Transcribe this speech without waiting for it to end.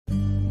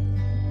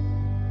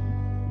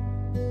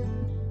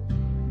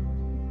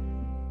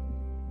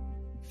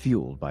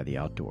Fueled by the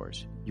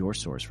Outdoors, your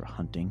source for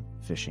hunting,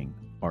 fishing,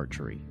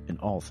 archery, and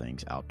all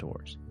things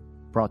outdoors.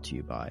 Brought to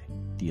you by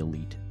the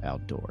Elite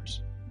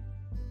Outdoors.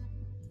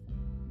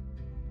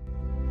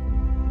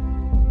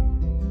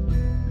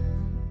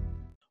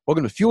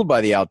 Welcome to Fueled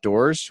by the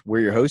Outdoors. We're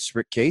your hosts,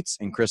 Rick Cates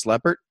and Chris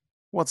Leppert.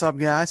 What's up,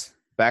 guys?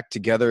 Back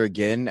together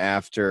again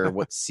after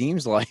what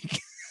seems like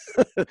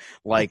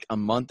like a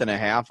month and a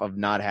half of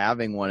not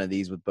having one of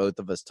these with both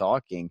of us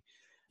talking.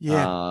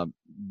 Yeah.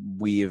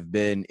 We have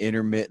been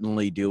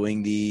intermittently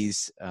doing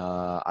these.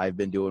 I've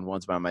been doing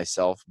ones by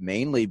myself,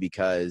 mainly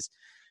because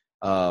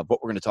what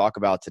we're going to talk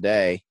about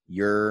today,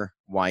 your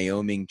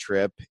Wyoming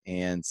trip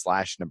and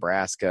 /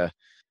 Nebraska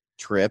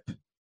trip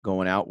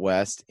going out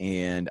west.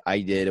 And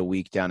I did a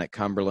week down at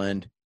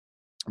Cumberland.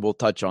 We'll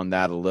touch on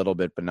that a little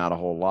bit, but not a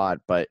whole lot.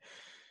 But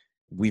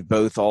we've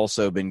both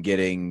also been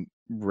getting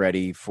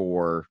ready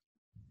for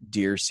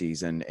deer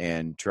season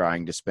and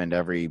trying to spend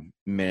every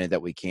minute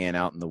that we can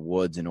out in the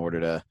woods in order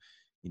to,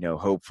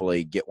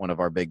 hopefully get one of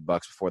our big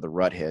bucks before the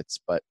rut hits.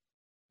 But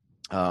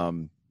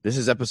this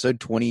is episode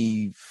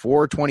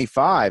 24,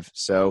 25.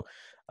 So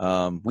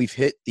we've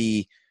hit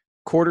the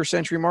quarter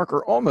century mark,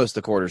 or almost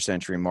the quarter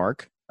century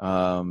mark,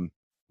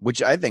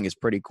 which I think is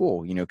pretty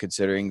cool,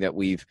 considering that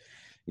we've,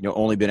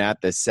 only been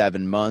at this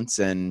 7 months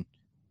and,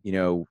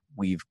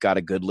 we've got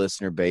a good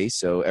listener base.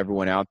 So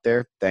everyone out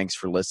there, thanks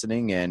for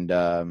listening. And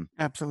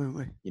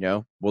absolutely,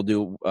 we'll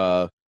do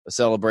a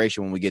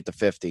celebration when we get to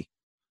 50.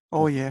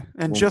 Oh yeah.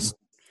 And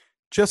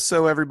just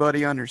so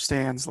everybody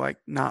understands, like,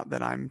 not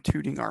that I'm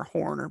tooting our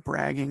horn or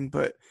bragging,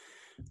 but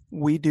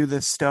we do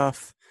this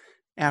stuff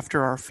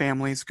after our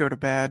families go to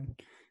bed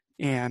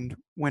and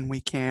when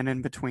we can,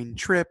 in between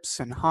trips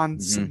and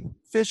hunts and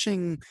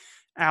fishing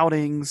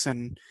outings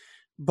and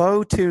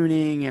bow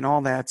tuning and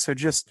all that. So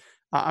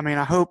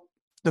I hope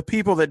the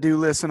people that do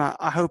listen,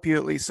 I hope you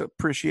at least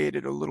appreciate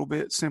it a little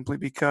bit, simply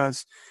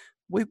because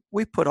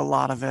we put a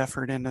lot of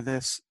effort into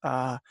this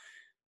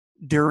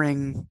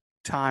during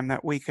time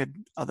that we could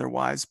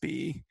otherwise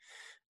be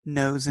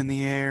nose in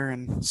the air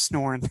and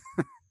snoring.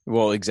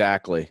 Well,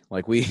 exactly.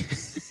 Like we're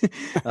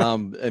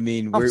so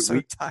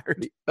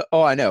tired.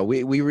 Oh, I know.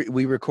 We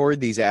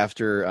record these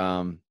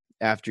after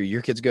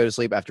your kids go to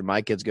sleep, after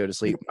my kids go to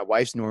sleep. My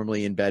wife's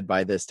normally in bed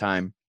by this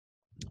time,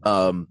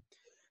 because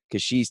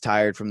she's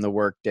tired from the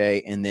work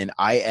day. And then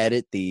I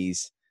edit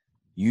these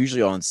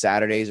usually on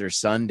Saturdays or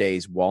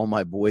Sundays while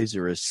my boys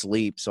are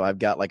asleep. So I've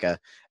got like a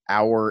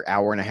hour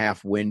and a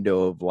half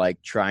window of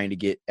like trying to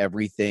get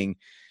everything,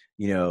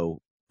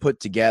 put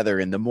together.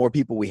 And the more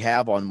people we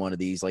have on one of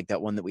these, like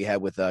that one that we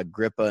had with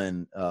Grippa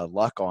and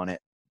Luck on it.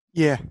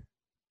 Yeah,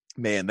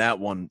 man, that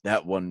one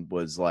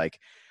was like,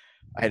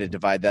 I had to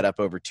divide that up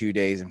over 2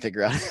 days and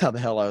figure out how the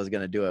hell I was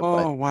going to do it.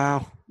 Oh,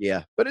 wow.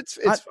 Yeah, but it's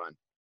fun.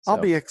 So. I'll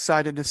be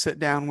excited to sit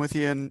down with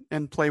you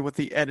and play with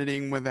the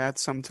editing with that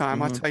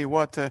sometime. I'll tell you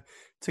what, to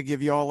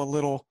give you all a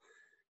little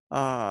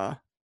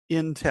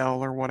intel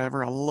or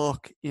whatever, a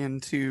look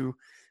into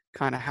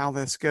kind of how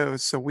this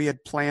goes. So we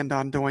had planned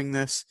on doing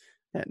this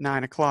at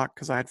 9:00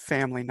 because I had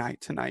family night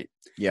tonight.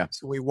 Yeah.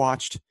 So we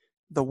watched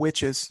The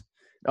Witches.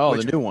 Oh,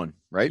 the new one,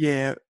 right?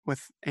 Yeah,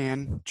 with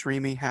Anne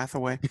Dreamy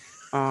Hathaway.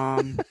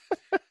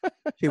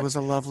 She was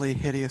a lovely,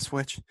 hideous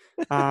witch.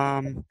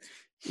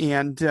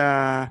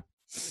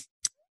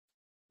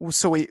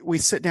 So we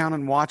sit down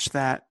and watch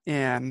that,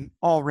 and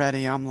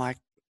already I'm like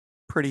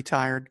pretty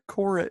tired.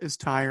 Cora is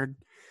tired.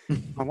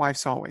 My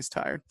wife's always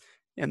tired.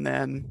 And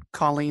then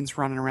Colleen's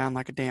running around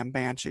like a damn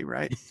banshee,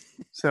 right?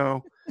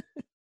 So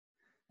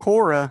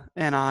Cora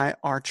and I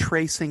are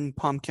tracing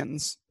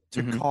pumpkins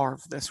to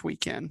carve this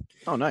weekend.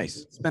 Oh,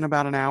 nice. Spent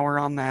about an hour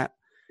on that.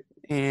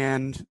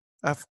 And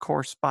of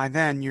course, by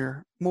then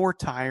you're more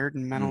tired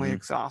and mentally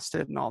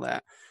exhausted and all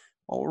that.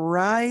 Well,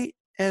 right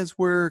as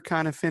we're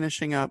kind of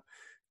finishing up,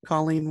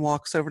 Colleen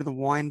walks over to the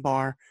wine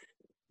bar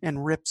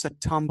and rips a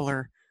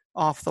tumbler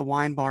off the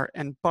wine bar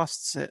and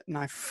busts it. And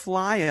I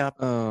fly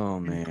up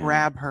and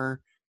grab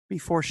her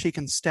before she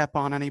can step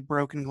on any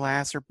broken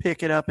glass or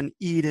pick it up and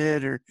eat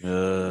it, or you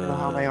know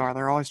how they are.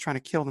 They're always trying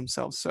to kill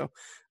themselves. So,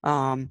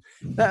 I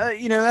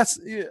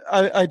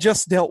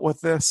just dealt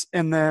with this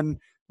and then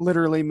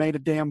literally made a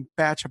damn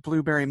batch of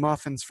blueberry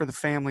muffins for the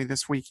family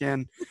this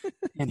weekend.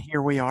 And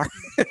here we are.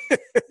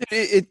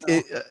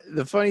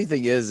 The funny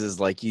thing is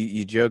like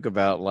you joke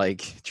about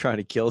like trying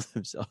to kill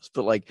themselves,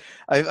 but like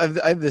I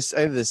have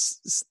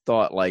this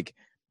thought, like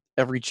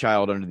every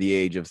child under the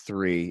age of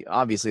 3,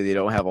 obviously they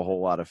don't have a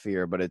whole lot of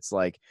fear, but it's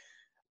like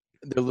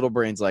their little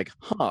brain's like,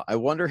 I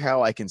wonder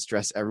how I can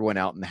stress everyone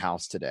out in the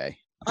house today.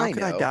 How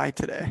could I die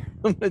today?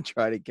 I'm gonna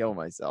try to kill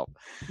myself.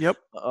 Yep.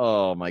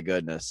 Oh my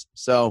goodness.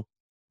 So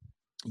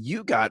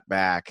you got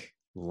back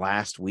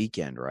last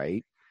weekend,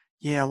 right?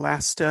 Yeah,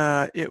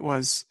 it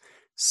was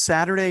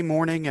Saturday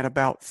morning at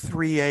about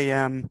 3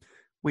 a.m.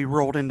 We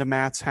rolled into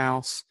Matt's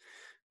house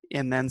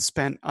and then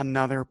spent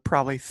another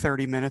probably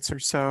 30 minutes or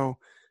so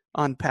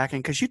unpacking,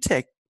 because you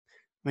take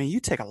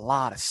a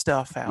lot of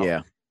stuff out.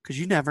 Yeah. Because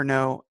you never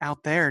know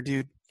out there,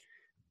 dude.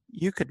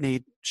 You could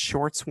need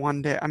shorts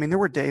one day. I mean, there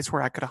were days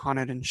where I could have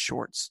hunted in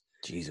shorts.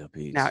 Jeez, oh,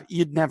 Pete. Now,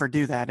 you'd never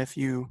do that if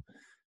you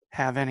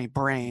have any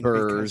brain because,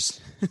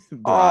 Burrs,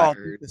 dude,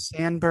 briars, the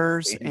sand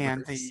burrs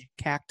and the sandburrs.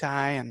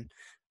 cacti, and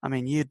I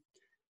mean,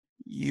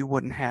 you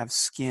wouldn't have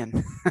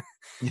skin.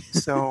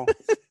 So,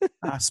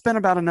 spent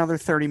about another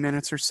 30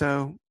 minutes or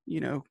so,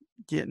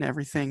 getting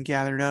everything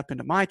gathered up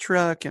into my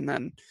truck, and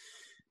then,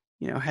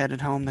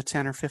 headed home the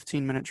 10 or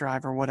 15-minute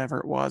drive or whatever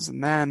it was.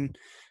 And then,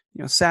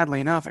 sadly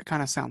enough, it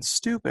kind of sounds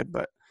stupid,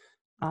 but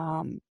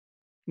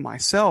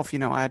myself,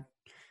 I'd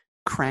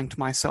cranked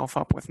myself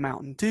up with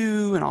Mountain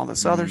Dew and all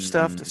this other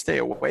stuff to stay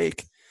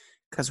awake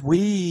because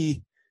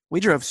we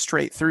drove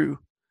straight through.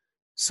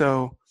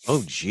 So,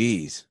 Oh,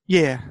 geez.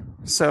 yeah.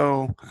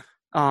 So,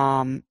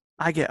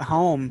 I get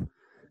home,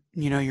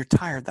 you're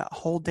tired that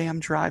whole damn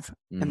drive,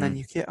 and then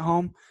you get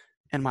home,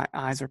 and my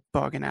eyes are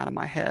bugging out of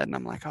my head, and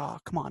I'm like, oh,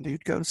 come on,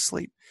 dude, go to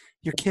sleep.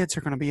 Your kids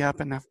are going to be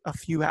up in a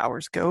few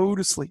hours. Go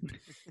to sleep.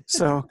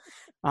 So,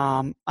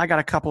 I got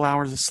a couple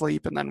hours of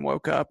sleep and then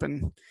woke up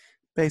and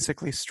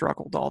basically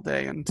struggled all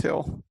day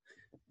until,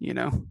 we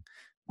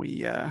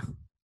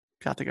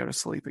got to go to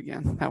sleep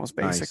again. That was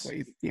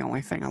basically the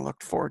only thing I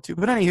looked forward to.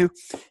 But anywho,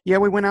 yeah,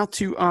 we went out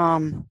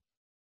to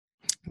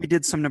we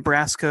did some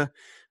Nebraska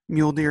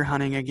mule deer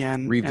hunting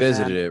again.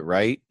 Revisited it,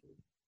 right?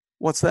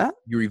 What's that?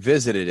 You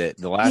revisited it.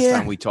 The last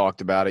time we talked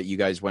about it, you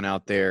guys went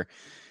out there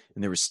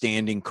and there was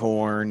standing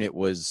corn. It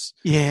was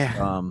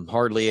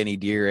hardly any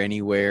deer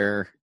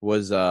anywhere.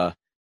 And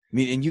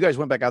you guys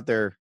went back out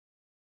there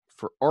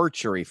for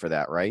archery for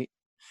that, right?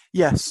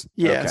 Yes.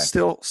 Yeah.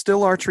 Okay.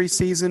 Still archery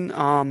season.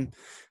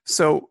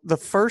 So the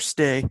first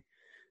day,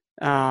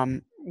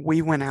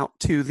 we went out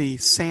to the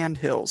sand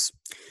hills,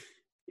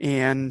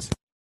 and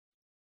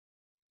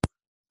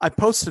I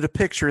posted a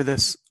picture of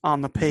this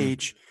on the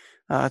page,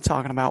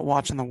 talking about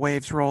watching the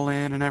waves roll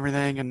in and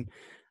everything. And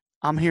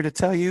I'm here to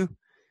tell you,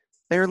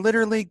 they're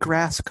literally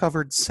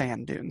grass-covered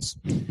sand dunes.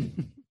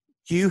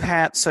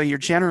 So you're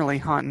generally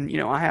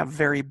hunting, I have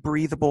very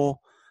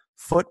breathable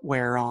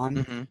footwear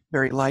on,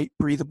 very light,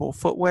 breathable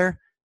footwear.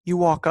 You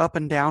walk up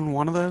and down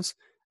one of those,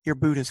 your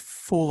boot is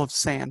full of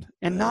sand.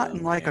 And not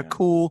in like a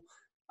cool,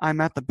 I'm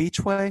at the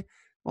beach way,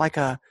 like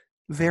a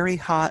very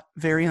hot,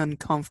 very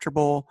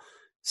uncomfortable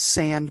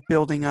sand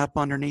building up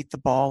underneath the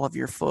ball of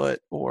your foot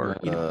or,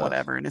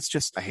 whatever. And it's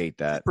just, I hate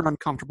that. Super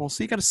uncomfortable.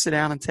 So you got to sit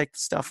down and take the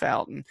stuff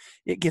out, and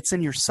it gets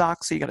in your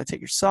sock. So you got to take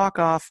your sock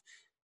off,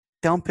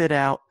 dump it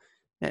out.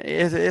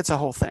 It's a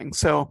whole thing.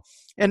 So,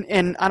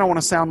 and I don't want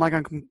to sound like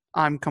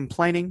I'm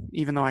complaining,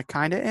 even though I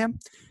kind of am.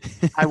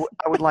 I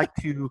would like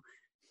to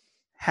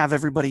have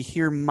everybody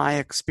hear my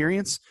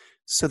experience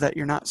so that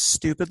you're not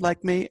stupid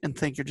like me and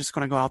think you're just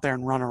going to go out there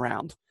and run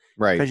around.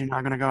 Right. Because you're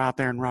not going to go out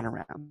there and run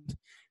around.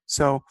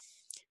 So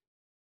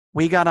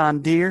we got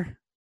on deer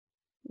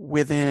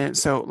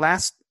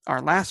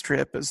our last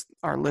trip, as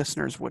our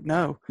listeners would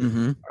know,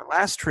 our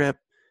last trip,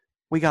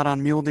 we got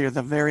on mule deer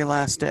the very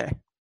last day.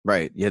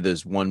 Right. Yeah,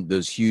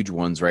 those huge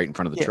ones right in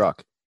front of the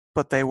truck.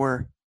 But they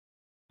were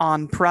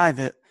on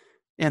private,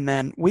 and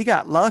then we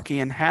got lucky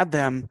and had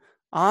them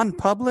on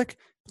public.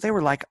 They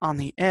were like on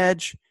the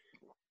edge,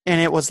 and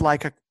it was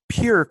like a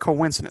pure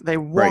coincidence. They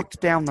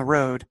walked down the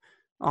road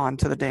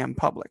onto the damn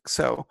public.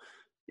 So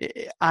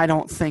I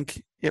don't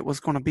think it was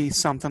going to be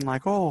something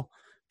like, oh,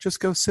 just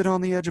go sit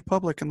on the edge of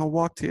public and they'll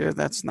walk to you.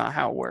 That's not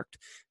how it worked.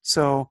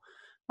 So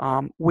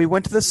we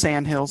went to the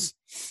sandhills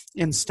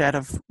instead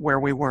of where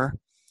we were,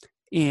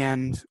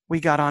 and we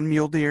got on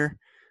mule deer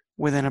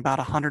within about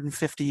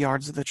 150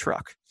 yards of the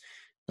truck.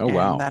 Oh,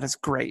 wow. That is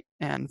great.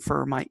 And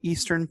for my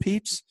eastern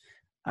peeps,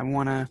 I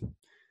want to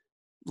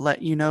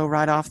let you know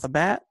right off the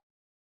bat,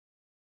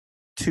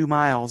 2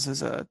 miles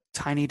is a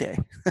tiny day.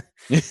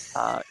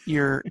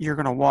 You're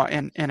going to walk,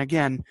 and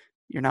again,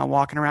 you're not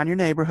walking around your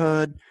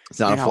neighborhood. It's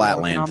not a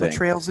flatland on thing. The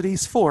trails at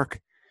East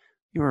Fork.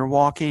 You were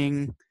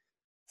walking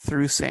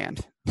through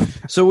sand.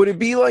 So would it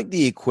be like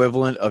the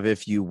equivalent of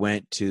if you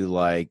went to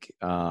like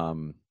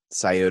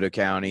Scioto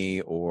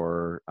County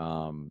or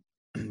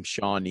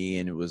Shawnee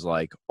and it was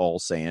like all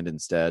sand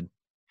instead?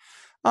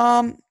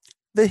 I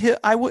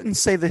wouldn't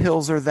say the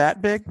hills are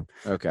that big.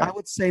 Okay. I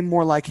would say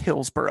more like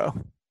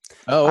Hillsboro.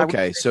 Oh,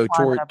 okay. So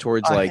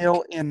towards a like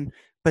hill in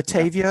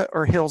Batavia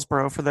or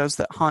Hillsboro, for those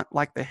that hunt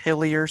like the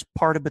hillier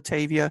part of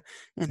Batavia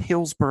and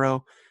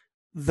Hillsboro,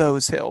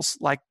 those hills,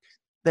 like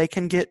they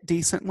can get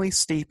decently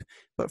steep,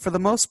 but for the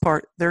most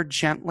part, they're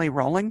gently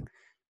rolling.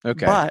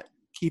 Okay. But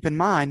keep in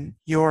mind,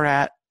 you're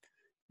at,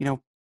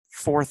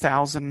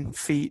 4,000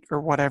 feet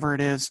or whatever it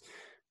is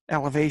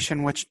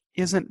elevation, which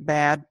isn't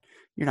bad.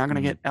 You're not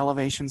going to get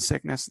elevation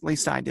sickness. At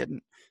least I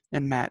didn't,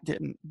 and Matt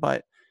didn't,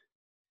 but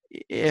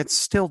it's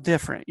still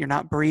different. You're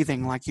not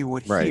breathing like you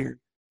would here.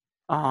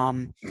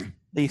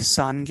 The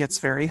sun gets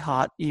very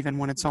hot, even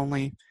when it's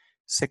only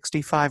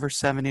 65 or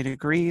 70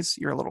 degrees.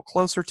 You're a little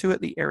closer to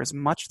it. The air is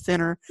much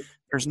thinner.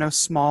 There's no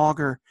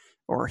smog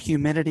or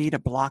humidity to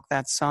block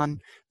that sun.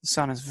 The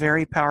sun is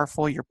very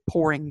powerful. You're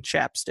pouring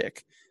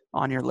chapstick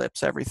on your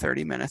lips every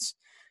 30 minutes.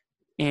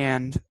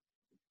 And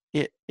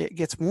it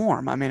gets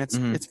warm. I mean,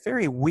 it's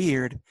very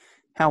weird.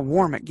 how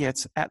warm it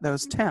gets at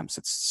those temps.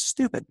 It's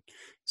stupid.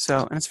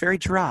 So, and it's very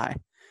dry.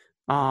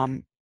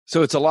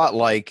 So it's a lot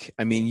like,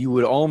 I mean, you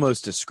would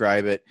almost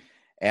describe it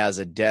as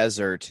a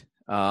desert.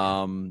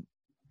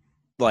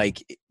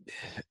 Like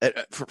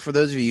for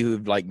those of you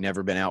who've like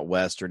never been out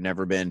west or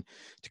never been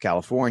to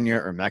California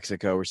or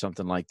Mexico or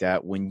something like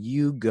that, when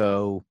you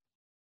go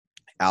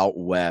out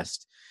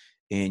west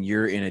and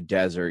you're in a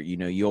desert, you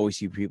know, you always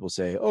see people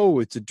say, "Oh,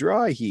 it's a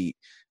dry heat."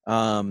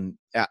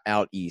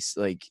 Out east,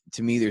 like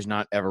to me, there's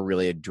not ever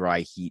really a dry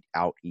heat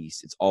out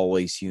east. It's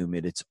always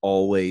humid. It's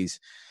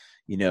always,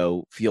 you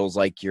know, feels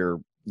like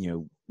you're, you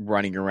know,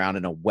 running around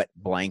in a wet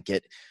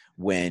blanket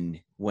when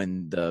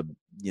the,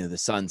 you know, the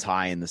sun's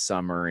high in the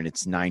summer and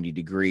it's 90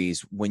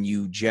 degrees. When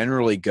you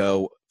generally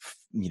go,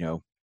 you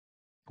know,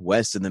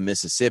 west of the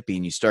Mississippi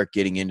and you start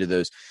getting into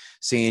those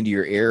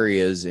sandier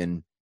areas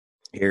and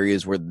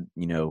areas where,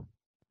 you know,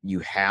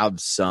 you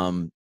have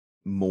some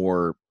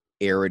more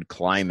arid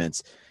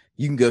climates,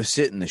 you can go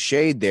sit in the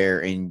shade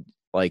there and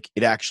like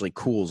it actually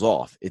cools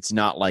off. It's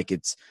not like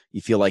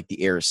you feel like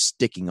the air is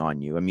sticking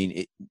on you. I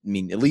mean,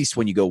 at least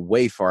when you go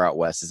way far out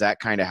west, is that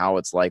kind of how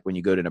it's like when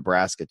you go to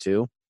Nebraska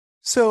too?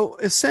 So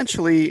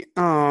essentially,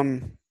 yeah,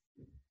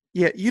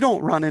 you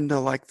don't run into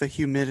like the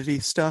humidity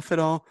stuff at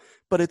all,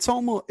 but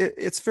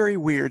it's very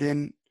weird.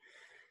 And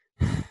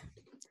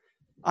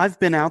I've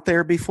been out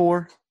there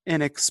before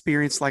and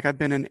experienced, like I've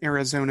been in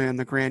Arizona in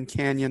the Grand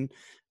Canyon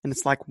and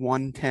it's like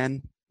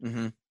 110.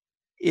 Mm-hmm.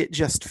 It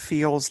just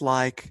feels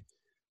like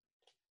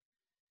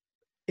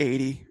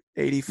 80,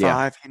 Yeah.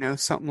 85, you know,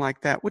 something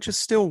like that, which is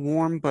still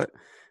warm, but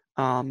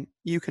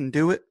you can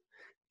do it.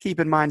 Keep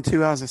in mind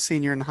too, I was a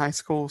senior in high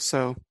school,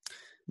 so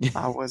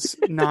I was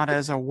not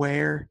as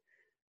aware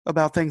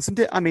about things.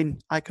 And I mean,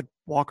 I could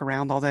walk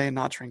around all day and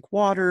not drink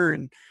water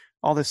and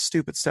all this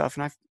stupid stuff.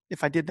 And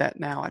if I did that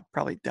now, I'd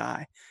probably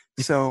die.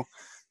 So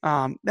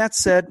that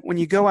said, when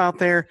you go out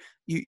there,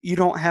 you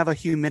don't have a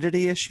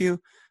humidity issue,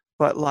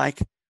 but like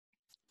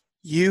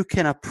you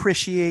can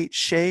appreciate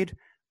shade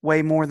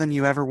way more than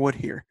you ever would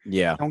here.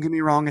 Yeah. Don't get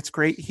me wrong, it's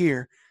great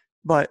here,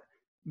 but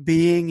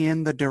being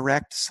in the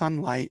direct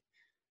sunlight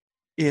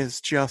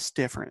is just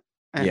different.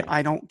 And Yeah.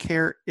 I don't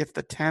care if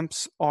the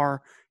temps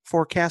are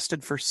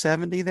forecasted for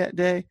 70 that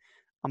day.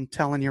 I'm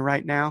telling you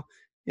right now,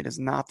 it is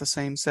not the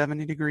same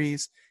 70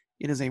 degrees.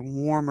 It is a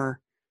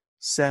warmer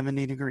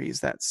 70 degrees.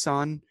 That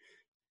sun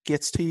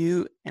gets to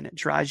you and it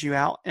dries you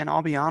out. And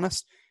I'll be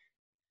honest,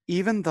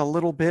 even the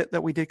little bit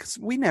that we did, because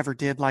we never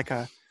did like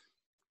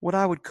what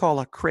I would call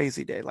a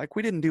crazy day. Like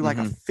we didn't do like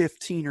a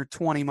 15 or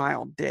 20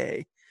 mile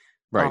day.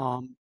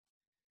 Right.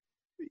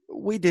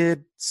 We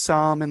did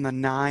some in the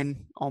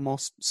 9,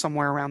 almost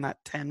somewhere around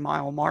that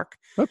 10-mile mark.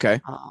 Okay.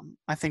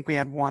 I think we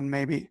had one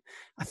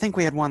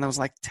that was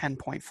like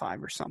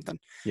 10.5 or something.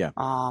 Yeah.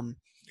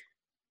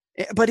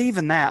 But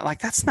even that,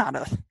 like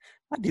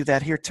I do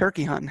that here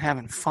turkey hunting,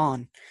 having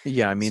fun.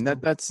 Yeah, I mean So,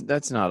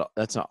 that's not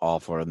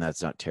awful and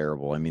that's not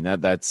terrible. I mean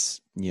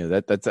that's you know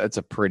that's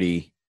a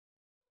pretty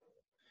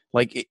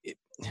like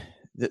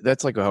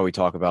that's like how we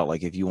talk about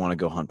like if you want to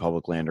go hunt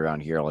public land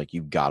around here, like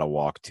you've got to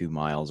walk 2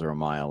 miles or a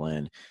mile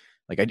in.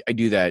 Like I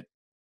do that,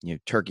 you know,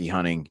 turkey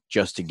hunting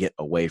just to get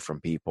away from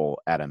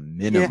people at a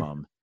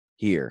minimum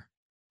here.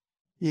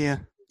 Yeah.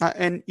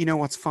 And you know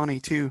what's funny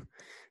too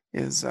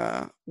is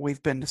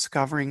we've been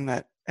discovering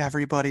that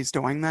everybody's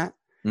doing that.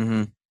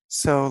 Mm-hmm.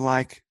 So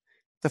like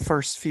the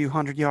first few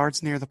 100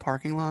 yards near the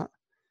parking lot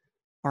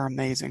are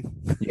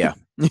amazing. Yeah.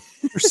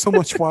 There's so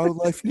much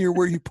wildlife near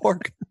where you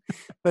park.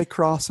 They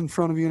cross in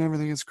front of you and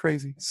everything is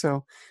crazy.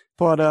 So,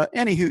 but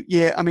anywho,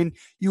 yeah, I mean,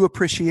 you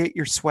appreciate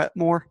your sweat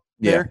more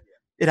there.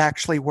 It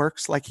actually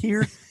works. Like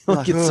here, you're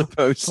like like, it's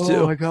supposed to.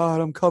 Oh my God,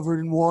 I'm covered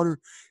in water.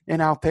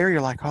 And out there, you're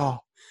like, oh,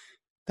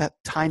 that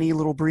tiny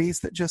little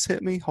breeze that just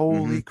hit me.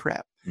 Holy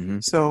crap. Mm-hmm.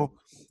 So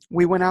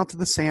we went out to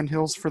the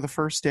sandhills for the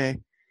first day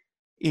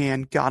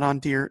and got on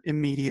deer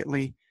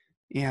immediately.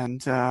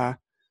 And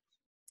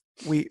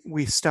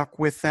we stuck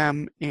with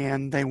them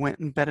and they went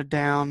and bedded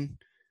down.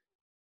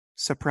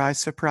 Surprise,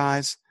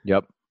 surprise.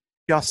 Yep.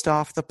 Just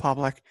off the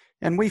public.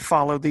 And we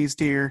followed these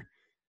deer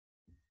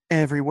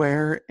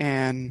everywhere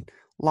and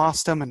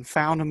lost them and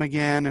found them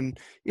again. And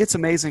it's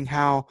amazing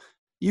how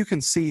you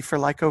can see for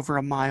like over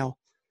a mile.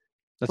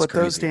 That's but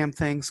crazy. Those damn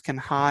things can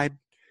hide.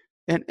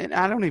 And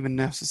I don't even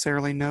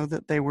necessarily know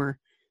that they were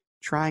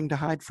trying to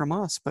hide from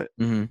us, but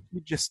you'd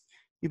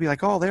be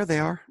like, oh, there they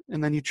are.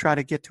 And then you try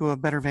to get to a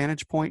better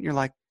vantage point and you're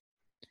like,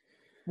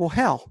 well,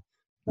 hell,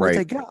 where'd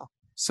they go?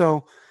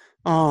 So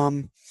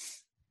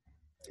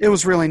it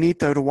was really neat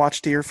though to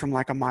watch deer from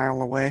like a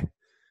mile away.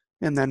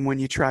 And then when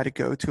you try to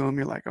go to them,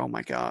 you're like, oh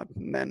my God.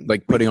 And then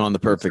like putting on the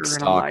perfect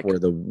stock like, where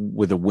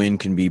the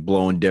wind can be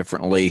blowing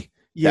differently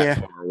that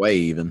far away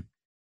even.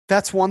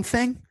 That's one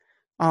thing.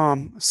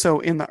 So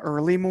in the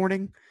early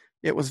morning,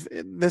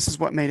 this is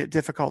what made it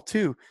difficult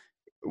too.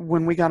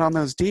 When we got on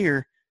those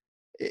deer,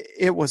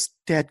 it was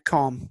dead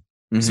calm,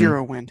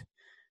 zero wind.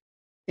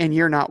 And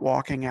you're not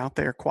walking out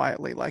there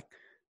quietly like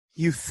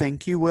you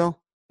think you will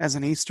as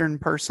an Eastern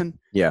person.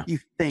 Yeah. You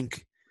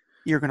think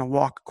you're going to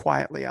walk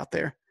quietly out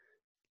there.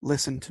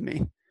 listen to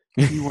me.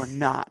 You are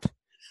not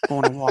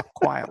going to walk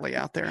quietly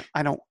out there.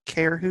 I don't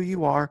care who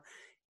you are.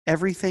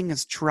 Everything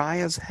is dry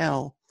as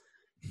hell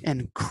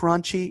and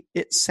crunchy.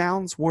 It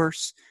sounds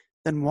worse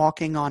than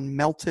walking on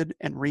melted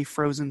and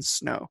refrozen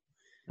snow.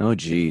 Oh,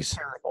 It's geez.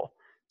 terrible.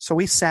 So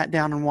we sat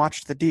down and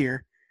watched the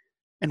deer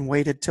and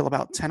waited till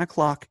about 10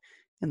 o'clock.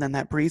 And then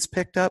that breeze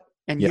picked up,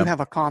 and you Yeah. have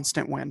a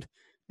constant wind,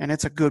 and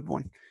it's a good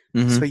one.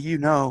 Mm-hmm. So you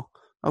know,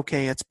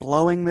 okay, it's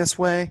blowing this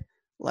way.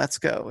 Let's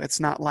go.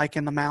 It's not like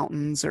in the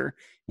mountains or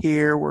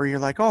here where you're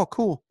like, oh,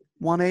 cool,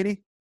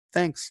 180.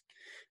 Thanks.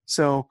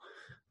 So,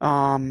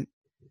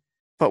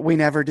 but we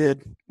never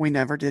did. We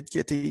never did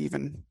get to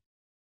even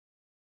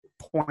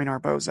point our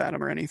bows at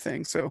them or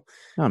anything. So,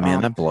 Oh,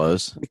 man, that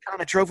blows. we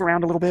kind of drove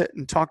around a little bit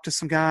and talked to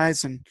some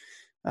guys, and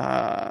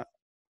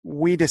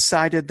we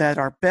decided that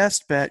our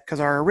best bet, because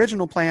our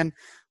original plan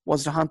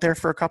was to hunt there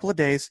for a couple of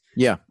days.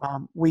 Yeah.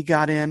 We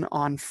got in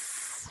on,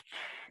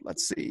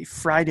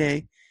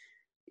 Friday,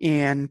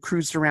 and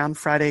cruised around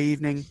Friday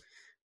evening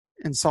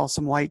and saw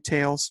some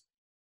whitetails.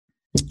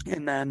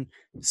 And then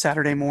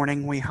Saturday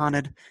morning we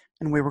hunted,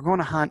 and we were going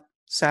to hunt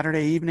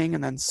Saturday evening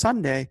and then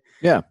Sunday.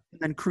 Yeah. And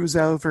then cruise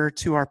over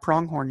to our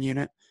pronghorn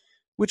unit,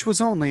 which was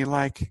only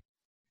like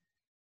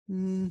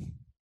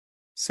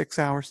 6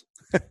 hours.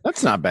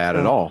 That's not bad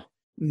at So, all.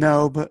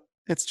 no, but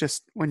it's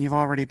just when you've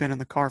already been in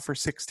the car for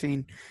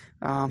 16,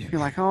 you're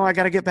like, oh, I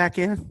got to get back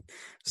in.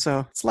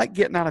 So it's like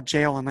getting out of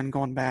jail and then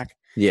going back.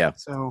 Yeah.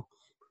 So,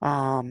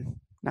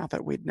 not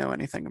that we'd know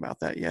anything about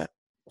that yet.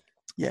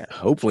 Yeah.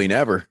 Hopefully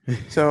never.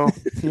 So,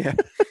 yeah.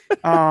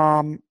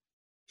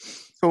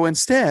 So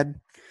instead,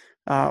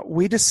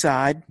 we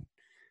decide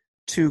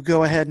to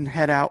go ahead and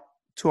head out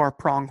to our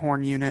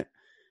pronghorn unit,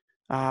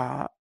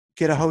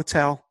 get a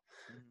hotel,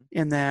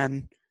 and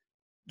then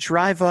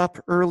drive up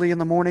early in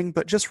the morning,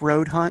 but just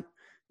road hunt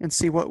and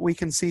see what we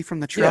can see from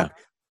the truck,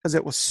 because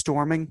it was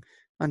storming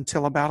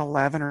until about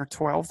 11 or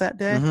 12 that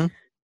day, Mm-hmm.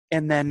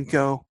 and then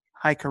go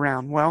hike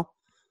around. Well,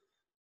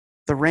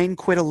 the rain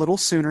quit a little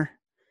sooner.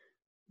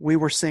 We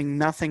were seeing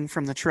nothing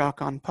from the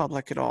truck on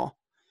public at all.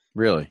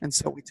 Really? And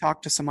so we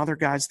talked to some other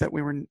guys that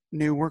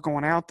knew were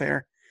going out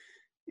there.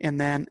 And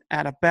then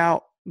at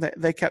about,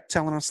 they kept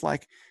telling us,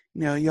 like,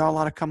 y'all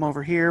ought to come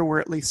over here. We're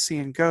at least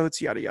seeing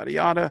goats, yada, yada,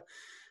 yada.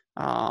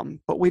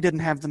 But we didn't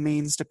have the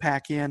means to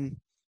pack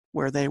in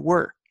where they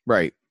were.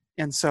 Right.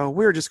 And so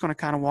we were just going to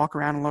kind of walk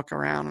around and look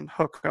around and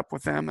hook up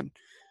with them and,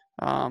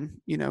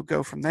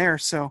 go from there.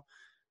 So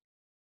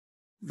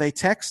they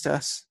text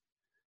us,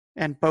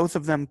 and both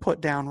of them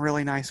put down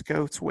really nice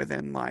goats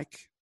within, like,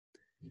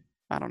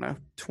 I don't know,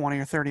 20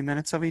 or 30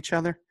 minutes of each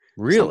other.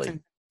 Really?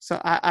 Something. So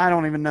I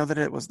don't even know that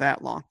it was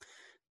that long.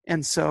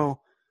 And so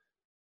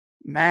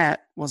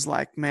Matt was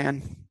like,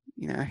 man,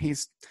 I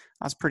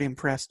was pretty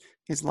impressed.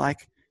 He's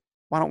like,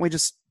 why don't we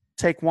just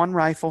take one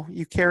rifle?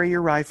 You carry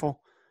your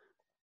rifle.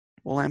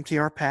 We'll empty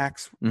our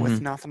packs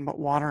with nothing but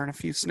water and a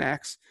few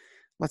snacks.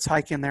 Let's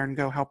hike in there and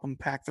go help them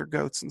pack their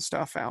goats and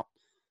stuff out.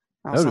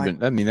 That would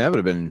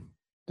have been,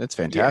 that's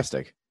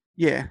fantastic.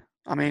 Yeah.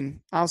 I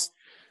mean, I was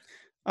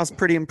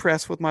pretty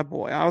impressed with my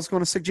boy. I was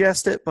going to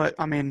suggest it, but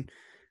I mean,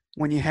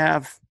 when you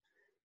have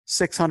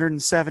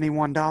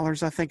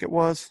 $671, I think it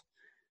was,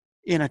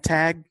 in a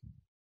tag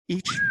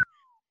each,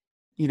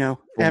 For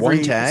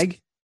one tag?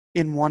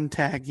 In one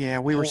tag, yeah.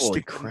 We were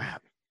Holy stupid.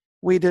 crap.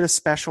 We did a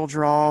special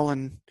draw,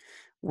 and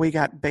we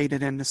got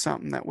baited into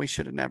something that we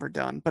should have never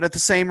done. But at the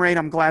same rate,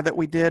 I'm glad that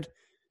we did.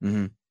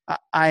 Mm-hmm.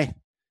 I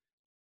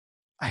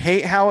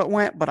hate how it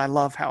went, but I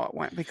love how it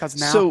went, because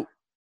now.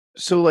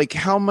 So like,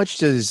 how much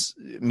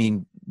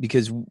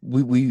because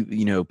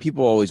we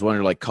people always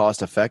wonder, like,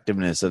 cost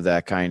effectiveness of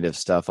that kind of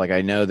stuff. Like,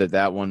 I know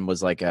that one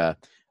was like a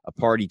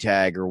party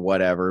tag or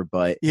whatever,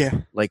 but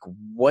Yeah. like,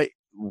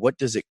 what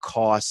does it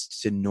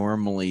cost to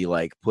normally,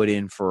 like, put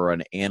in for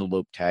an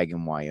antelope tag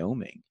in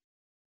Wyoming?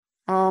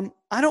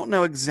 I don't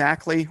know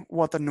exactly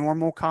what the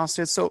normal cost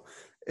is. So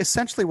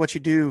essentially what you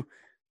do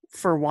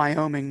for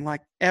Wyoming,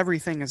 like,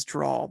 everything is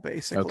draw,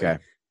 basically. Okay.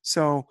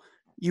 So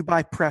you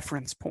buy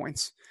preference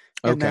points.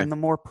 And then the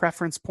more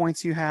preference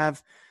points you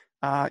have,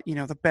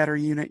 the better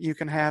unit you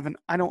can have. And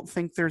I don't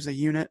think there's a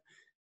unit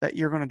that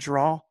you're going to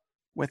draw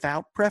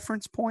without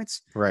preference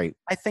points. Right.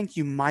 I think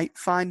you might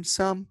find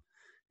some,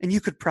 and you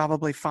could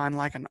probably find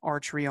like an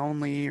archery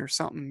only or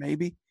something,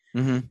 maybe.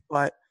 Mm-hmm.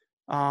 But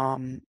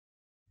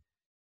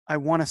I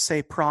want to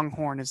say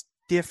pronghorn is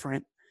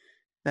different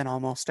than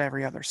almost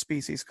every other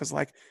species, because,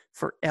 like,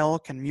 for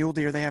elk and mule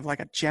deer, they have like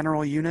a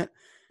general unit,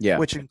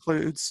 which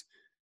includes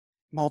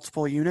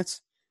multiple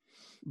units.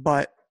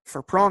 But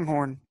for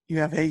pronghorn, you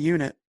have a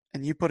unit,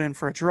 and you put in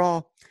for a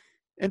draw.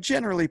 And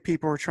generally,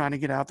 people are trying to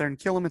get out there and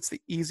kill them. It's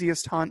the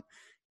easiest hunt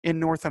in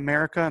North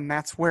America, and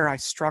that's where I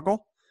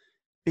struggle,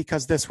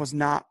 because this was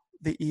not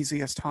the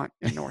easiest hunt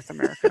in North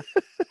America.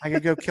 I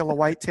could go kill a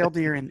white-tailed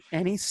deer in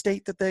any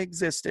state that they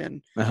exist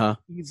in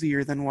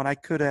easier than what I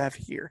could have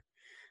here.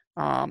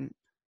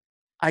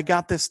 I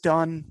got this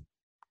done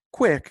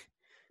quick.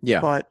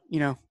 Yeah. But,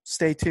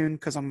 stay tuned,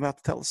 because I'm about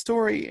to tell a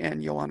story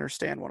and you'll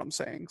understand what I'm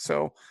saying.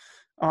 So,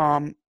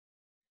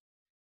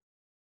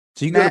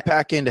 So you go to Matt,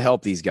 pack in to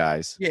help these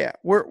guys. yeah,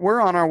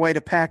 we're on our way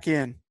to pack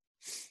in,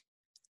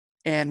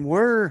 and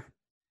so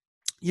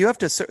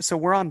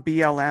we're on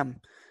BLM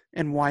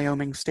in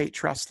Wyoming State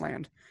Trust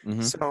land.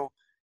 Mm-hmm. So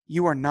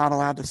you are not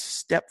allowed to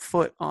step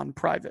foot on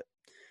private.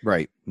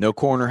 Right. No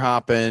corner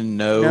hopping.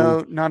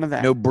 No, none of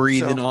that. No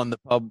breathing So, on the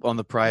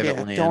private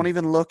land. don't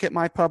even look at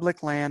my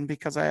public land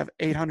because I have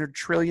 $800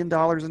 trillion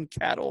in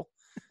cattle.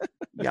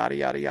 Yada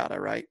yada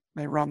yada. Right?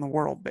 They run the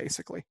world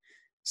basically.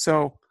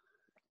 So,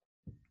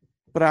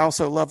 but I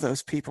also love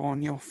those people,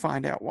 and you'll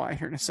find out why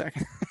here in a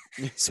second.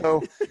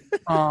 So,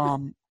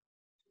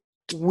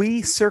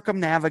 we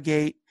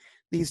circumnavigate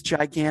these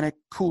gigantic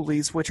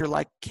coulees, which are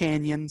like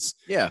canyons.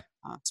 Yeah.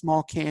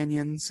 Small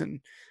canyons, and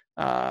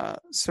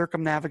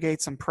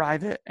circumnavigate some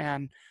private,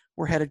 and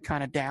we're headed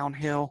kind of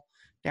downhill,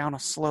 down a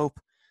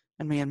slope,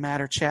 and me and Matt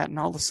are chatting.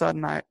 All of a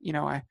sudden, I'm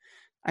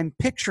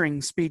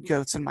picturing speed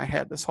goats in my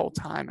head this whole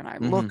time, and I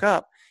look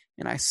up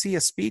and I see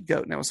a speed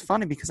goat, and it was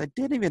funny because I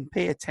didn't even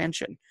pay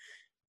attention,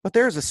 but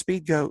there's a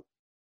speed goat,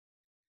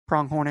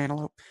 pronghorn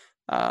antelope,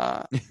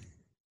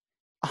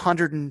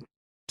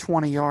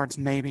 120 yards,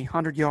 maybe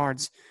 100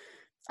 yards.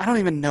 I don't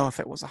even know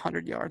if it was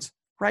 100 yards.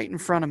 Right in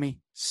front of me,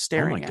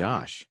 staring at me. Oh my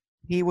gosh.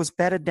 He was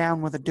bedded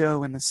down with a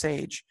doe in the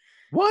sage.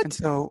 What? And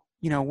so,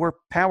 we're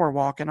power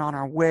walking on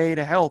our way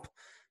to help.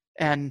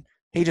 And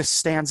he just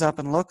stands up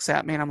and looks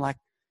at me, and I'm like,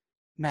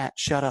 Matt,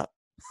 shut up.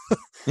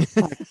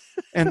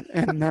 and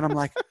then I'm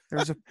like,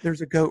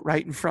 there's a goat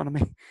right in front of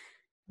me.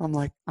 I'm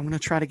like, I'm going to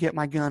try to get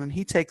my gun. And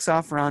he takes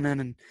off running,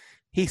 and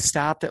he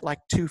stopped at like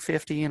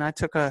 250. And I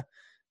took a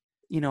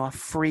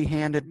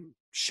free-handed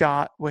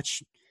shot,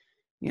 which,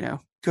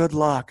 good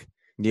luck.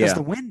 Because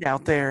the wind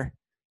out there,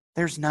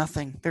 there's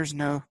nothing. There's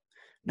no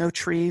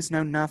trees,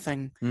 no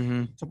nothing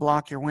to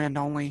block your wind,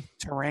 only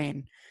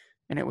terrain.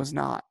 And it was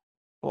not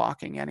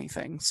blocking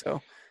anything.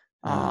 So,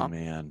 oh,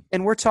 man.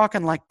 And we're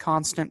talking like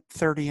constant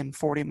 30 and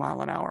 40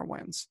 mile an hour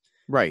winds.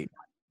 Right.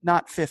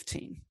 Not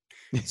 15.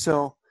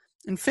 So,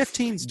 and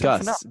 15's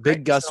tough gusts, enough.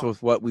 Big gusts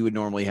with what we would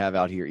normally have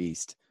out here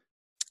east.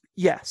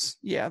 Yes.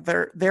 Yeah.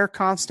 Their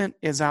constant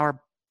is our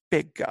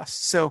big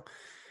gust. So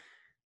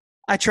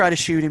I try to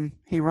shoot him.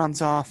 He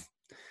runs off.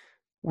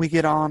 We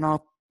get on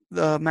up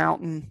the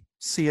mountain,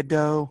 see a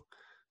doe,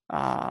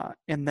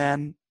 and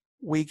then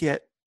we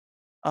get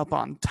up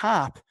on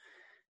top,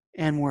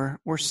 and we're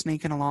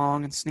sneaking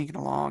along,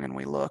 and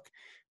we look,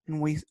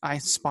 and I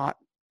spot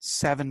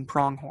 7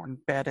 pronghorn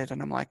bedded,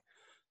 and I'm like,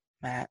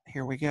 Matt,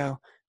 here we go.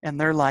 And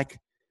they're like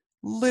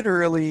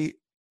literally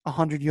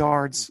 100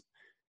 yards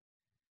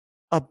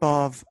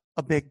above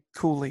a big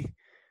coulee.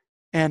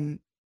 And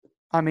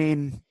I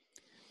mean,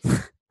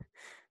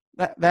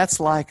 that's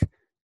like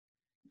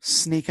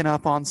sneaking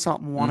up on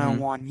something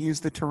 101. Use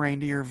the terrain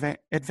to your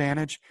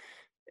advantage.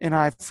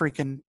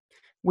 And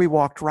we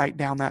walked right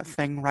down that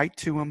thing right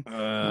to him.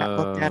 I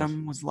looked at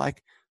him, was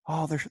like,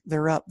 oh,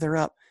 they're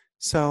up.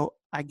 So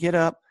I get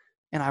up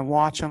and I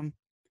watch them.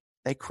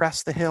 They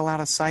crest the hill out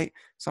of sight.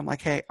 So I'm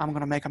like, hey, I'm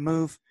going to make a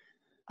move.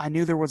 I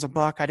knew there was a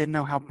buck. I didn't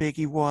know how big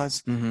he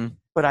was,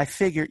 but I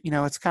figured,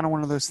 it's kind of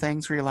one of those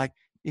things where you're like,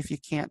 if you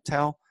can't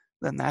tell,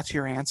 then that's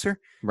your answer.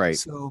 Right.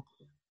 So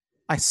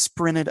I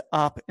sprinted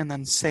up and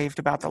then saved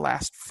about the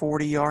last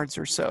 40 yards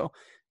or so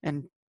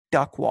and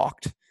duck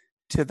walked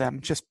to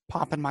them, just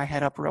popping my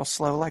head up real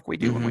slow like we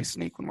do when we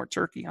sneak when we're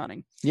turkey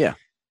hunting. Yeah.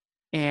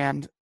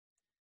 And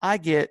I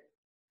get,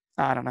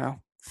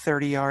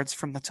 30 yards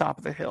from the top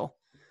of the hill,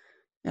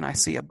 and I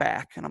see a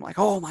back, and I'm like,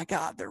 oh my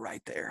God, they're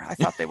right there. I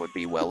thought they would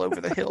be well over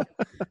the hill.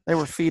 They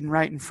were feeding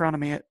right in front of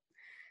me.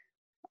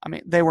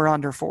 They were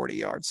under 40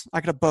 yards. I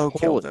could have bow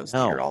killed those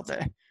deer all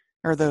day,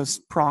 or those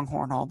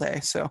pronghorn all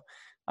day. So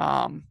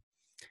I'm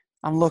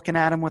looking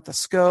at them with the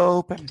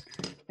scope,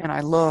 and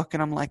I look,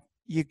 and I'm like,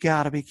 you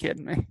got to be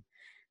kidding me.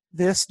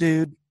 This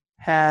dude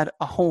had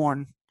a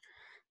horn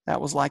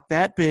that was like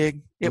that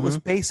big. It was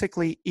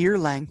basically ear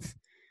length,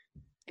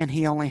 and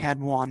he only had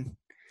one.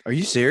 Are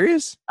you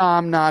serious?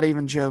 I'm not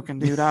even joking,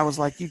 dude. I was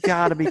like, you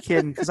got to be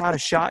kidding, because I'd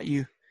have shot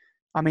you.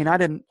 I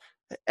didn't.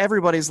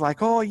 Everybody's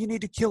like, oh, you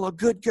need to kill a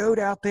good goat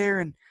out there.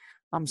 And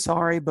I'm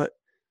sorry, but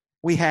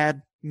we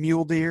had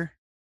mule deer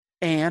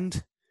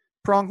and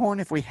pronghorn.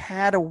 If we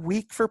had a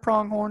week for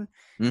pronghorn,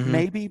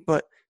 maybe.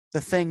 But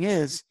the thing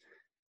is,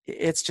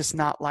 it's just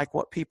not like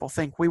what people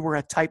think. We were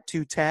a type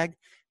 2 tag.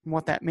 And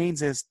what that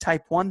means is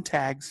type 1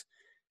 tags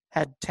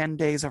had 10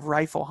 days of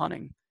rifle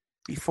hunting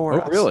before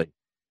us. Oh, really?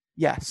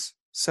 Yes.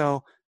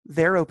 So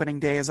their opening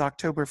day is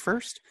October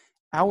 1st.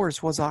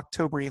 Ours was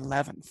October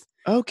 11th.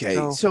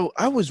 Okay. So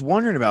I was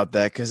wondering about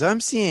that, because I'm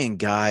seeing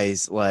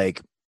guys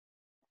like,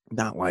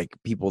 not like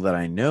people that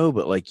I know,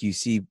 but like you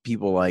see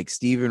people like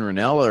Steven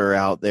Ranella are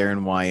out there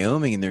in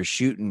Wyoming, and they're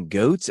shooting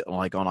goats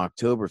like on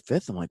October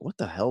 5th. I'm like, what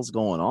the hell's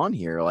going on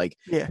here? Like,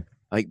 yeah.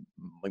 Like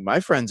my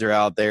friends are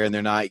out there, and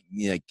they're not,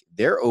 like,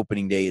 their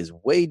opening day is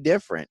way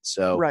different.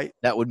 So right.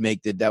 that would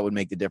make the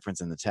difference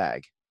in the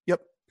tag.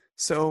 Yep.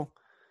 So,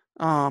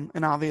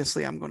 and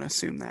obviously I'm going to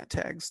assume that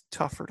tag's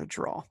tougher to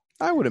draw.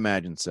 I would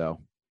imagine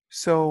so.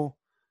 So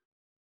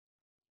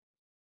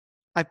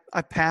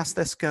I pass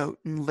this goat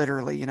and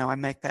literally, I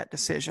make that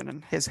decision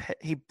and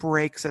he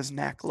breaks his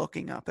neck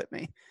looking up at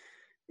me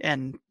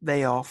and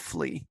they all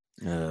flee.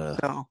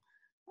 So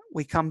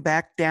we come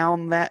back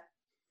down that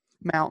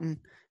mountain,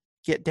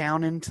 get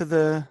down into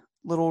the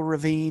little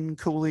ravine,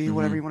 coulee,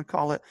 whatever you want to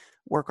call it,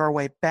 work our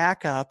way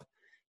back up,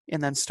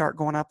 and then start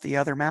going up the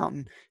other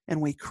mountain. And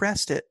we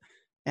crest it.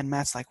 And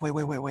Matt's like,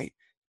 wait.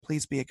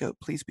 Please be a goat.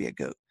 Please be a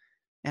goat.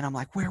 And I'm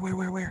like,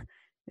 where?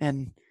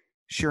 And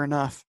sure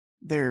enough,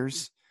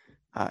 there's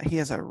he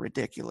has a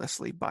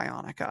ridiculously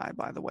bionic eye,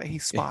 by the way. He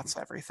spots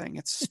everything.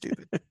 It's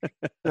stupid.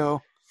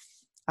 So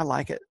I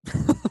like it.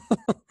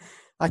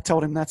 I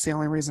told him that's the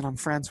only reason I'm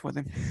friends with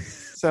him.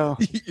 So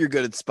you're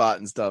good at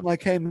spotting stuff.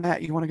 Like, hey,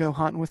 Matt, you want to go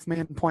hunting with me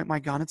and point my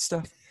gun at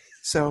stuff?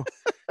 So,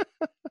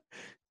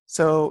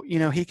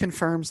 he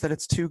confirms that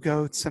it's 2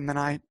 goats, and then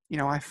I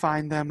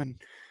find them,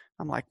 and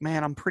I'm like,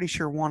 man, I'm pretty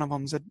sure one of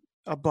them's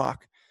a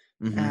buck.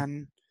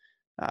 And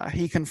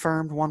he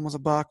confirmed one was a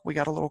buck. We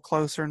got a little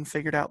closer and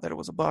figured out that it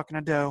was a buck and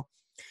a doe.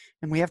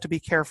 And we have to be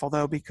careful,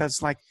 though,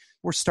 because,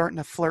 we're starting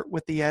to flirt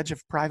with the edge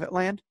of private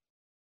land.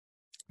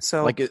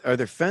 So, are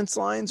there fence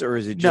lines, or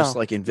is it just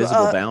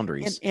invisible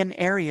boundaries? In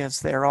areas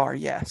there are,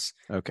 yes.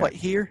 Okay. But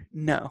here,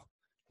 no,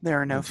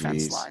 there are no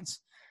fence lines.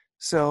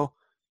 So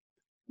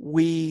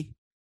we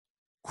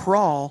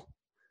crawl.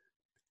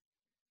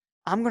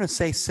 I'm going to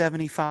say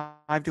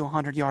 75 to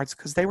 100 yards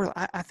because they were.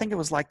 I think it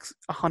was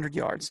 100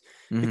 yards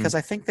because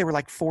I think they were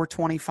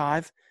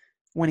 425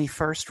 when he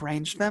first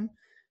ranged them,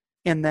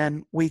 and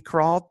then we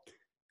crawled,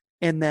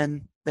 and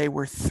then they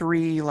were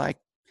I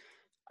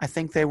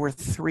think they were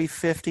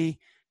 350.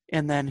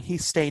 And then he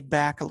stayed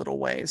back a little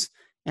ways,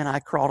 and I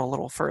crawled a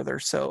little further.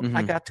 So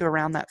I got to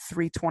around that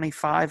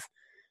 325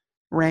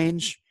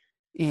 range,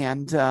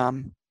 and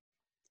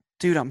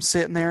dude, I'm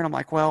sitting there, and I'm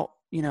like, well,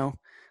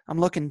 I'm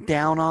looking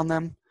down on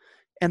them,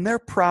 and they're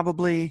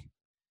probably,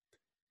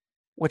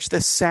 which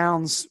this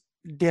sounds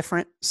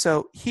different.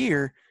 So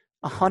here,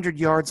 100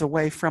 yards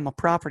away from a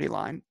property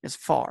line is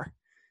far.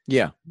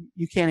 Yeah.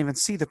 You can't even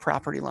see the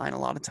property line a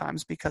lot of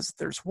times because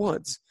there's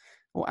woods.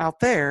 Well, out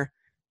there,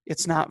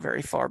 it's not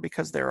very far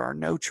because there are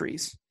no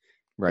trees.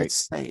 Right.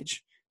 It's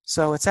sage.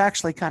 So it's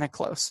actually kind of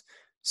close.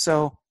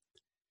 So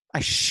I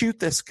shoot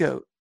this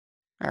goat.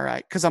 All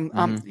right. Cause I'm,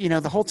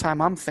 the whole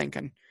time I'm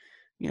thinking,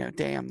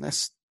 damn,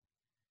 this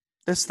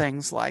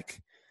thing's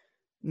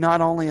not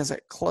only is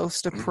it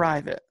close to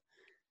private,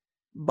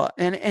 but,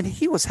 and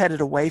he was headed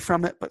away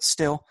from it, but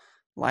still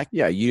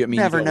you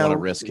never don't know. want to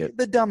risk it.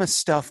 The dumbest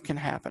stuff can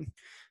happen.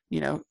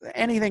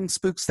 Anything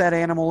spooks that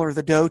animal or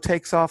the doe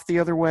takes off the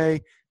other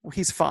way.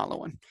 He's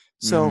following.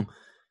 So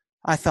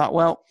I thought,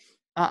 well,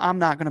 I'm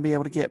not going to be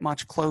able to get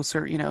much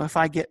closer. If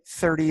I get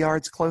 30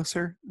 yards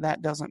closer,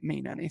 that doesn't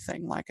mean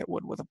anything like it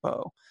would with a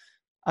bow.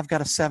 I've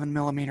got a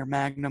 7mm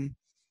Magnum.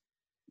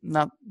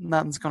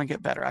 Nothing's going to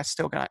get better. I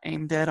still got to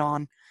aim dead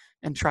on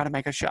and try to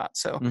make a shot.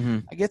 So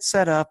I get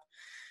set up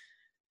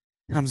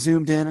and I'm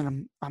zoomed in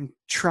and I'm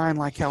trying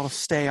like hell to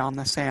stay on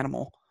this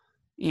animal.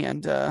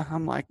 And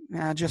I'm like,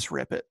 just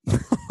rip it.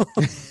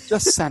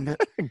 Just send it.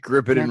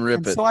 Grip it and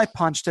rip it. So I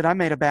punched it. I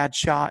made a bad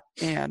shot,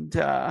 and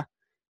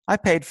I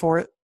paid for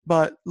it.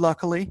 But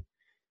luckily,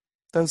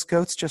 those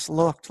goats just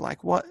looked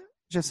like, what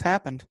just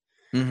happened?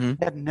 They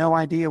had no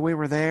idea we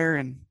were there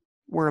and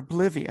were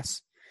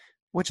oblivious,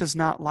 which is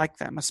not like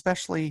them,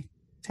 especially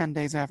 10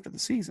 days after the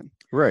season.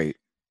 Right.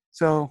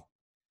 So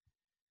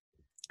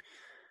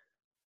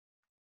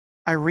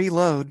I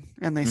reload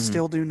and they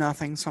still do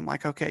nothing. So I'm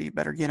like, okay, you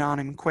better get on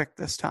him quick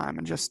this time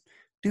and just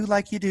do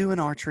like you do in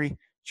archery.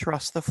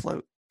 Trust the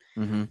float.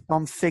 So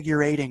I'm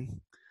figure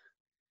eighting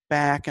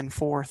back and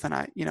forth. And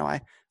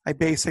I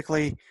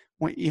basically,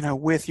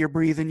 with your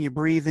breathing, you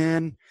breathe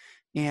in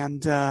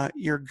and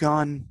your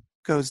gun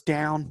goes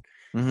down.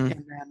 And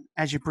then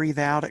as you breathe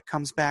out, it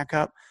comes back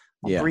up.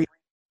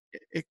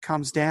 It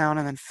comes down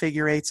and then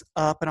figure eights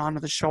up and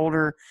onto the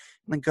shoulder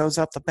and then goes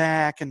up the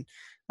back. And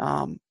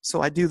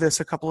so I do this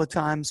a couple of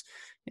times,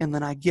 and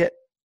then I get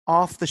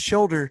off the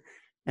shoulder,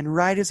 and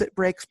right as it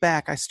breaks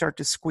back, I start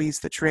to squeeze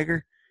the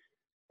trigger,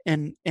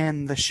 and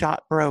the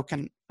shot broke.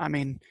 And I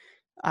mean,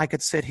 I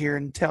could sit here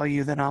and tell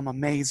you that I'm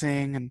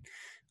amazing and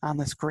I'm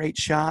this great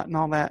shot and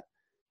all that.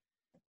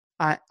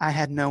 I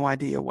had no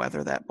idea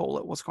whether that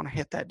bullet was going to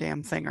hit that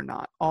damn thing or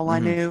not. All I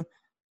knew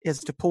is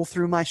to pull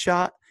through my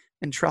shot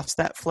and trust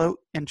that float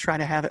and try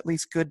to have at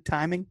least good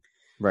timing.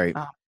 Right.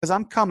 Because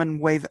I'm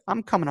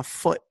coming a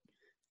foot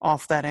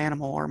off that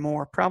animal or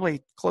more,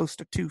 probably close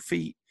to 2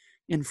 feet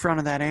in front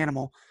of that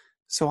animal.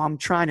 So I'm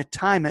trying to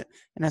time it.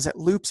 And as it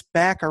loops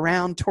back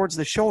around towards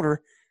the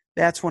shoulder,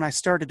 that's when I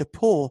started to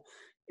pull.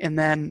 And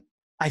then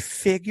I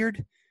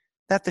figured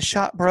that the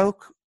shot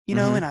broke, in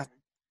a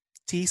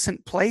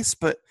decent place,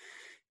 but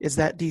is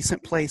that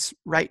decent place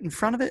right in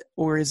front of it?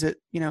 Or is it,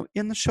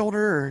 in the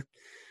shoulder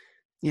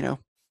or,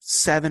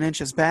 7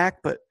 inches back?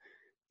 But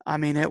I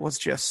mean, it was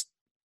just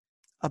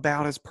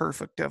about as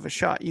perfect of a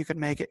shot you could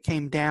make. It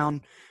came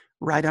down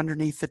right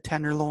underneath the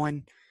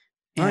tenderloin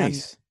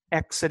and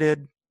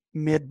exited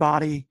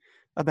mid-body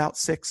about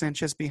 6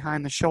 inches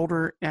behind the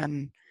shoulder.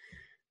 And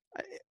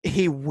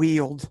he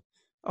wheeled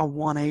a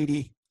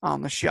 180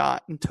 on the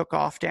shot and took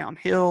off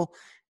downhill.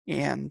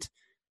 And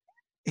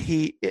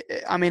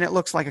it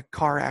looks like a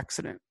car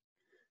accident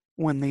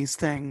when these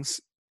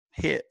things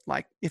hit.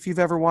 Like if you've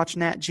ever watched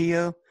Nat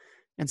Geo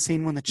and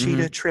seen when the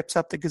cheetah trips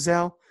up the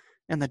gazelle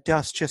and the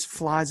dust just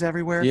flies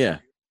everywhere, Yeah.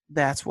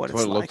 that's what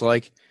That's it's what it like. looked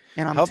like.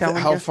 And I'm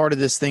telling how you, far did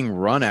this thing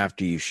run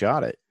after you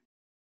shot it?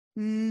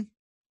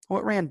 Well,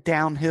 it ran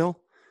downhill.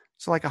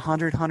 So like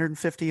 100,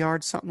 150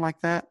 yards, something like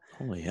that.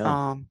 Holy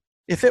hell.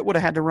 If it would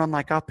have had to run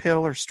like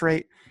uphill or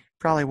straight,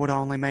 probably would have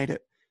only made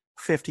it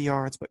 50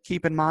 yards. But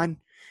keep in mind,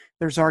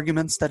 there's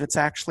arguments that it's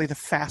actually the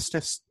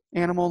fastest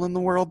animal in the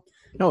world.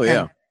 Oh,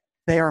 yeah. And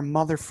they are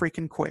mother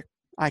freaking quick.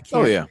 I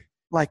can't. Oh, yeah.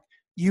 Like,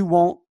 you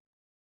won't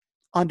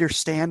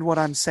understand what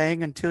I'm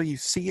saying until you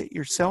see it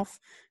yourself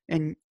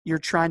and you're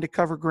trying to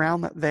cover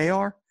ground that they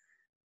are.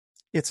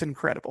 It's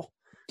incredible.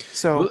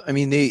 So, well, I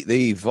mean, they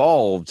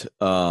evolved.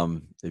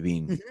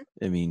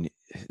 They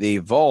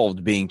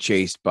evolved being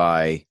chased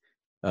by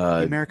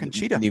the American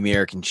cheetah. The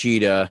American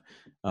cheetah,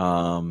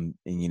 and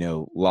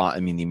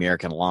the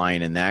American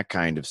lion and that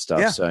kind of stuff.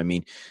 Yeah. So I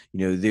mean,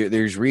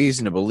 there's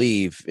reason to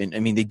believe, and I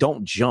mean, they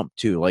don't jump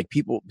too. Like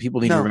people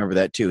need to remember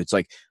that too. It's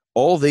like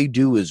all they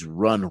do is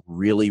run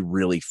really,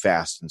 really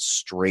fast in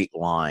straight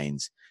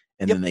lines,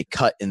 and then they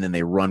cut, and then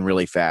they run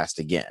really fast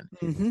again.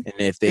 And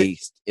if they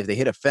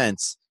hit a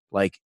fence,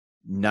 like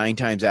 9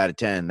 times out of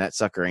 10, that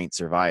sucker ain't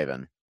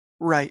surviving.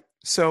 Right.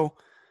 So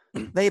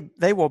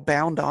they will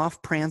bound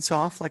off, prance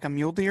off like a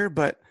mule deer,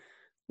 but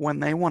when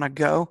they want to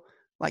go,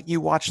 like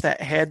you watch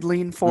that head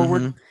lean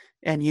forward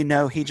and he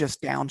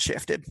just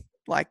downshifted.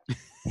 Like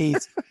he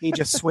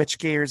just switched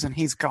gears and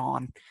he's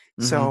gone.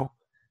 So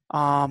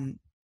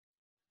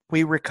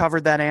we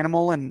recovered that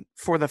animal, and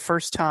for the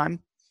first time,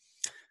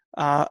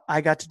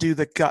 I got to do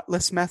the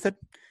gutless method,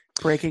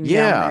 breaking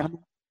down an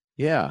animal.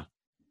 Yeah.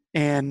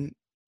 And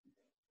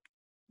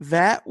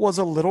that was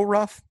a little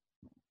rough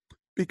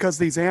because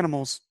these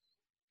animals,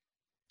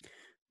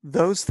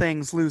 those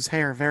things lose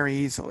hair very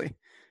easily.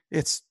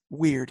 It's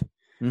weird.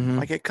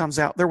 Like it comes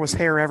out. There was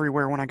hair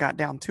everywhere when I got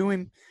down to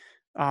him.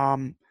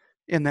 And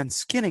then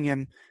skinning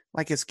him,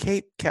 like his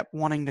cape kept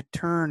wanting to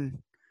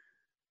turn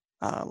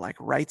like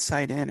right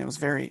side in. It was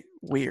very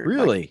weird.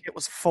 Really? Like, it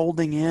was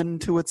folding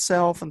into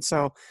itself. And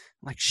so I'm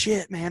like,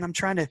 shit, man, I'm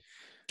trying to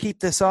keep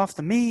this off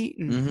the meat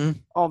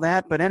and all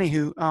that. But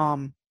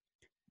anywho,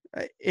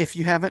 if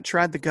you haven't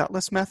tried the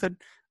gutless method,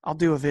 I'll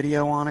do a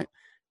video on it,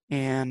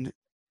 and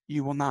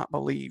you will not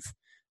believe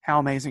how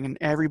amazing. And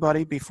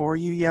everybody, before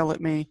you yell at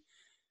me,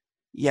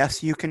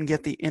 yes, you can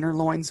get the inner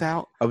loins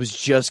out. I was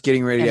just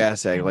getting ready to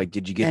ask that. Like,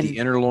 did you get the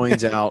inner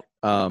loins out?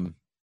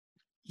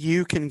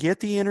 You can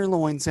get the inner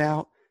loins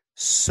out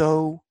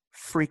so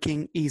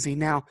freaking easy.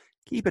 Now,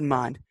 keep in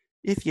mind,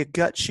 if you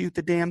gut shoot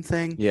the damn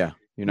thing, you're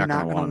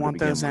not going to want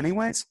those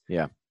anyways.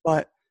 Yeah.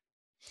 But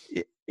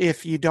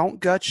if you don't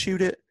gut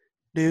shoot it,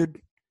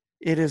 dude,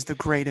 it is the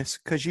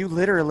greatest, because you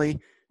literally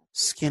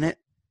skin it,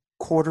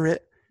 quarter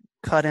it,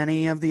 cut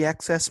any of the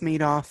excess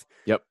meat off.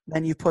 Yep.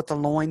 Then you put the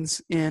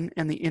loins in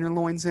and the inner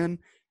loins in,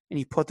 and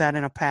you put that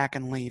in a pack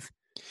and leave.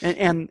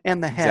 And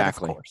the head, of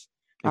course.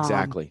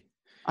 Exactly.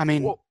 I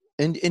mean, well,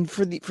 and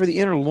for the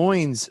inner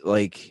loins,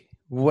 like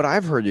what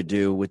I've heard to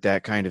do with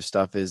that kind of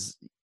stuff is,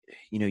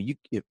 I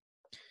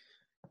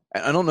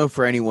don't know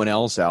for anyone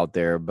else out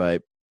there,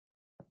 but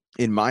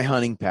in my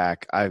hunting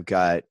pack, I've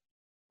got,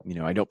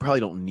 I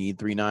probably don't need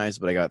 3 knives,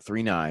 but I got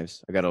 3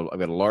 knives. I've got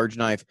a large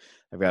knife.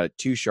 I've got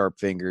 2 sharp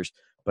fingers,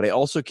 but I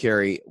also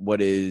carry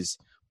what is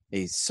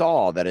a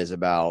saw that is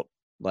about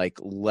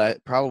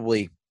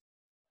probably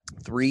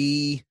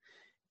 3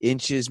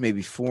 inches,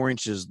 maybe 4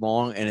 inches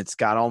long, and it's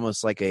got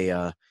almost like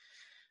a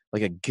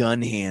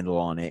gun handle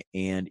on it,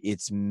 and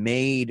it's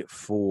made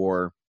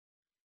for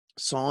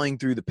sawing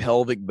through the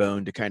pelvic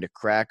bone to kind of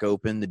crack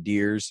open the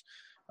deer's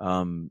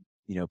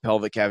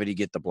pelvic cavity,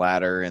 get the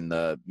bladder and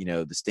the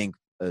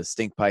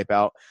stink pipe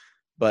out.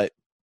 But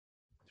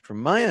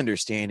from my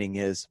understanding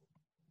is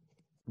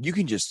you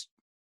can just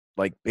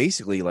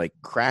basically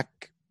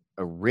crack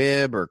a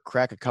rib or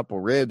crack a couple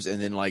ribs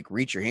and then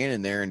reach your hand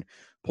in there and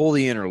pull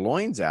the inner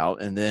loins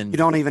out, and then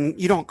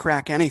you don't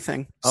crack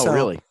anything. Oh, so,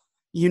 really?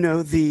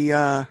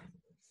 The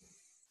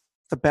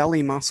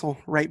belly muscle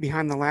right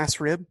behind the last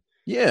rib?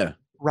 Yeah.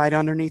 Right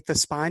underneath the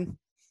spine?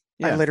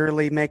 Yeah. I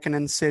literally make an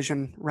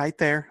incision right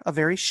there, a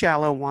very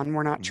shallow one.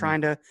 We're not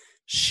trying to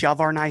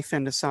shove our knife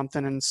into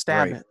something and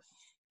stab it.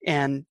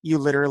 And you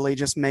literally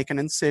just make an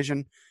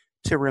incision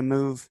to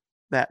remove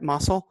that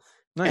muscle.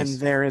 Nice.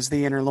 And there is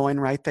the inner loin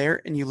right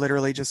there. And you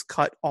literally just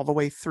cut all the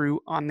way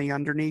through on the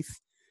underneath.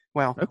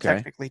 Well,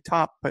 technically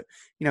top, but,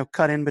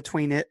 cut in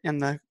between it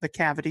and the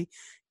cavity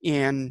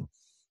and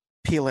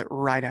peel it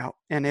right out.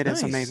 And it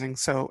is amazing.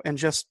 So, and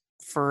just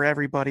for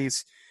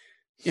everybody's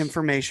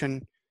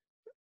information,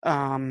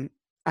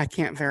 I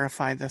can't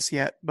verify this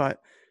yet,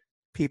 but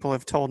people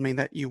have told me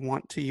that you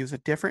want to use a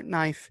different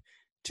knife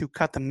to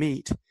cut the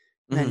meat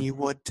than you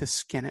would to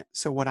skin it.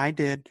 So what I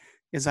did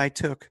is I've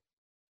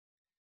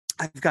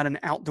got an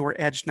outdoor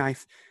edge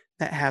knife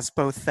that has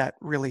both that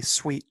really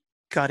sweet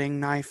gutting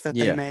knife that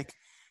they Yeah. make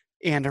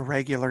and a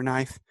regular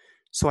knife.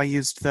 So I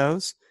used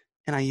those,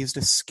 and I used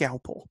a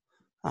scalpel.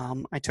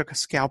 I took a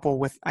scalpel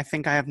with, I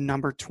think I have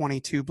number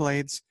 22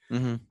 blades.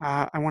 Mm-hmm.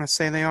 I want to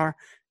say they are.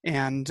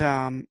 And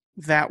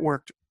that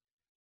worked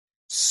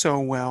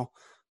so well.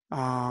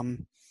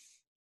 Um,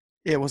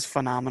 it was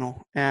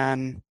phenomenal.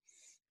 And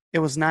it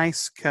was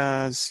nice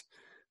because,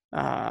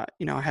 I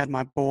had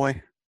my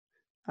boy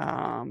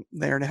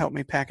there to help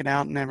me pack it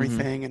out and Mm-hmm.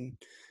 everything. And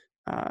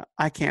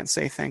I can't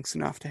say thanks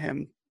enough to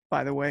him,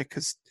 by the way,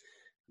 because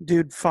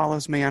dude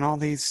follows me on all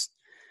these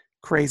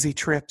crazy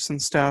trips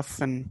and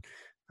stuff. And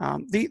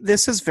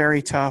this is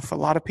very tough. A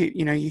lot of people,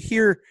 you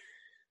hear,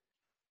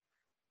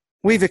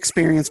 we've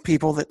experienced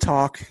people that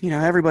talk,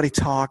 everybody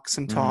talks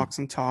and Mm-hmm. talks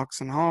and talks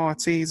and, oh,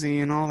 it's easy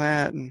and all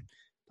that. And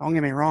don't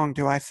get me wrong.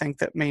 Do I think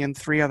that me and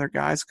 3 other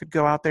guys could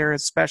go out there,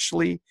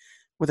 especially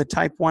with a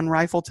Type 1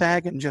 rifle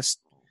tag, and just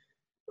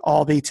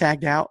all be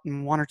tagged out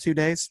in 1 or 2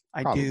 days?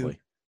 I do. Probably.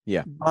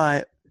 Yeah.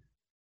 But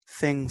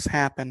things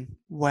happen.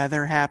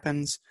 Weather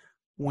happens.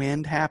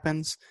 Wind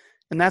happens.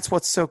 And that's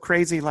what's so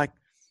crazy. Like,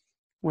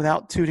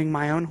 without tooting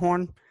my own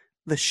horn,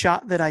 the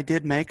shot that I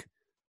did make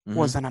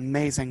was an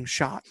amazing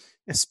shot,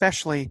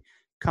 especially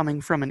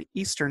coming from an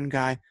Eastern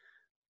guy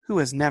who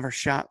has never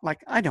shot.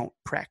 Like, I don't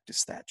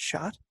practice that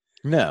shot.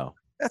 No.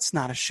 That's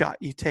not a shot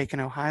you take in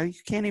Ohio. You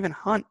can't even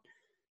hunt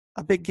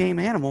a big game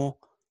animal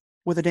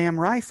with a damn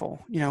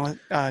rifle,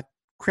 a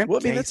crimp Well,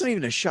 I mean, case. that's not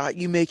even a shot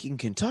you make in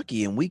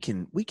Kentucky, and we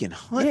can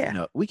hunt. Yeah.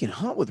 No, we can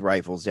hunt with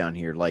rifles down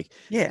here. Like,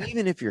 Yeah.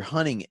 even if you're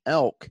hunting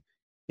elk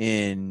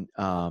in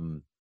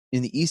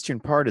the eastern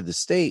part of the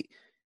state,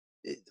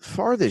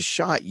 farthest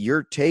shot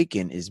you're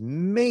taking is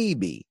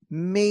maybe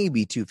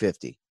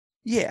 250.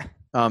 Yeah.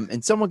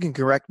 And someone can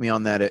correct me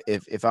on that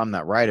if I'm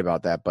not right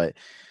about that. But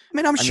I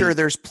mean, I'm sure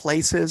there's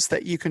places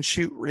that you can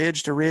shoot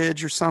ridge to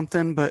ridge or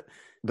something, but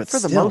for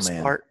still, the most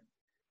man, part,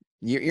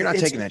 you're not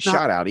taking that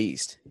shot out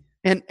east.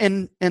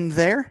 And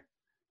there,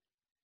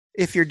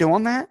 if you're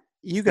doing that,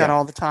 you got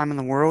all the time in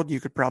the world. You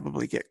could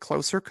probably get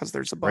closer because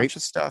there's a bunch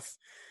of stuff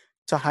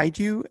to hide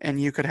you, and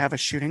you could have a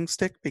shooting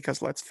stick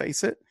because, let's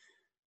face it,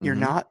 you're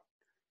not,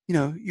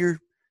 you're,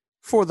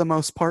 for the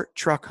most part,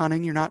 truck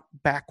hunting. You're not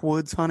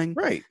backwoods hunting.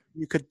 Right.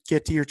 You could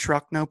get to your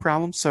truck, no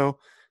problem. So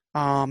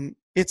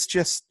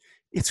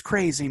it's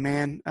crazy,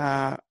 man.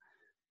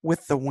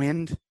 With the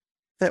wind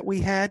that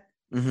we had,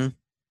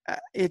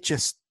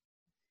 it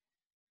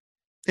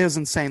was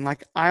insane.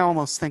 Like, I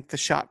almost think the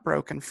shot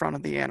broke in front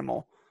of the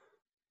animal,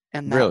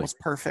 and that was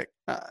perfect.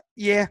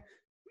 Yeah,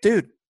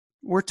 dude,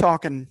 we're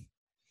talking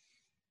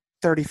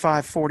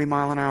 35, 40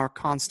 mile an hour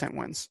constant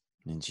winds.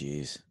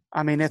 Jeez.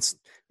 I mean, it's,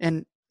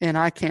 and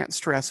I can't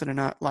stress it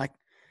enough. Like,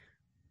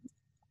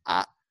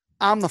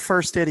 I'm the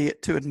first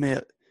idiot to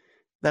admit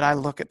that I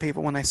look at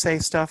people when they say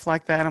stuff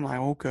like that. I'm like,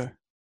 okay,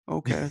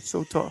 it's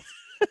so tough.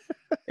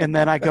 And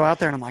then I go out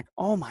there and I'm like,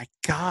 oh my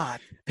God,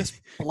 this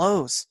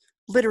blows.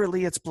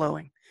 Literally, it's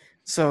blowing.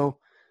 So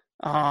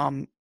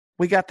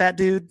we got that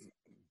dude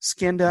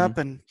skinned up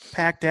and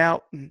packed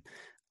out. And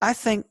I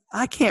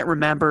can't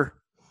remember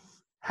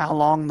how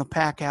long the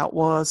pack out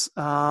was.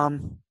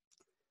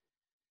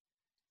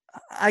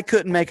 I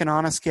couldn't make an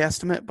honest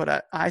guesstimate,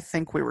 but I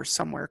think we were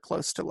somewhere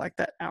close to like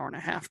that hour and a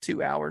half,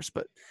 2 hours.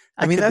 But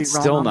I mean, that's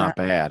still not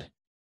bad.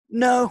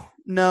 No.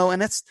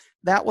 And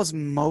that was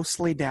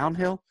mostly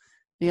downhill.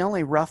 The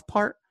only rough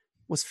part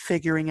was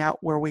figuring out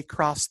where we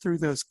crossed through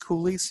those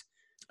coulees,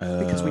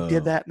 because we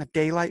did that in the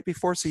daylight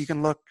before. So you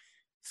can look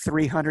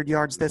 300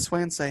 yards this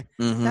way and say,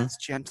 that's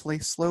gently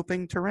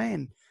sloping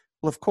terrain.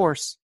 Well, of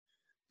course,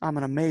 I'm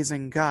an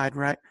amazing guide,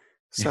 right?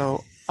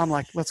 So I'm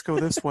like, let's go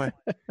this way.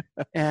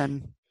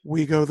 And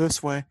we go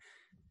this way.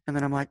 And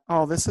then I'm like,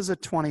 oh, this is a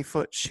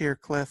 20-foot sheer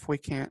cliff. We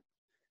got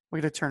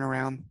to turn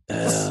around.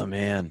 Oh,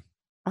 man.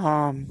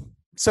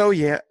 So,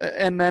 yeah.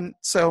 And then,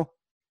 so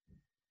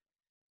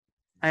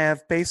I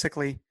have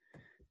basically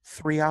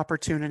 3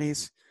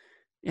 opportunities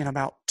in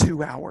about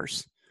 2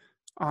 hours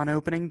on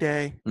opening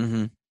day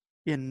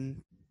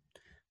in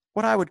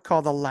what I would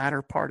call the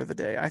latter part of the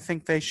day. I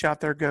think they shot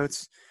their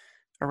goats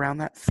around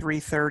that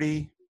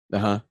 3:30,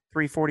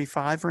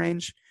 3:45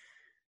 range.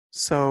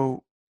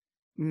 So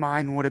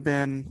mine would have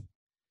been,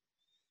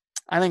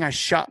 I think I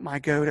shot my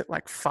goat at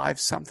like 5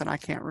 something. I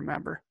can't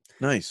remember.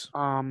 Nice.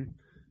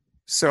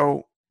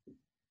 So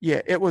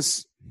yeah, it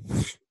was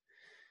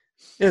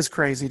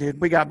crazy,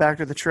 dude. We got back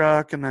to the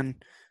truck, and then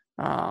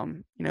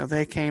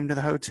they came to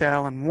the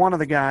hotel, and one of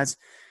the guys,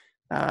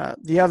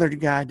 the other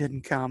guy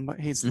didn't come, but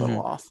he's a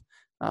little off.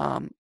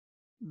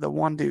 The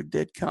one dude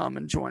did come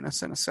and join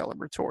us in a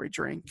celebratory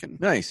drink and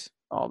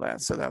all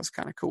that. So that was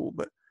kind of cool.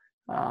 But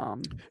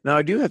now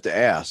I do have to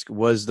ask,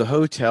 was the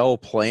hotel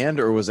planned,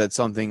 or was that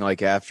something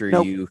like after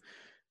you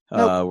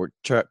were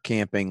truck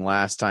camping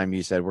last time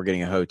you said we're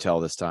getting a hotel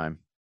this time?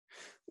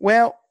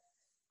 Well,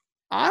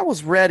 I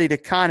was ready to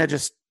kind of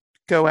just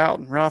go out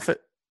and rough it,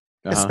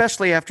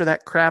 especially after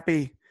that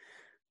crappy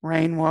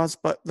rain was,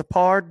 but the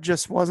pard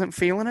just wasn't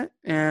feeling it.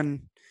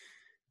 And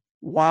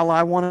while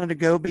I wanted to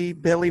go be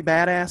Billy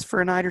Badass for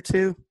a night or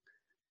two,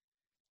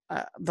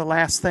 the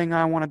last thing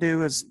I want to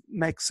do is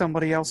make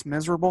somebody else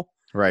miserable.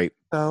 Right.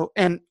 So,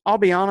 and I'll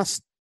be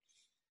honest,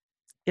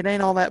 it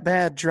ain't all that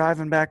bad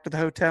driving back to the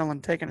hotel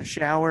and taking a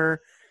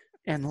shower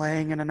and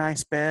laying in a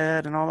nice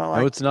bed and all that.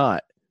 No, it's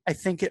not. I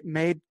think it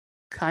made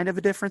kind of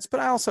a difference, but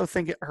I also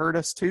think it hurt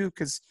us too,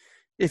 because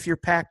if you're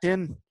packed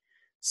in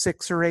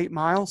 6 or 8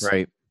 miles,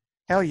 Right.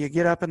 hell, you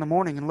get up in the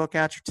morning and look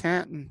out your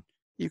tent and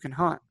you can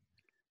hunt.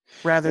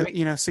 Rather,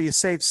 so you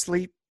save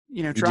sleep,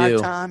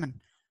 drive time and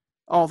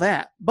all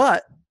that.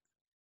 But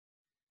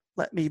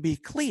let me be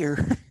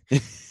clear,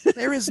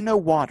 there is no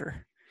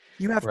water.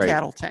 You have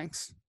cattle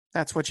tanks.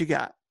 That's what you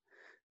got.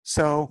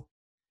 So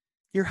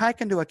you're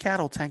hiking to a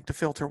cattle tank to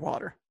filter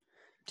water.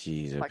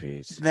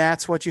 Jeez,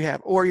 that's what you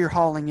have. Or you're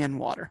hauling in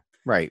water.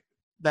 Right.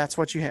 That's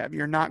what you have.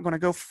 You're not going to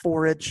go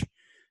forage.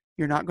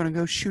 You're not going to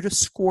go shoot a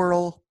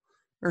squirrel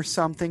or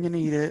something and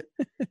eat it.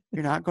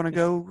 You're not going to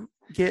go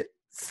get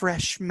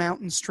fresh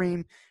mountain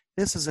stream.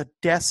 This is a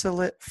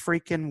desolate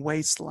freaking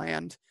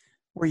wasteland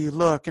where you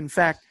look. In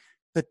fact,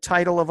 the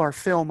title of our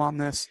film on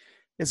this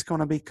is going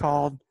to be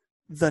called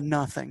The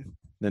Nothing.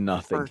 The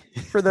Nothing.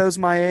 For those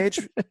my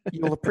age,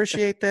 you'll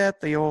appreciate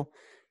that. The old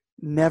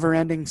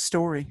never-ending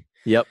story.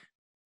 Yep.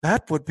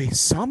 That would be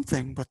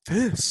something, but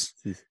this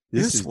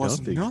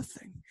was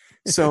nothing.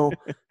 So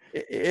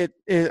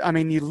I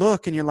mean, you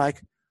look and you're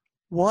like,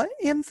 what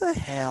in the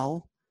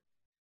hell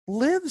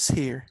lives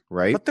here?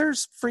 Right. But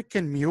there's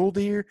freaking mule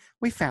deer.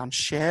 We found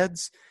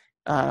sheds.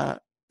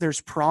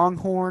 There's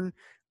pronghorn.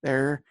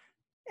 There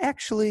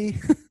actually,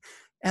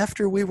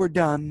 after we were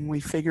done,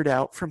 we figured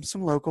out from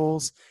some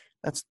locals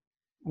that's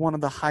one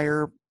of the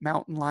higher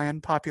mountain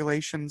lion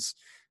populations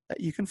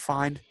that you can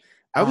find.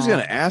 I was going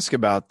to ask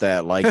about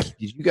that. Like, did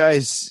you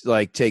guys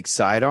take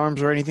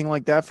sidearms or anything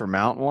like that for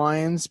mountain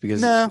lions?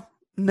 Because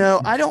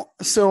no, I don't.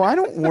 So I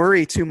don't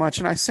worry too much,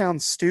 and I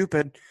sound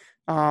stupid.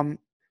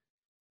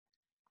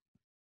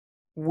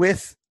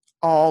 With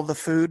all the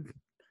food,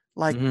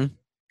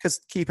 because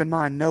keep in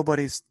mind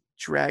nobody's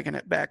dragging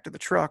it back to the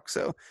truck,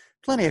 so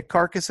plenty of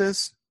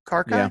carcasses.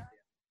 Plenty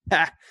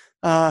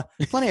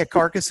of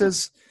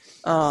carcasses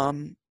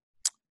laying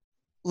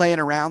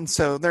around,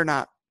 so they're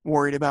not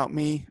worried about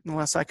me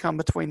unless I come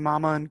between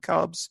mama and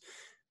cubs.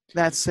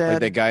 That said,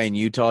 like that guy in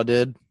Utah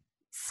did.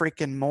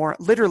 Freaking more,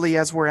 literally,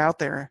 as we're out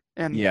there,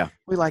 and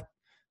we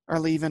are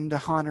leaving to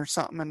hunt or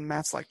something, and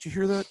Matt's like, "Did you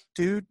hear that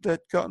dude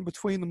that got in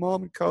between the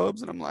mom and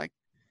cubs?" And I'm like,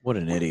 "What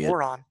an idiot!"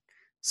 Moron.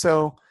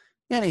 So,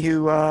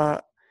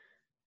 anywho,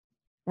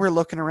 we're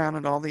looking around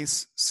at all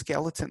these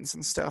skeletons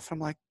and stuff. I'm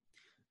like,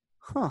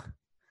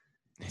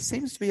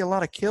 seems to be a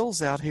lot of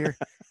kills out here.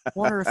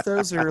 Wonder if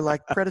those are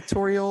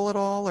predatorial at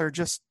all, or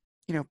just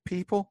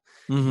people,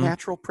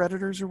 natural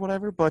predators or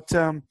whatever. But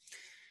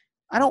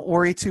I don't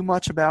worry too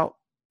much about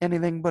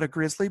anything but a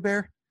grizzly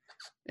bear.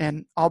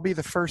 And I'll be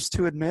the first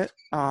to admit,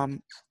 I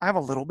have a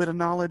little bit of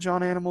knowledge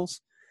on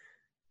animals.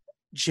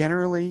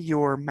 Generally,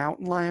 your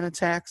mountain lion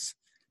attacks,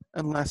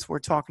 unless we're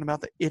talking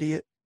about the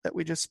idiot that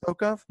we just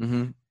spoke of,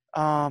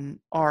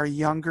 are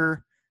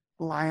younger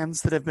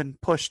lions that have been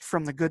pushed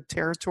from the good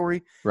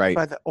territory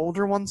by the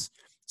older ones.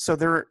 So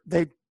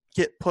they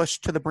get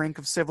pushed to the brink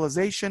of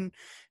civilization,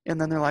 and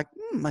then they're like,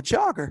 a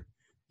jogger.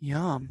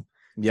 Yum.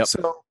 Yep.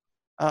 So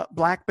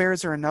black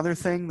bears are another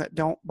thing that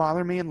don't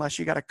bother me unless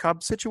you got a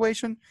cub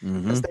situation,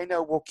 because they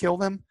know we'll kill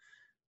them.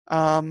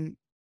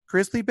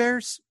 Grizzly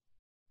bears,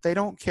 they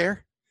don't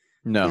care.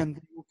 No. And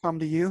they will come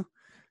to you.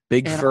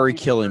 Big furry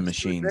killing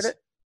machines.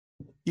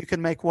 You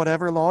can make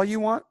whatever law you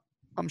want.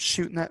 I'm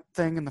shooting that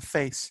thing in the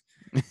face.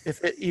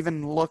 If it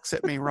even looks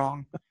at me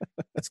wrong,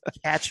 it's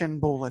catching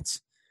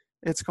bullets.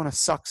 It's going to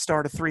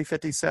start a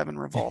 357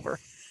 revolver.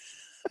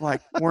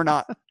 We're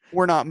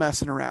not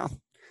messing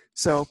around.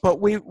 So, but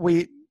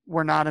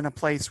we're not in a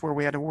place where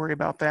we had to worry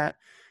about that.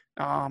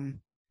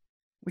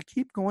 We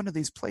keep going to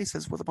these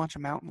places with a bunch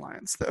of mountain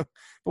lions, though,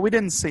 but we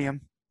didn't see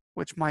them,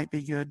 which might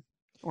be good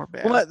or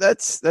bad. Well,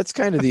 that's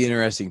kind of the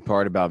interesting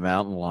part about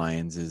mountain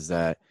lions is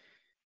that,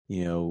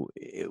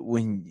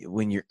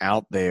 when you're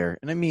out there,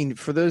 and I mean,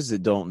 for those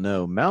that don't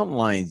know, mountain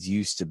lions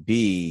used to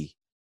be,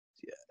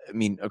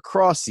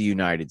 across the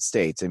United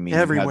States.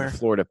 Everywhere. You have the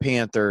Florida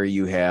panther,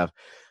 you have,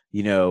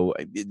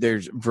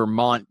 there's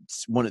Vermont,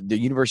 the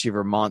University of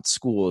Vermont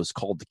school is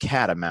called the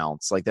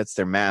Catamounts. That's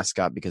their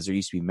mascot because there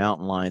used to be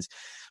mountain lions,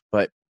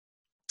 but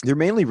they're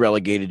mainly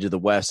relegated to the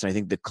West. And I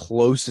think the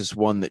closest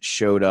one that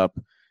showed up,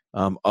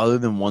 other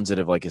than ones that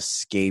have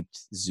escaped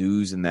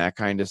zoos and that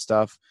kind of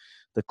stuff,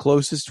 the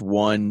closest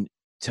one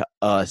to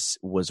us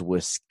was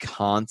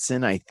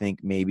Wisconsin, I think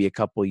maybe a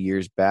couple of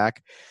years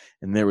back.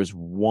 And there was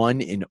one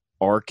in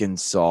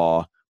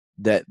Arkansas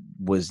that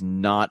was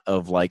not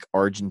of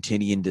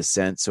Argentinian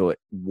descent. So it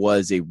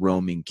was a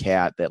roaming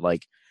cat that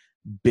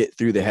bit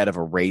through the head of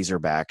a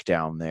razorback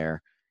down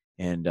there.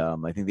 And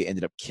I think they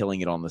ended up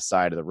killing it on the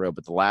side of the road.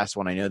 But the last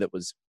one I know that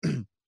was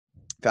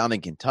found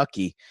in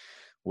Kentucky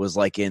was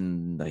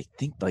in, I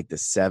think the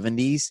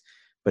 70s,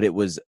 but it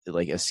was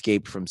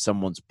escaped from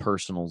someone's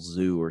personal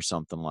zoo or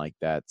something like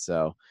that.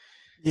 So,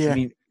 yeah,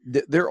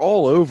 they're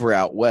all over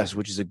out west,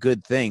 which is a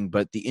good thing.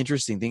 But the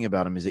interesting thing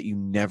about them is that you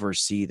never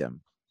see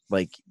them.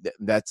 Like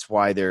that's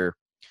why they're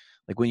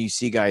like when you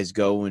see guys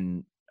go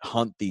and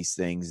hunt these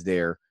things,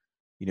 they're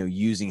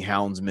using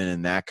houndsmen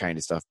and that kind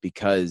of stuff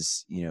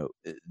because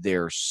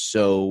they're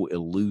so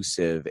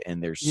elusive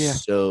and they're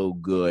so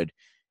good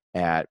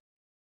at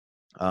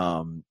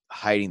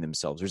hiding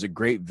themselves. There's a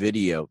great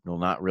video, well,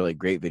 not really a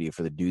great video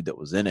for the dude that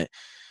was in it,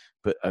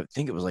 but I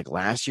think it was like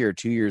last year or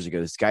 2 years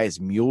ago. This guy is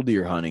mule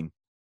deer hunting,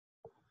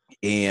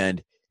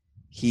 and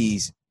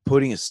he's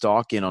putting a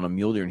stalk in on a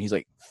mule deer, and he's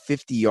like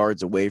 50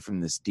 yards away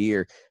from this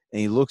deer, and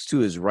he looks to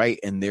his right,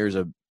 and there's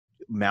a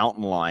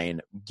mountain lion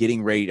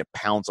getting ready to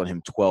pounce on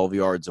him 12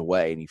 yards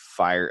away, and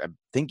I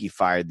think he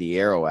fired the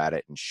arrow at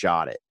it and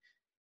shot it.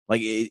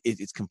 Like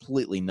it's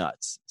completely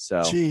nuts.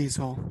 So jeez,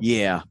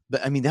 yeah,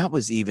 but I mean that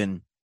was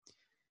even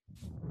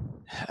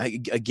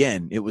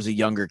again, it was a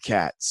younger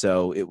cat,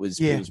 so it was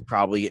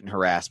probably getting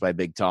harassed by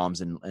big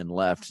toms and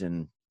left,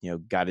 and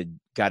got to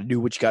do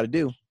what you got to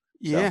do.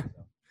 Yeah. So.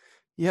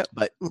 Yep.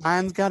 But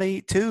lions got to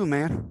eat too,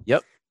 man.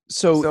 Yep.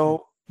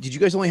 So did you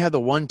guys only have the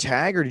one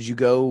tag, or did you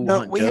go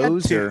hunt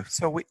does? Had two.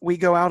 So we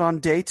go out on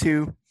day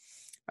 2.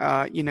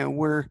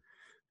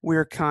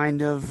 We're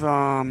kind of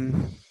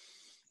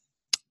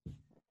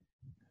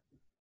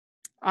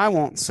I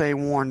won't say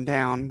worn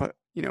down, but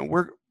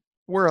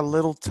we're a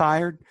little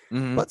tired,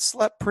 but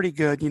slept pretty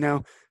good,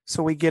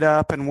 So we get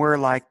up and we're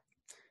like,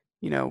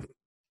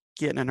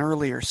 getting an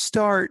earlier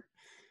start.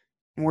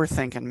 And we're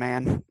thinking,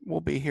 man,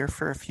 we'll be here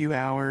for a few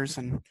hours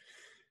and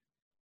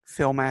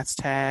fill Matt's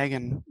tag,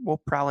 and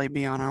we'll probably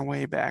be on our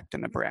way back to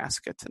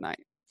Nebraska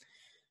tonight.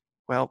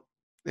 Well,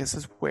 this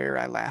is where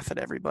I laugh at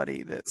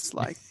everybody that's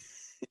like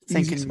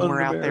thinking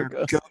we're out there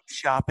goat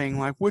shopping,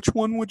 like, which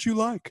one would you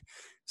like?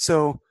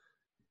 So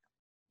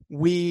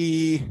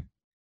we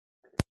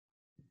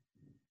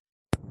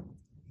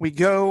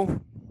go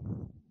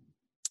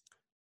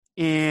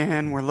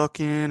and we're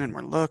looking,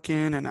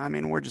 and I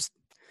mean,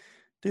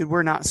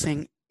 we're not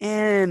seeing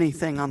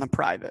anything on the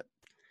private.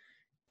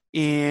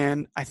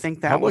 And I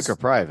think that public or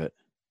private?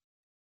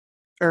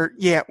 Or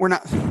we're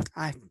not.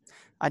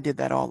 I did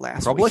that all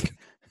last public? Week.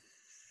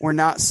 We're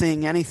not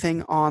seeing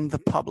anything on the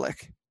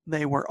public.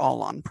 They were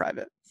all on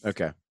private.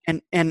 Okay.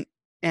 And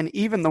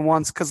even the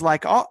ones, because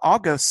like I'll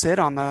go sit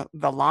on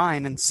the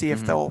line and see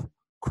if they'll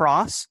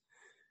cross.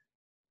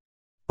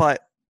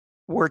 But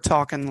we're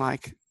talking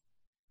like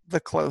the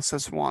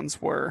closest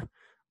ones were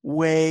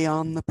way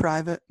on the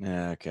private.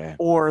 Yeah, okay.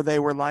 Or they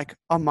were like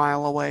a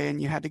mile away,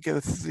 and you had to go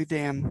through the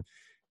damn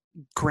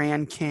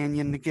Grand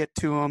Canyon to get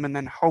to them, and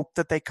then hope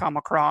that they come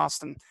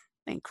across, and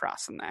they ain't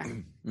crossing that.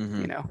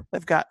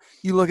 They've got,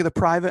 you look at the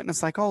private and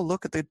it's like, oh,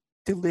 look at the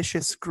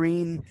delicious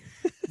green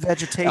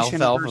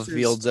vegetation. Alfalfa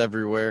fields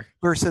everywhere.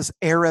 Versus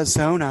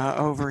Arizona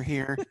over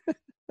here.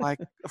 Like,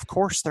 of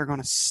course they're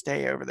going to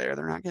stay over there.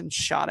 They're not getting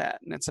shot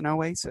at, and it's an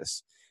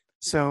oasis.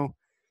 So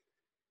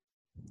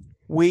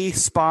we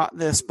spot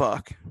this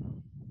buck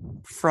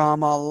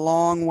from a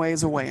long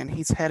ways away, and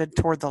he's headed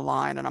toward the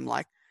line, and I'm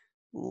like,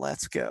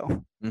 let's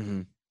go.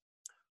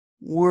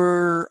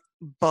 We're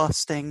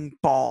busting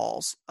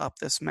balls up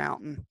this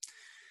mountain.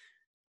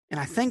 And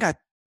I think I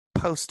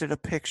posted a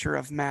picture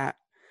of Matt.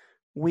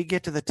 We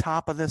get to the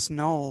top of this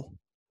knoll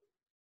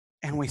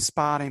and we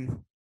spot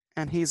him,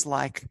 and he's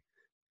like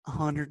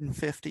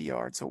 150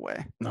 yards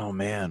away. Oh,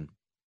 man.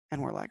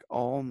 And we're like,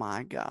 oh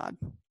my God.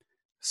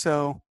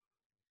 So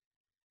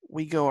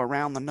we go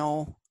around the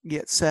knoll,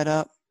 get set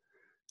up,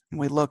 and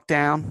we look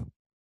down,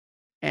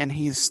 and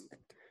he's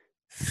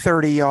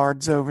 30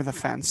 yards over the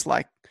fence.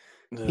 Like,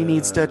 he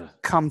needs to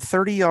come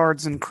 30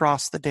 yards and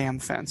cross the damn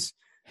fence.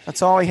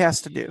 That's all he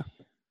has to do.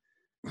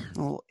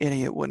 Little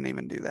idiot wouldn't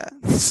even do that.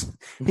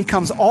 He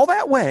comes all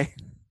that way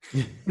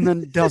and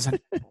then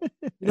doesn't.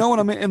 You know what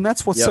I mean? And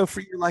that's what's so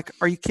free. You're like,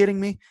 are you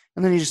kidding me?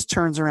 And then he just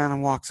turns around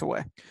and walks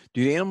away.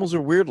 Dude, animals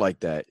are weird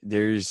like that.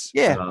 There's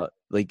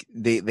like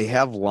they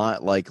have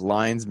like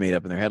lines made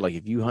up in their head. Like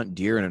if you hunt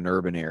deer in an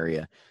urban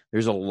area,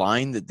 there's a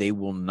line that they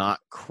will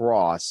not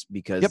cross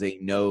because they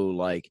know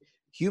like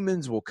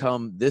humans will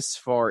come this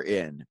far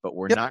in, but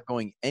we're not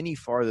going any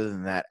farther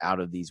than that out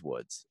of these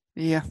woods.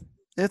 Yeah,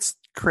 it's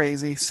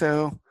crazy.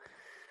 So,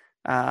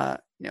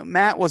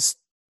 Matt was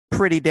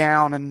pretty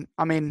down, and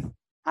I mean,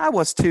 I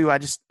was too.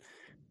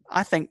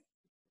 I think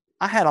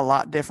I had a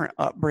lot different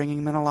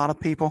upbringing than a lot of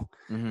people.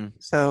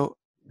 So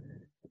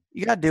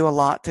you got to do a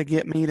lot to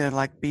get me to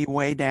like be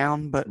way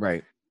down. But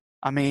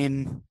I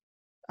mean,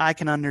 I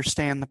can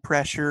understand the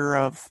pressure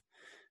of,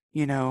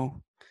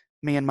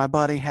 me and my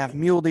buddy have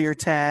mule deer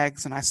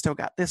tags, and I still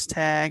got this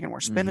tag, and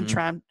we're spending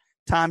time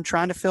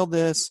trying to fill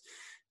this,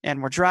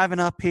 and we're driving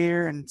up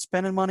here and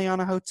spending money on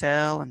a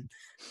hotel and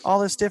all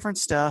this different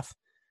stuff.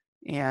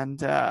 And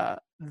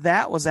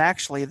that was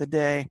actually the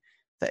day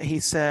that he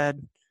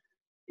said,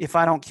 if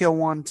I don't kill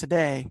one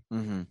today,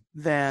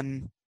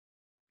 then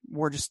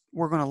we're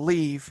going to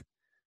leave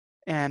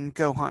and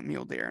go hunt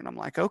mule deer. And I'm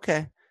like,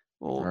 okay.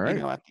 Well,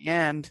 at the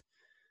end,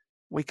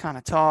 we kind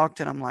of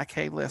talked, and I'm like,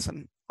 hey,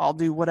 listen, I'll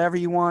do whatever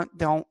you want.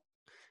 Don't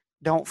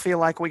don't feel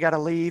like we got to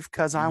leave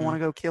because I want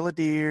to go kill a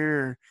deer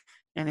or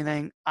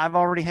anything. I've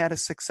already had a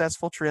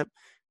successful trip.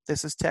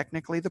 This is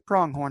technically the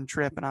Pronghorn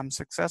trip, and I'm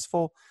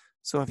successful.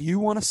 So if you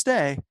want to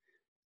stay,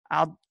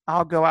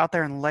 I'll go out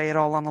there and lay it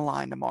all on the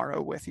line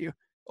tomorrow with you.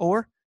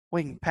 Or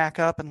we can pack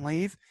up and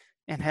leave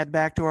and head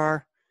back to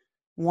our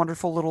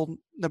wonderful little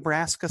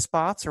Nebraska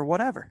spots or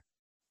whatever.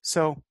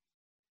 So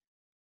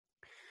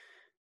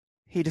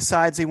he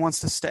decides he wants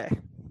to stay.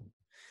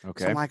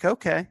 Okay. So I'm like,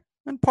 okay.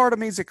 And part of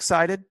me is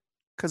excited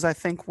because I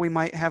think we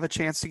might have a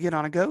chance to get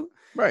on a goat.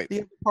 Right.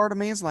 The other part of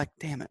me is like,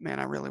 damn it, man,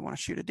 I really want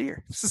to shoot a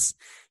deer.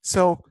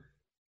 So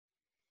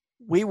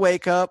we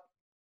wake up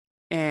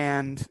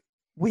and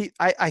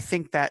I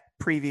think that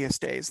previous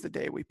day is the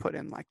day we put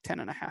in like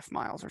 10.5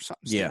 miles or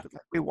something. Yeah. Stupid.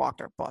 Like we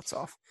walked our butts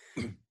off.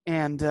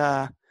 And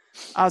I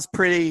was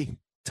pretty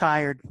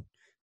tired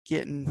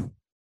getting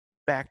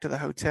back to the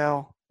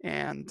hotel.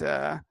 And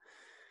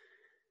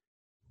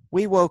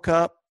we woke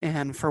up,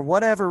 and for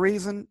whatever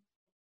reason,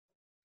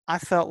 I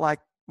felt like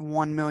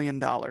 $1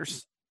 million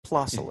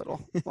plus a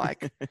little.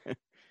 Like,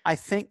 I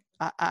think,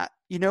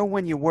 you know,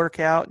 when you work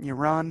out and you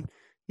run,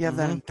 you have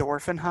that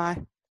endorphin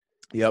high.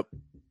 Yep.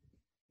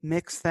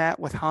 Mix that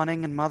with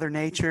hunting and Mother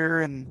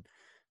Nature and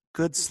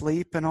good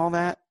sleep and all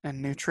that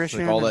and nutrition.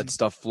 It's like all that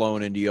stuff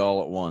flowing into you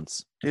all at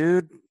once.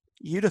 Dude,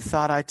 you'd have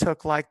thought I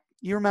took like,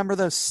 you remember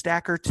those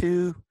Stacker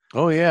 2?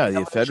 Oh, yeah,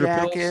 the ephedra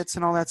jackets pills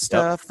and all that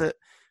stuff that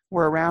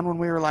were around when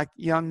we were like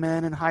young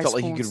men in high Felt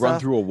school. Like you could run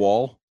through a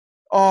wall.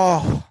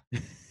 Oh,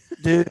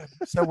 dude.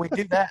 So we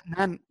do that, and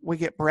then we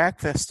get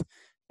breakfast,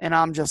 and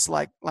I'm just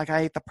like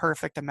I ate the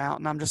perfect amount,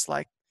 and I'm just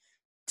like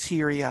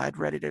teary-eyed,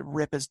 ready to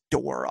rip his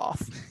door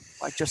off.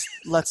 Like, just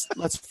let's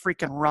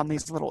freaking run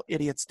these little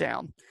idiots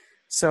down.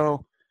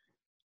 So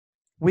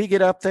we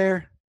get up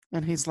there,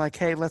 and he's like,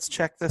 hey, let's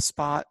check this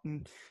spot.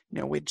 And, you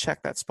know, we'd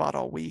check that spot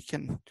all week,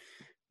 and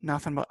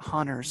nothing but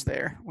hunters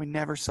there. We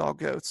never saw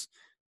goats.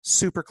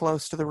 Super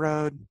close to the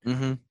road.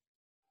 Mm-hmm.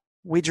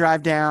 We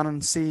drive down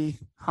and see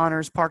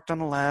hunters parked on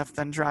the left,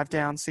 then drive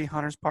down, see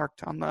hunters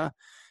parked on the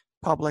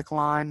public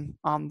line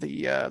on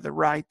the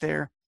right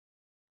there.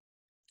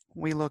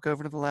 We look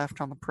over to the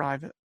left on the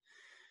private,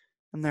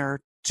 and there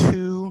are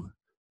 2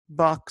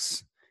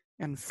 bucks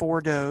and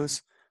 4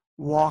 does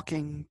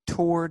walking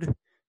toward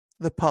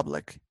the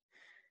public.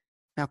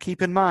 Now,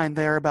 keep in mind,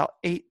 they're about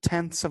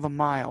 0.8 of a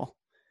mile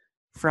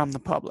from the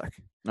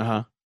public.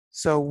 Uh-huh.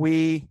 So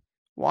we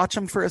watch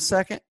them for a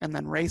second and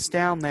then race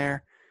down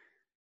there,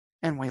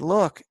 and we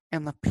look,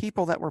 and the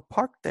people that were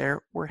parked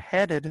there were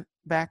headed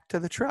back to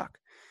the truck.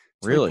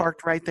 So Really? we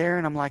parked right there,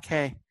 and I'm like,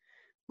 hey,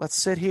 let's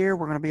sit here.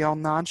 We're going to be all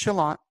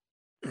nonchalant.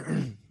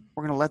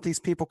 We're going to let these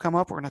people come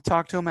up. We're going to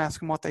talk to them, ask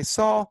them what they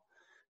saw,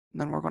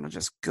 and then we're going to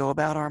just go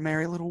about our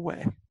merry little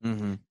way.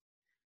 Mm-hmm.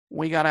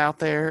 We got out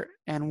there,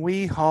 and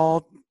we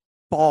hauled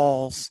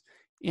balls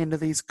into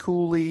these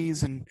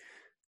coulees and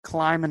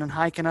climbing and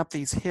hiking up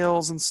these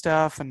hills and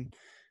stuff.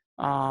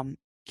 And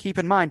keep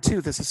in mind,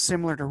 too, this is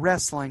similar to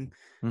wrestling.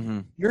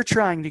 Mm-hmm. You're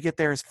trying to get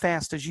there as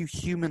fast as you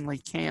humanly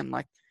can.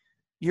 Like,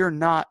 you're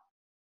not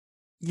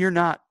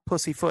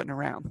pussyfooting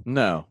around.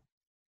 No.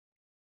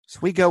 So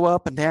we go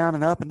up and down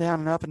and up and down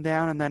and up and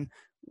down, and then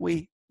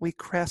we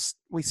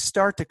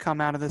start to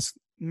come out of this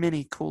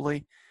mini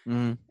coulee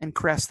and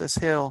crest this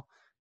hill,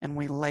 and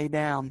we lay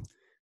down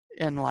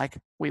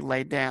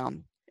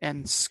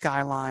and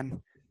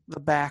skyline the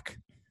back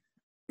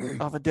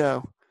of a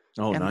doe.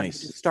 Oh, and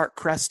nice. Then start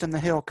cresting the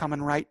hill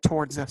coming right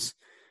towards us.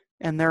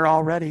 And they're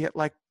already at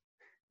like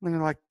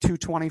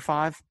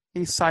 225.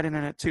 He's sighting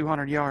in at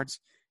 200 yards.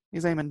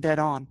 He's aiming dead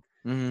on.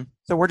 Mm-hmm.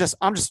 So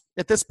I'm just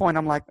at this point,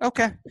 I'm like,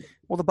 okay,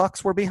 well, the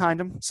bucks were behind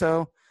him.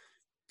 So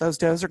those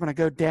does are going to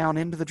go down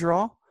into the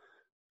draw,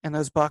 and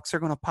those bucks are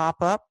going to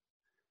pop up,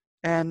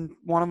 and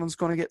one of them's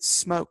going to get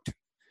smoked.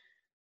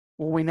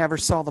 Well, we never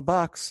saw the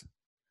bucks.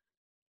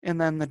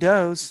 And then the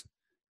does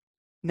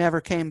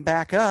never came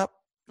back up,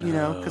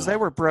 because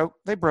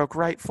they broke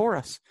right for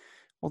us.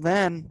 Well,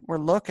 then we're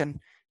looking,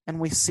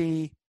 and we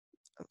see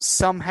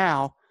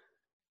somehow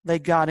they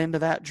got into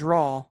that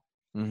draw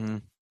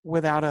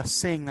without us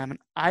seeing them. And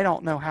I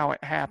don't know how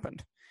it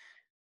happened.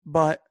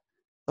 But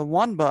the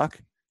one buck,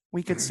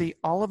 we could see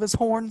all of his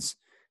horns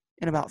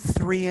and about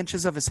 3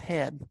 inches of his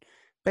head,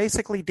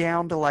 basically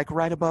down to like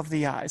right above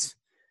the eyes.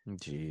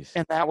 Jeez.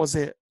 And that was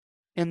it.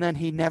 And then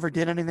he never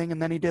did anything,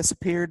 and then he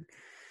disappeared.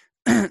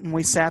 And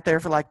we sat there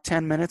for like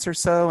 10 minutes or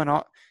so, and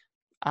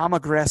I'm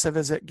aggressive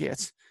as it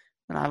gets.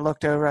 And I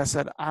looked over, I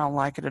said, I don't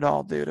like it at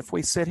all, dude. If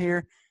we sit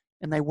here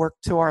and they work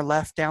to our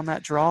left down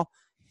that draw,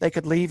 they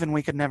could leave and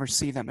we could never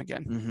see them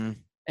again. Mm-hmm.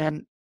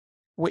 And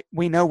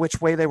we know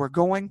which way they were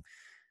going.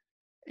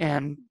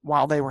 And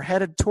while they were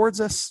headed towards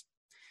us,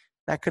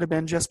 that could have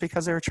been just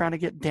because they were trying to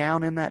get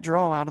down in that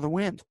draw out of the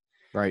wind.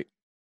 Right.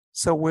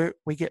 So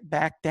we get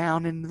back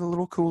down into the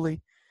little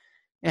coulee,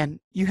 and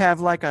you have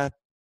like a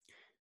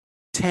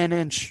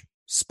 10-inch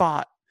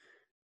spot,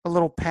 a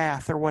little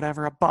path or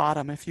whatever, a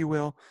bottom, if you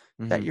will,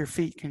 that your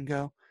feet can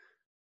go.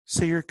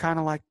 So you're kind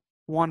of like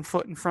 1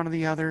 foot in front of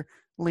the other,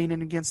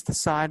 leaning against the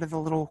side of the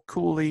little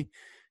coulee,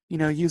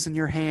 using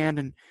your hand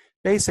and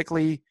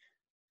basically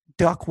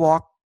duck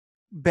walk,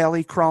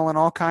 belly crawling,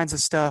 all kinds of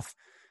stuff,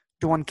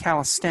 doing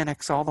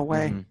calisthenics all the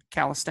way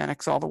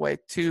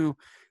to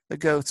the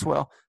goats.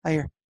 Well, I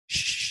hear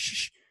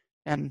shh,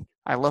 and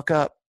I look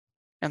up,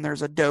 and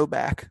there's a doe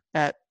back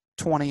at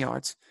 20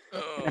 yards.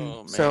 And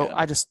Oh so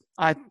man.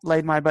 I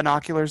laid my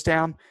binoculars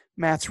down.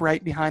 Matt's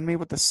right behind me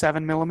with the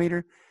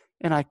 7mm,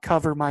 and I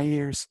cover my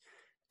ears.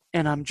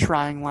 And I'm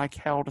trying like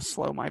hell to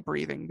slow my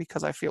breathing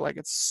because I feel like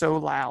it's so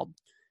loud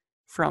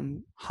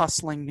from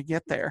hustling to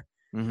get there.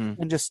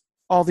 Mm-hmm. And just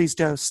all these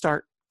does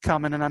start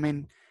coming. And I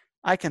mean,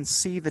 I can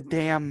see the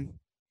damn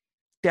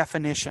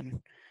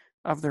definition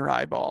of their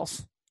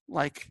eyeballs,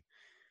 like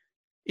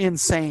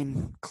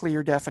insane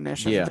clear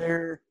definition.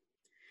 Yeah.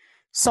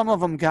 Some of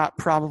them got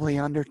probably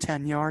under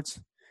 10 yards.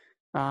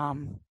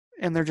 And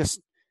they're just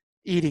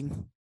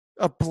eating,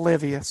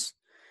 oblivious.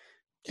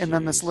 And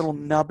then this little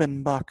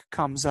nubbin buck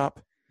comes up.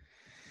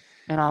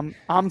 And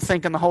I'm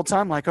thinking the whole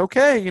time, like,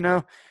 okay,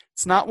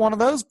 it's not one of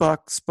those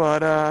bucks,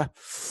 but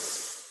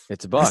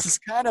it's a buck. This is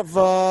kind of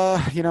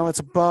it's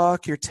a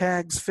buck, your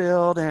tag's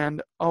filled,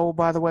 and oh,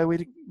 by the way,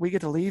 we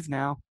get to leave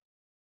now.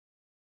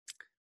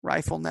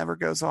 Rifle never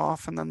goes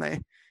off, and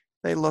then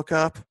they look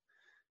up,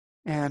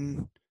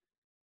 and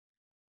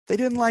they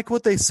didn't like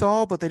what they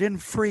saw, but they didn't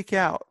freak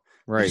out.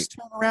 Right. They just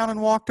turned around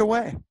and walked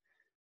away.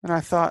 And I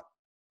thought,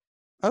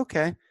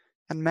 okay.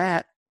 And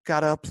Matt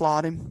got to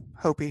applaud him.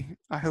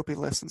 I hope he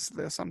listens to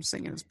this. I'm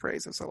singing his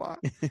praises a lot.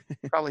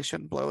 Probably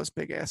shouldn't blow his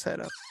big ass head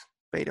up,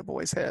 beta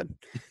boy's head.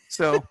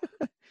 So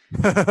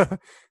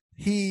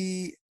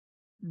he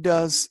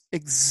does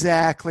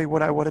exactly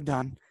what I would have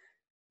done.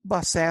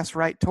 Busts ass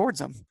right towards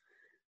him.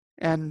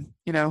 And,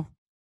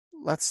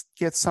 let's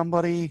get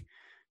somebody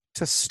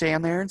to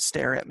stand there and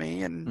stare at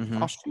me, and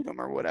I'll shoot him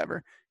or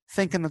whatever,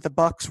 thinking that the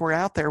bucks were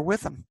out there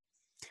with him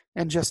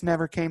and just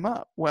never came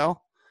up.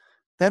 Well,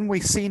 then we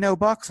see no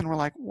bucks, and we're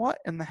like, what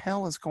in the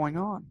hell is going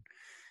on?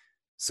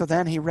 So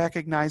then he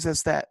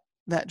recognizes that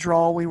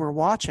draw we were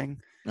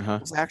watching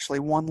was actually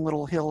one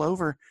little hill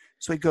over.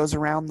 So he goes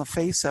around the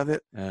face of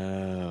it,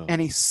 and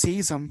he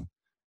sees him.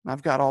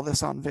 I've got all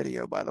this on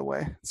video, by the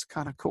way. It's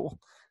kind of cool.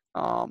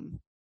 And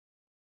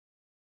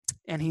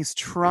he's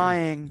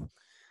trying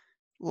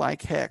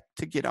like heck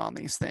to get on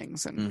these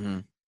things.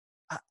 And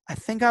I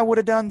think I would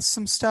have done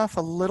some stuff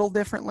a little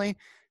differently,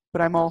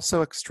 but I'm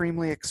also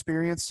extremely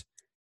experienced.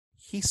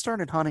 He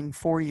started hunting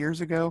 4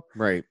 years ago.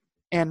 Right.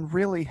 And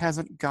really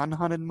hasn't gun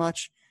hunted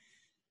much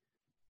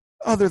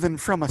other than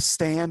from a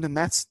stand, and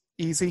that's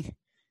easy.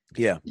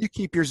 Yeah. You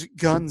keep your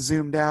gun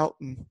zoomed out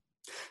and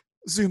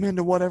zoom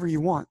into whatever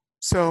you want.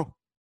 So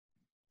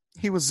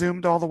he was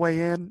zoomed all the way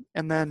in,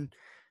 and then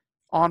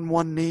on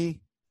one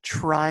knee,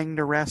 trying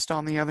to rest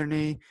on the other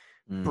knee,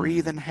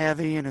 breathing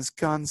heavy, and his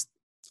gun's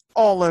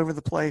all over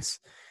the place.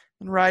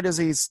 And right as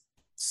he's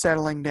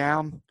settling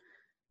down,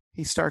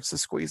 he starts to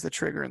squeeze the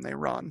trigger, and they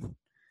run.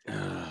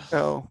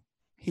 So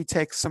he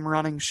takes some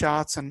running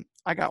shots, and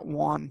I got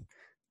one.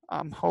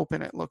 I'm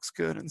hoping it looks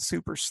good in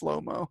super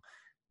slow-mo,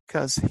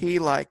 because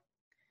that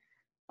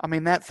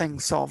thing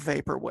saw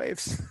vapor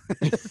waves.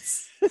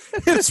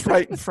 It's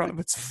right in front of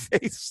its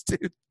face,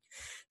 dude.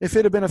 If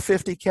it had been a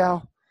 50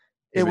 cal,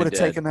 it would have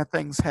taken that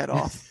thing's head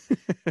off.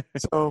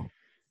 So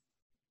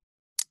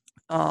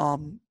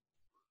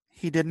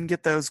he didn't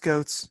get those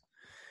goats.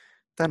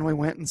 Then we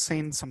went and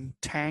seen some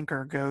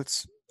tanker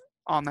goats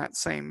on that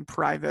same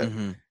private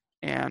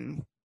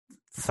and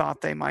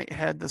thought they might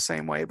head the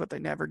same way, but they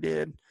never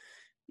did.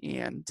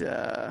 And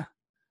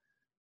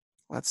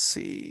let's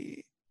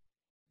see.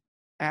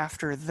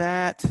 After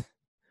that,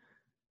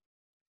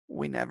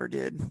 we never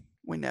did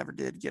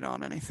get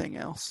on anything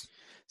else.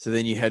 So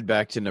then you head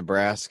back to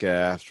Nebraska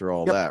after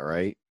all that,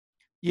 right?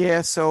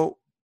 Yeah, so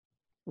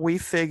we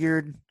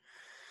figured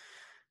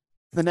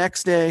the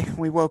next day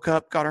we woke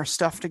up, got our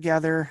stuff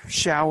together,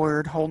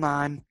 showered, whole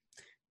nine,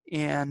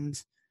 and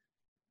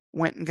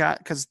went and got,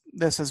 because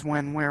this is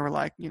when we were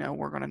like,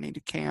 we're going to need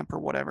to camp or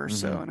whatever.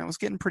 So, and it was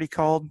getting pretty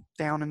cold,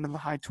 down into the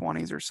high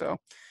 20s or so.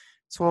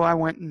 So I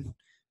went and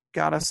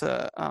got us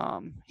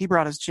he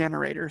brought his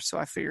generator. So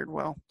I figured,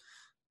 well,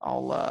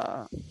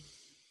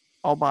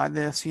 I'll buy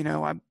this.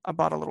 I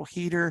bought a little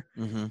heater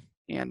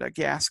and a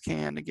gas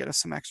can to get us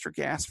some extra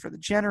gas for the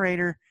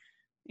generator.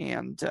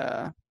 And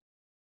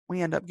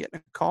we end up getting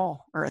a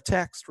call, or a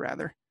text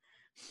rather,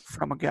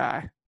 from a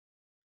guy.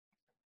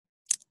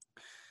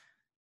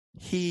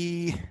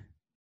 He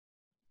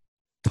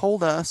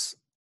told us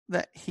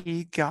that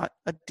he got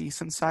a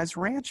decent sized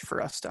ranch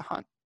for us to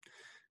hunt.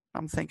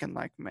 I'm thinking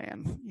like,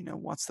 man,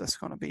 what's this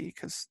going to be?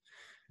 Because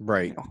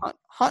right,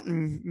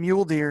 hunting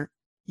mule deer,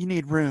 you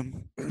need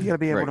room. You got to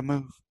be able to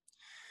move,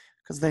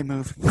 because they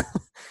move.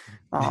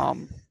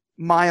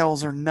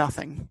 Miles are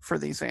nothing for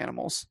these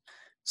animals.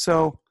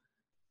 So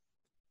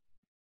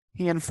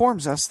he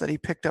informs us that he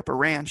picked up a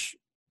ranch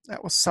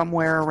that was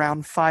somewhere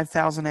around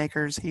 5,000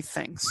 acres, he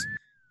thinks.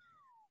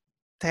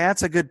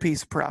 That's a good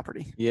piece of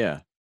property.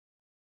 Yeah.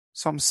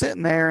 So I'm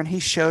sitting there, and he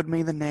showed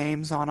me the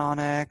names on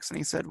Onyx, and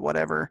he said,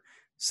 whatever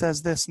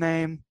says this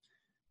name,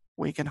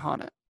 we can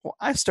hunt it. Well,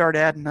 I start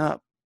adding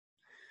up,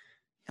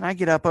 and I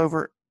get up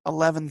over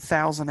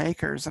 11,000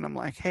 acres, and I'm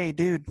like, hey,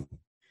 dude,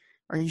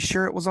 are you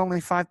sure it was only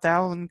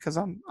 5,000? Because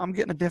I'm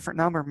getting a different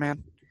number,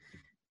 man.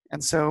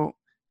 And so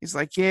he's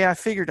like, yeah, I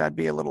figured I'd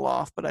be a little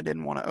off, but I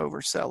didn't want to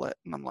oversell it.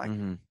 And I'm like,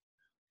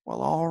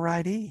 well, all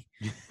righty.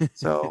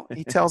 So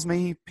he tells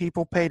me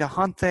people pay to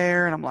hunt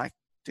there, and I'm like,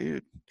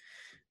 dude,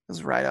 this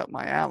is right up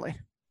my alley.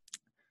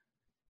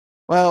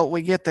 Well,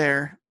 we get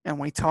there and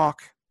we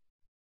talk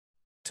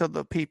to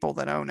the people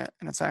that own it,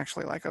 and it's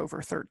actually like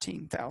over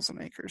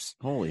 13,000 acres.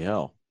 Holy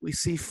hell. We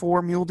see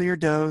 4 mule deer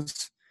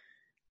does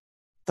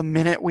the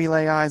minute we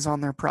lay eyes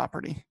on their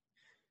property,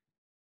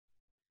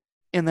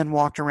 and then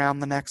walked around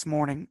the next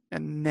morning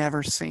and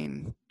never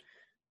seen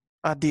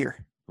a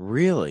deer.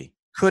 Really?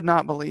 Could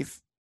not believe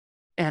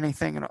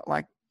anything,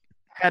 like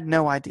had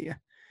no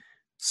idea.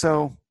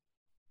 So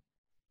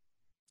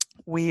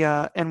we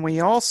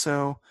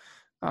also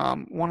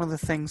one of the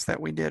things that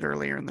we did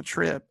earlier in the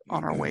trip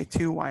on our way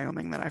to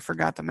Wyoming that I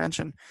forgot to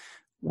mention,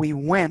 we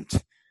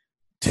went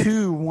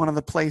to one of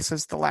the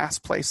places, the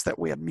last place that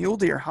we had mule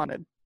deer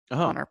hunted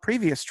on our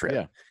previous trip.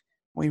 Yeah.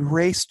 We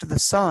raced the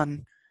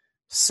sun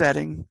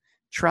setting,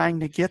 trying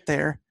to get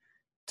there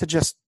to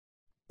just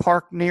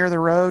park near the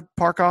road,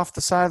 park off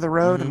the side of the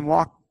road and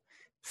walk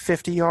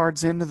 50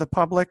 yards into the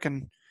public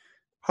and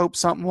hope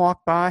something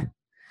walked by.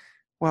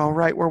 Well,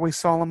 right where we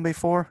saw them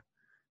before,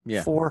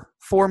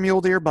 four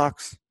mule deer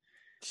bucks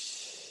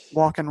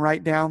walking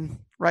right down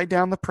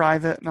the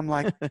private, and I'm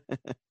like, you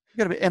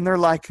gotta be, and they're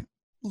like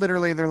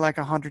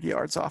 100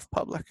 yards off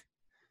public.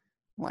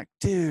 I'm like,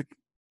 dude,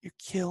 you're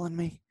killing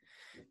me.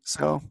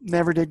 So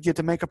never did get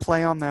to make a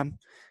play on them,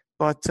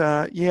 but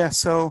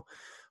so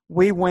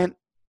we went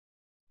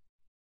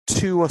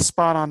to a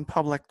spot on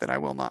public that I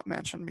will not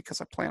mention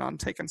because I plan on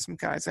taking some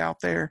guys out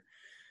there.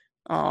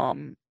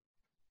 I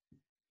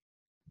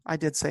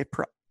did say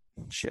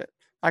shit.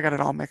 I got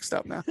it all mixed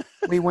up now.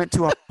 We went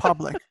to a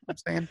public. I'm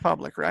saying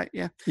public, right?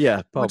 Yeah.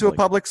 Yeah. Public. Went to a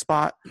public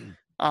spot.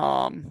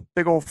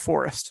 Big old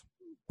forest,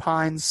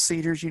 pines,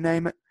 cedars, you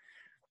name it.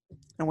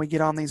 And we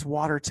get on these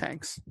water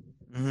tanks.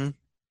 And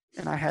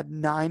I had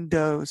 9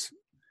 does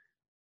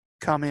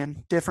come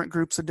in, different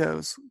groups of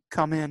does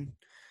come in.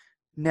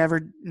 Never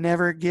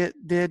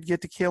did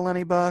get to kill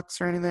any bucks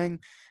or anything,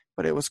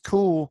 but it was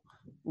cool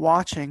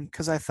watching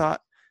because I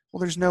thought, well,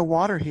 there's no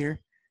water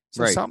here,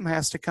 so something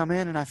has to come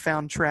in, and I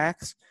found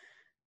tracks.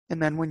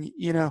 And then when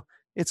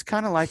it's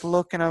kind of like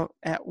looking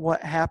at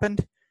what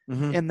happened,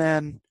 and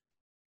then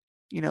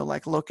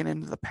like looking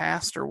into the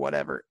past or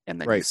whatever, and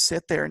then you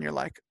sit there and you're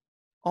like,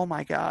 oh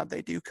my God,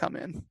 they do come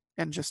in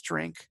and just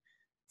drink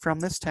from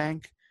this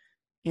tank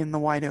in the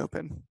wide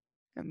open,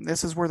 and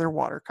this is where their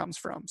water comes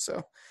from.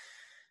 So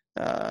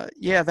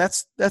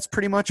that's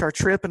pretty much our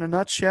trip in a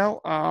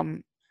nutshell.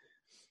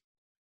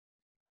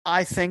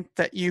 I think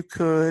that you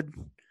could,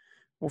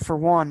 well, for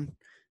one,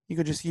 you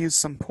could just use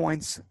some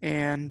points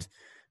and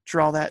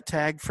draw that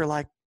tag for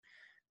like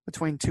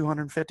between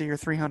 $250 or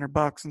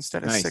 $300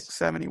 instead of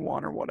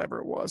 $671 or whatever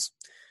it was.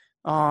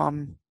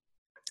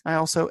 I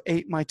also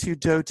ate my 2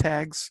 doe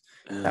tags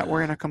that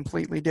were in a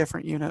completely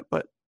different unit,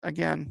 but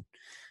again,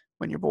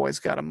 when your boy's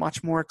got a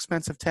much more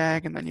expensive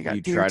tag and then you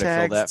got deer try to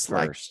tags, fill that it's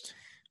first. Like,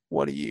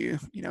 what do you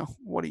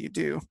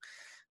do?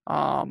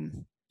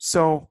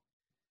 So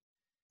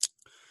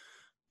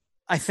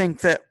I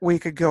think that we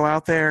could go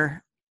out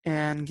there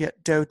and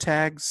get doe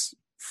tags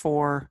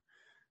for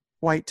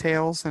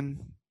whitetails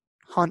and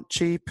hunt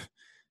cheap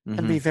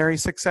and be very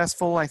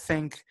successful. I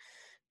think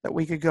that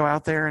we could go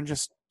out there and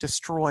just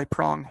destroy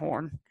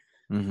pronghorn.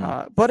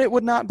 But it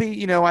would not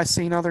be, I've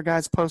seen other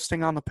guys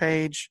posting on the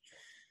page.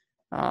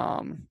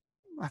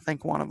 I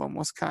think one of them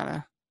was kind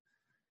of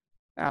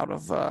out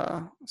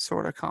of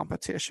sort of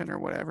competition or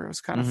whatever. It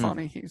was kind of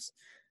funny. He's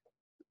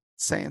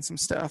saying some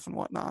stuff and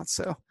whatnot.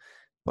 So,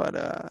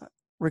 but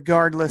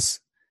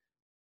regardless,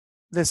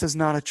 this is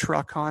not a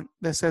truck hunt.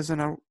 This isn't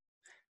a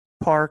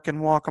park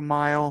and walk a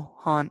mile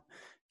hunt.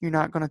 You're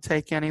not going to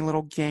take any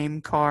little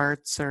game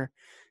carts or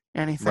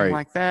anything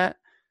like that.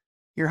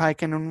 You're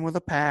hiking in with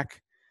a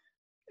pack,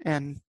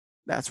 and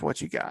that's what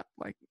you got.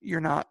 Like,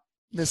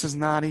 this is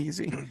not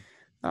easy.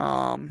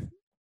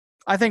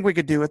 I think we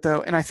could do it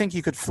though, and I think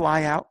you could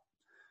fly out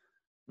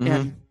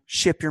and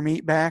ship your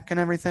meat back and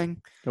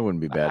everything. That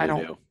wouldn't be bad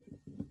to do.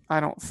 I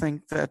don't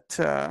think that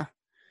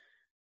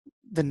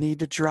the need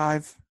to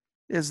drive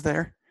is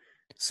there.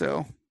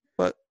 So,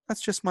 but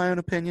that's just my own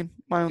opinion,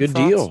 my own Good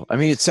thoughts. deal. I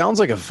mean, it sounds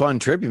like a fun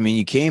trip. I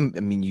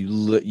mean,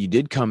 you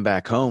did come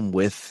back home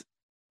with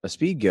a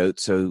speed goat.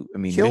 So, I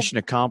mean, mission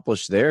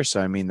accomplished there.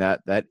 So, I mean,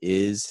 that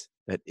is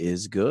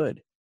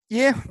good.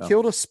 Yeah,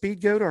 killed a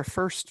speed goat our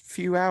first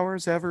few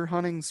hours ever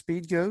hunting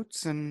speed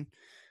goats and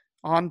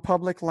on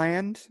public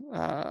land.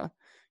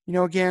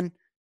 Again,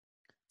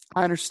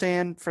 I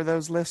understand for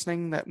those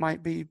listening that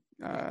might be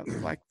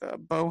like the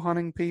bow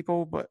hunting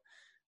people, but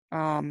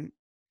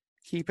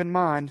keep in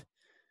mind,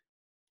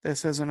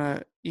 this isn't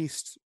a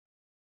east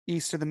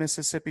of the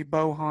Mississippi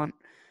bow hunt.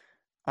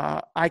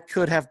 I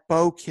could have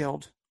bow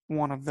killed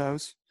one of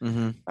those,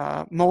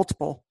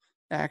 multiple,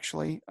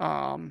 actually.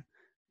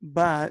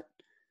 But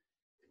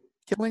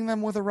killing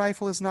them with a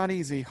rifle is not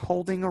easy.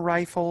 Holding a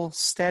rifle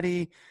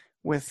steady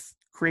with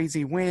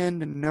crazy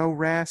wind and no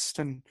rest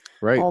and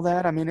Right. all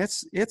that. I mean,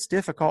 it's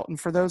difficult. And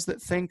for those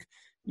that think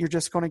you're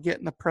just going to get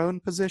in the prone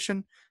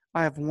position,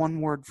 I have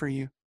one word for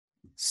you: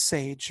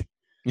 sage.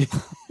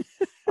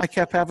 I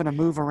kept having to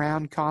move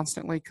around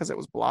constantly because it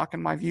was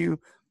blocking my view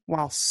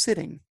while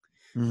sitting.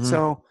 Mm-hmm.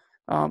 So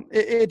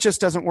it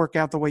just doesn't work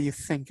out the way you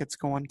think it's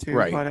going to.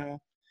 Right. But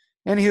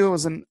anywho, it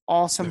was an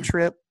awesome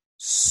trip.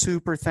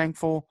 Super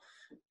thankful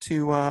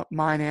to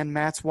mine and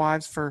Matt's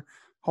wives for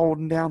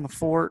holding down the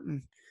fort,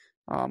 and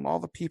all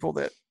the people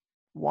that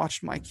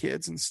watched my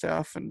kids and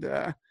stuff.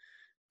 And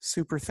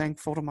super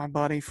thankful to my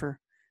buddy for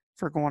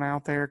going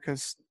out there,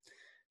 because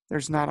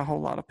there's not a whole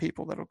lot of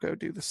people that'll go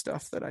do the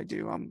stuff that I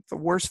do. I'm the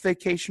worst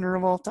vacationer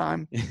of all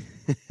time.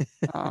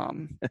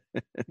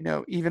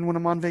 Even when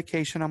I'm on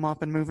vacation, I'm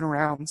up and moving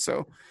around.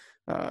 So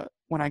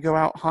when I go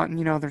out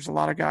hunting, there's a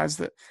lot of guys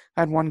that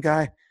I had one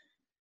guy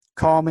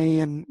call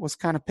me and was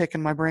kind of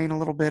picking my brain a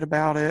little bit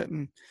about it.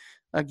 And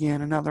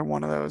again, another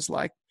one of those,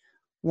 like,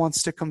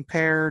 wants to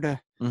compare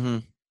to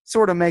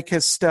sort of make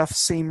his stuff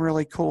seem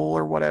really cool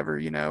or whatever,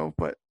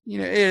 but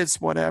it's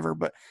whatever.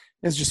 But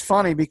it's just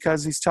funny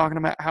because he's talking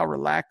about how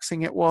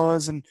relaxing it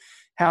was and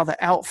how the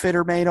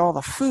outfitter made all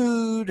the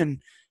food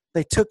and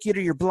they took you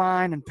to your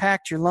blind and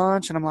packed your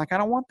lunch. And I'm like, I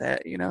don't want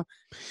that,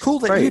 cool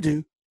that Right. you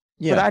do,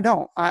 Yeah. but I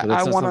don't. But I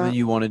that's not want something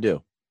you want to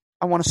do.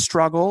 I want to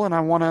struggle, and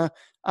I want to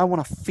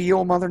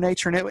feel Mother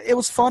Nature. And it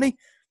was funny.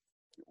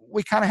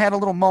 We kind of had a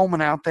little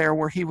moment out there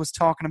where he was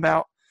talking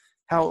about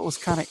how it was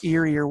kind of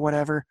eerie or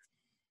whatever,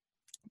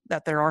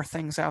 that there are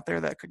things out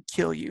there that could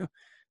kill you,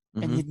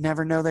 and you'd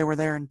never know they were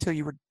there until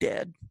you were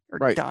dead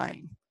or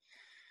dying.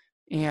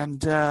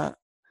 And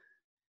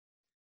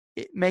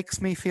it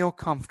makes me feel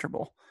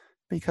comfortable,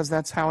 because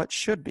that's how it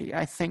should be.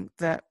 I think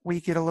that we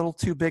get a little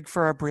too big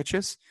for our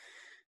britches,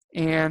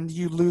 and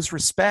you lose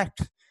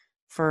respect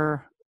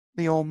for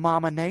the old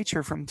mama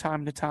nature from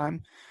time to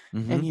time,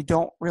 and you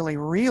don't really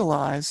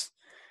realize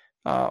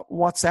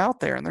what's out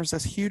there. And there's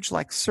this huge,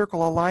 like,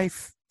 circle of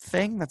life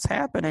thing that's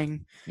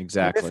happening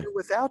Exactly. with or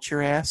without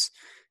your ass.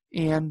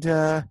 And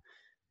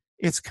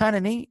it's kind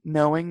of neat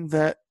knowing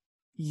that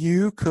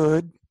you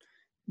could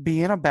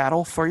be in a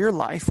battle for your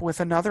life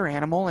with another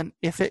animal, and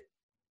if it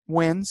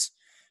wins,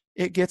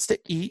 it gets to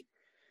eat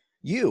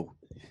you.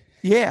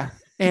 Yeah.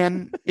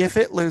 And if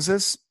it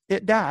loses,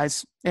 it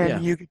dies,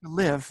 and you get to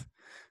live.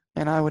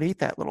 And I would eat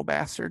that little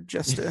bastard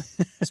just to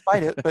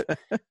spite it. But,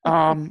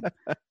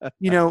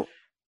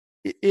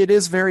 it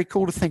is very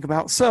cool to think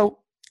about. So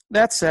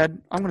that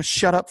said, I'm going to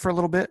shut up for a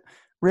little bit.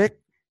 Rick,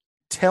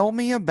 tell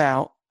me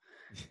about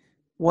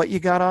what you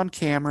got on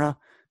camera.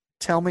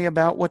 Tell me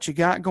about what you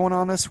got going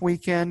on this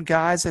weekend.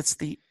 Guys, it's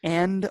the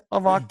end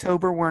of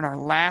October. We're in our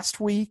last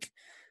week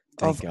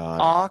of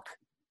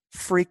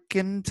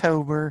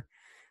Oc-freaking-tober.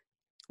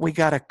 We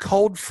got a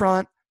cold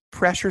front.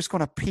 Pressure's going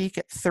to peak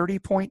at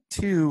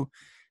 30.2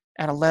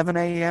 at 11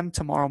 a.m.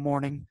 tomorrow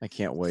morning. I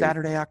can't wait.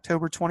 Saturday,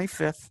 October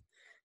 25th,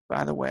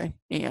 by the way.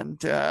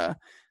 And Saturday,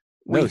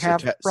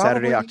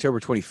 October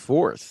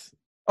 24th.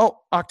 Oh,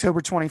 October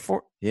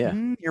 24th. Yeah.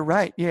 You're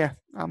right. Yeah,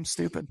 I'm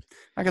stupid.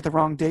 I got the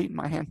wrong date in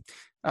my hand,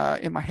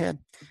 in my head.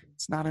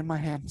 It's not in my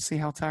hand. See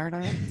how tired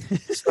I am?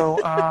 So,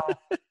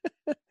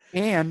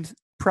 and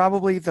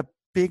probably the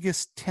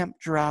biggest temp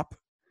drop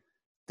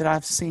that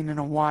I've seen in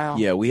a while.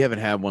 Yeah, we haven't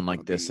had one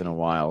like this in a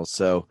while.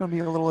 So it's gonna be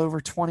a little over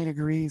 20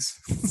 degrees.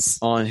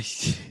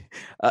 I've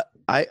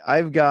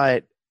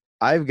got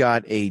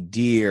a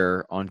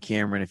deer on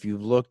camera, and if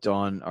you've looked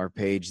on our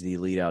page, the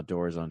Elite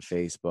Outdoors on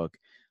Facebook,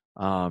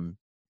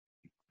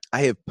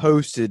 I have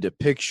posted a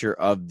picture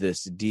of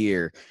this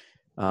deer.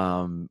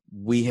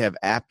 We have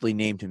aptly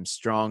named him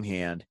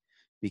Stronghand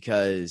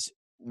because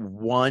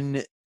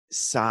one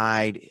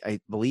side, I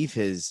believe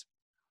it's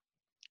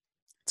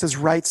his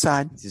right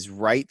side. His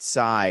right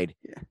side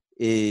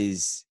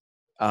is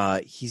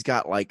he's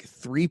got like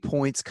 3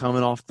 points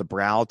coming off the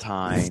brow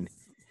tine,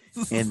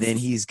 and then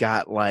he's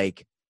got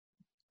like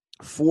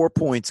 4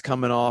 points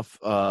coming off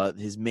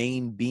his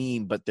main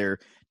beam, but they're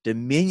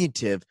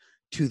diminutive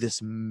to this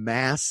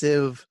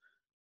massive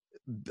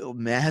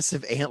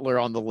antler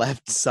on the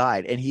left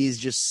side, and he's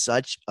just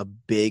such a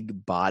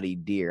big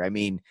bodied deer. I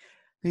mean,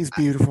 he's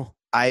beautiful.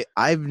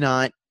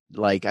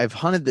 I've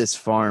hunted this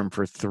farm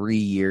for 3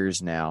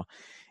 years now,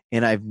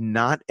 and I've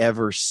not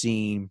ever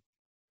seen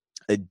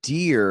a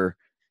deer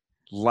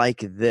like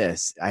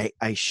this.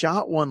 I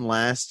shot one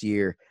last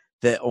year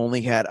that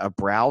only had a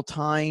brow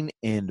tine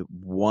and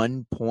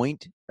 1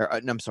 point,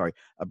 a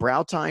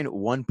brow tine,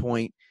 1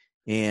 point,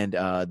 and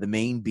the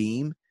main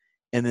beam,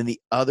 and then the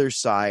other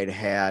side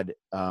had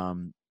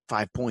 5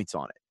 points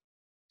on it.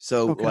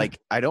 So,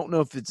 I don't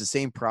know if it's the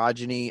same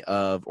progeny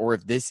or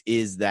if this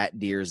is that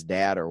deer's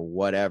dad or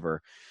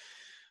whatever,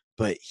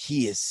 but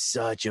he is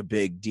such a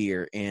big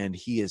deer, and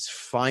he has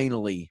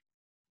finally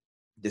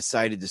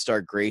decided to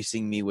start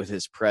gracing me with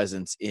his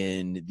presence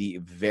in the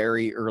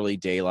very early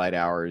daylight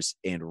hours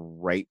and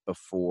right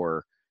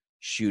before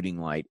shooting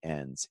light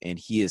ends, and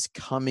he is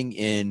coming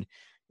in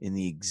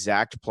the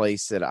exact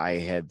place that I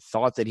had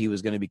thought that he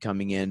was going to be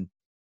coming in.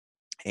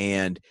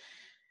 And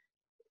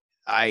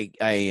I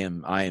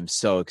am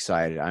so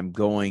excited. I'm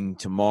going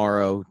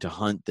tomorrow to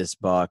hunt this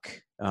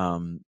buck.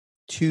 2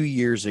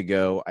 years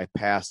ago, I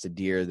passed a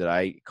deer that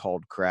I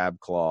called crab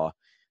claw.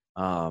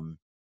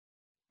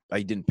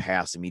 I didn't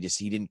pass him. He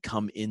didn't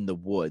come in the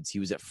woods. He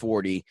was at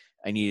 40.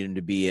 I needed him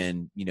to be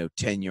in,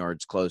 10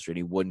 yards closer, and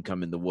he wouldn't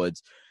come in the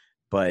woods.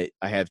 But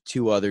I have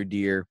two other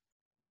deer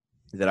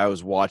that I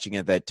was watching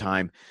at that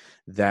time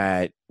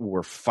that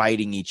were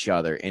fighting each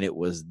other. And it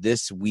was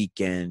this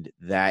weekend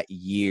that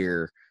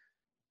year.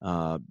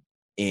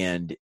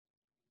 And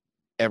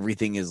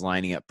everything is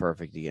lining up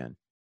perfect again.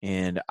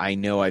 And I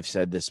know I've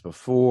said this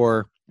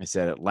before. I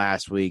said it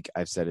last week.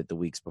 I've said it the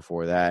weeks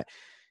before that.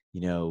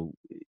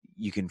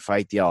 You can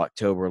fight the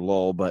October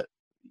lull, but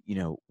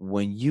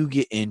when you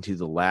get into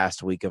the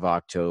last week of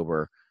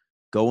October,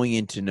 going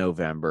into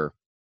November,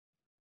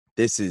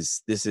 this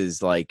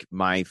is like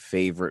my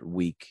favorite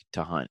week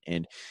to hunt.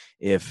 And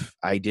if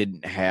I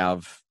didn't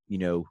have,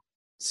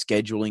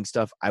 scheduling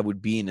stuff, I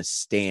would be in a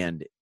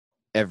stand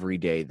every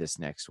day this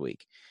next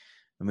week.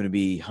 I'm going to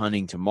be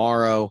hunting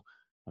tomorrow.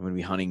 I'm going to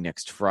be hunting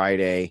next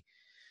Friday.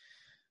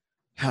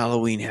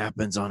 Halloween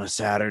happens on a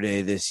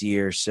Saturday this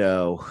year,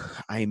 so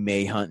I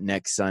may hunt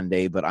next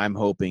Sunday, but I'm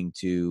hoping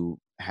to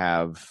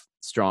have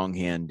strong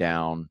hand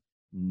down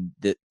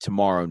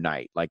tomorrow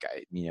night. Like,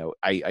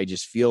 I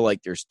just feel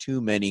like there's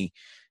too many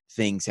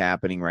things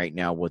happening right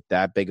now with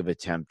that big of a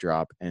temp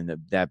drop and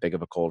that big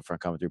of a cold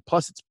front coming through.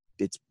 Plus,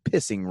 it's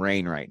pissing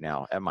rain right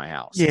now at my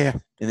house. Yeah.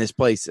 And this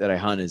place that I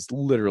hunt is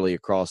literally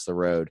across the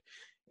road,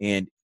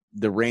 and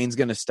the rain's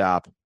going to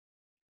stop.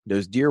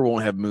 Those deer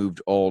won't have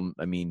moved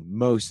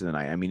most of the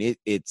night.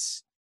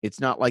 It's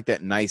not like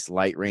that nice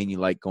light rain you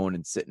like going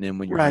and sitting in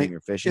when you're hunting or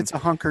fishing.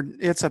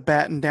 It's a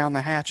batten down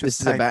the hatches.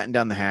 This is a batten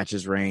down the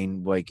hatches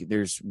rain. Like,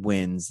 there's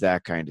winds,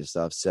 that kind of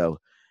stuff. So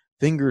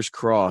fingers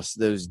crossed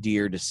those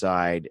deer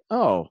decide,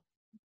 oh,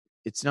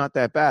 it's not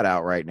that bad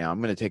out right now.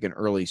 I'm going to take an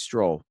early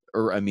stroll,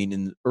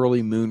 in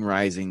early moon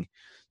rising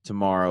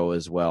tomorrow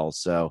as well.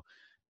 So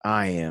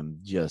I am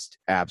just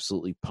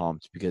absolutely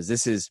pumped, because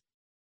this is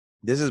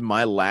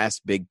my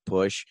last big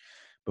push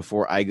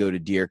before I go to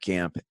deer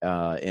camp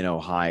in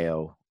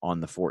Ohio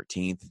on the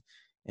 14th.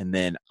 And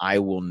then I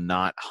will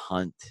not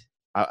hunt.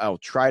 I'll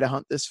try to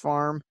hunt this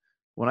farm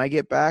when I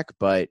get back.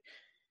 But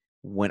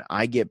when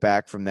I get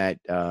back from that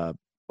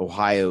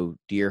Ohio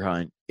deer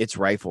hunt, it's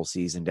rifle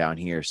season down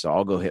here. So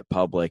I'll go hit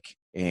public.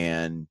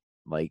 And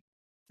like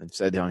I've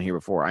said down here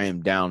before, I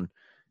am down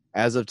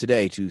as of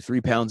today to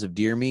 3 pounds of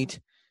deer meat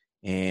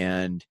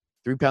and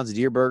 3 pounds of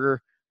deer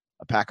burger,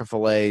 a pack of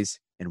fillets,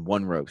 and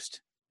one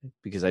roast,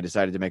 because I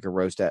decided to make a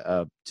roast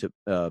to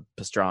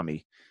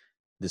pastrami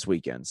this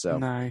weekend. So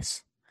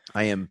nice.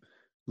 I am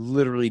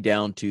literally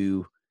down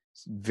to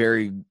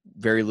very,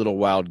 very little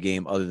wild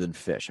game other than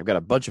fish. I've got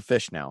a bunch of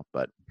fish now,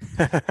 but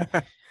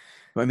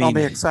I'll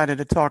be excited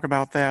to talk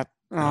about that.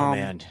 Oh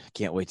man, I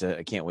can't wait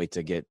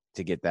to get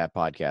that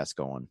podcast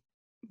going.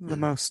 The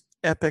most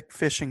epic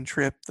fishing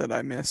trip that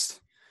I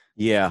missed.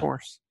 Yeah, of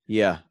course.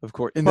 Yeah, of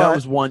course. And that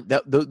was one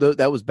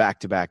that was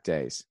back-to-back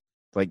days.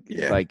 Like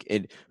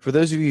it. For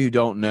those of you who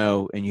don't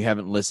know and you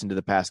haven't listened to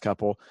the past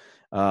couple,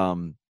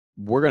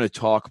 we're going to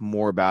talk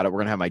more about it. We're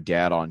going to have my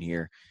dad on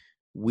here.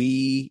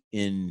 We,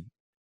 in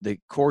the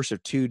course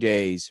of 2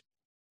 days,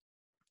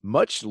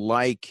 much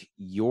like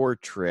your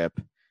trip,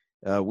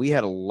 we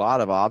had a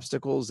lot of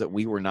obstacles that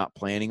we were not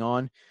planning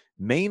on.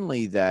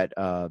 Mainly that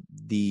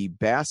the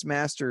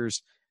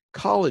Bassmasters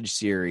College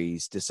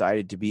Series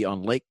decided to be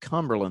on Lake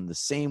Cumberland the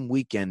same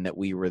weekend that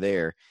we were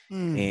there,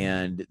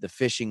 and the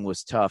fishing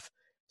was tough.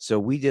 So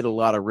we did a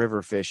lot of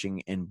river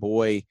fishing, and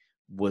boy,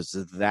 was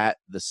that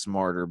the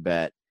smarter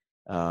bet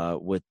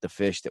with the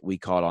fish that we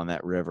caught on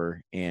that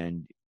river.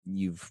 And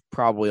you've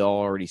probably all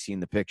already seen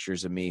the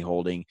pictures of me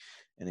holding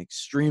an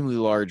extremely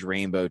large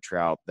rainbow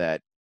trout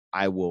that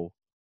I will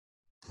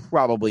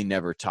probably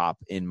never top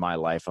in my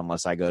life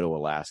unless I go to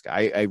Alaska.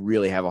 I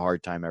really have a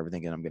hard time ever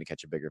thinking I'm going to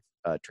catch a bigger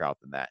trout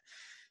than that.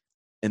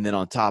 And then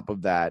on top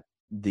of that,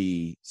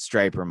 the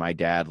striper my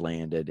dad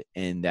landed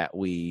and that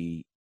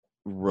we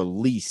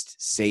released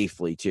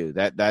safely too.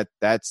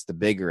 That's the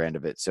bigger end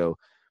of it. So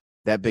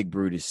that big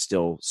brute is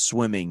still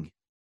swimming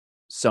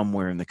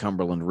somewhere in the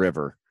Cumberland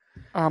River.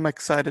 I'm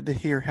excited to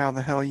hear how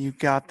the hell you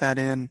got that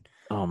in.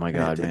 Oh my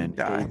God,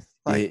 man.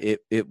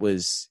 It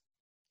was,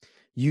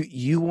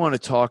 you want to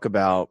talk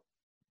about,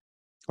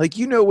 like,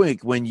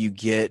 when you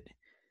get,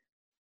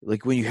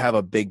 like, when you have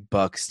a big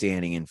buck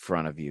standing in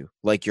front of you,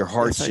 like your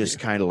heart's just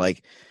kind of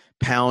like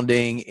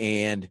pounding,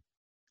 and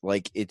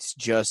like it's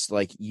just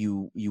like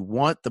you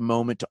want the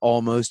moment to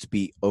almost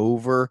be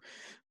over,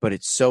 but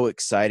it's so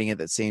exciting at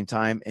the same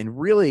time. And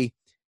really,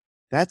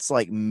 that's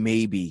like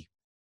maybe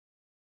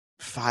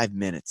 5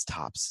 minutes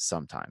tops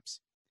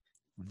sometimes.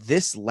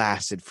 This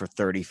lasted for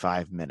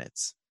 35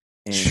 minutes,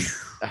 and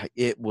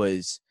it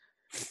was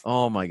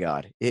Oh my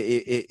God.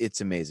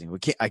 It's amazing.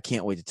 I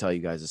can't wait to tell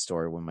you guys a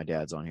story when my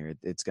dad's on here.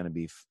 It's going to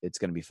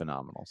be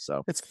phenomenal.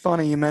 So It's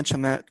funny you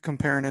mentioned that,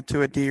 comparing it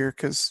to a deer,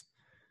 because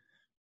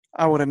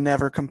I would have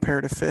never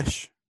compared a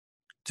fish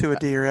to a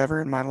deer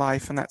ever in my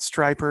life. And that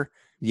striper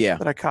yeah.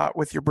 that I caught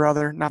with your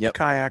brother, not the Yep.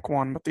 kayak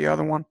one, but the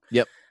other one,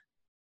 Yep.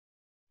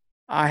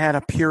 I had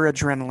a pure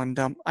adrenaline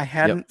dump. I Yep.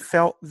 hadn't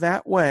felt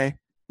that way.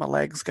 My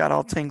legs got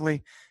all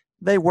tingly.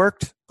 They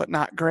worked, but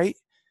not great.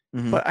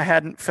 Mm-hmm. But I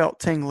hadn't felt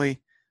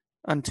tingly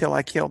until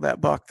I killed that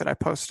buck that I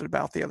posted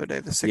about the other day,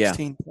 the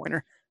 16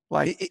 pointer.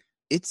 Like,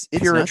 it's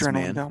pure nuts, adrenaline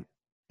man. dump.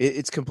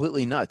 It's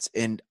completely nuts.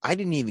 And I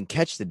didn't even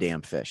catch the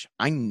damn fish.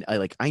 I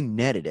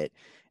netted it.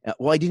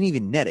 Well, I didn't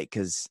even net it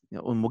because,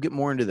 and we'll get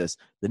more into this.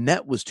 The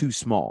net was too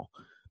small.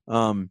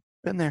 Been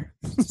there.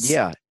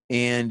 Yeah,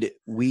 and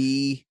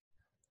we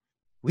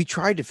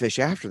tried to fish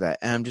after that,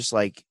 and I'm just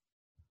like,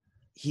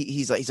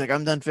 he's like,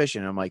 I'm done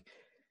fishing. And I'm like,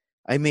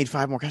 I made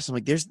 5 more casts. I'm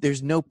like,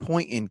 there's no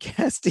point in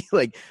casting.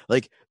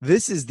 Like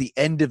this is the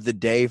end of the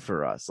day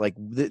for us. Like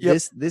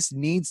this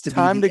needs to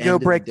time be the to go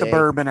end break of the the day.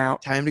 bourbon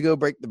out. Time to go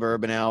break the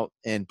bourbon out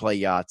and play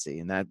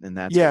Yahtzee, and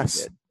that's Yes.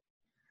 what we did.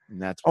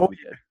 And that's what we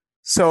did.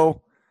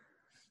 So,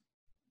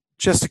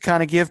 just to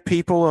kind of give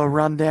people a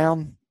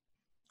rundown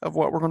of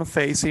what we're going to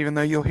face, even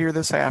though you'll hear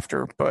this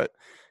after, but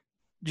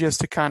just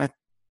to kind of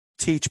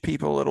teach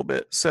people a little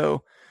bit.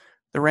 So,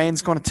 the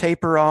rain's going to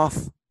taper off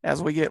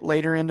as we get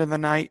later into the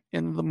night,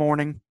 into the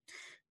morning.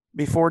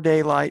 Before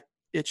daylight,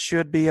 it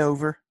should be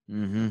over.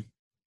 Mm-hmm.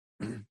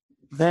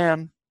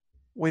 Then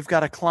we've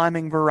got a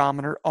climbing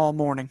barometer all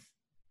morning.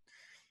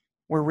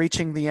 We're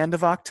reaching the end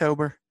of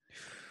October.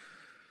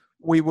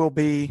 We will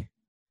be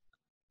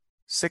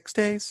 6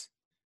 days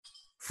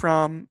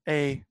from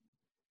a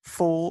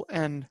full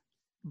and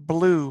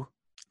blue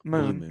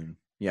moon.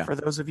 Yeah. For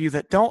those of you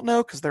that don't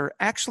know, because there are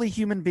actually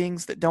human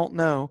beings that don't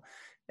know,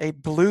 a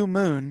blue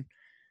moon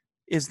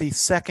is the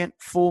second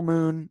full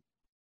moon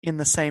in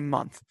the same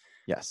month.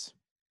 Yes.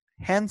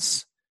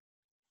 Hence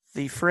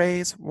the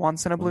phrase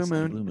once in a blue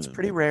moon. It's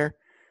pretty rare.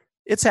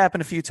 It's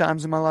happened a few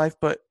times in my life,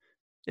 but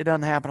it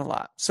doesn't happen a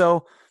lot.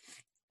 So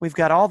we've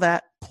got all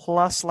that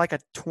plus like a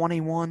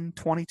 21,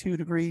 22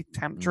 degree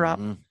temp drop.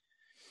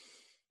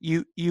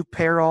 You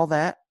pair all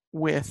that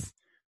with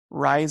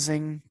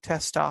rising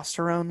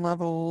testosterone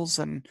levels,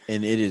 and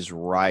it is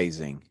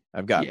rising.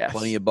 I've got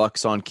plenty of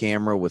bucks on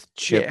camera with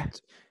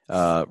chipped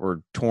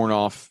or torn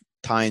off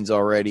tines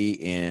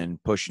already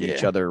and pushing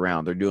each other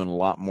around. They're doing a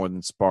lot more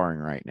than sparring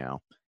right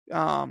now.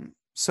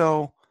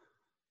 So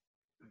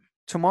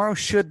tomorrow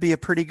should be a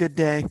pretty good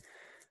day,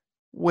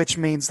 which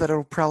means that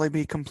it'll probably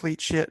be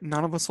complete shit.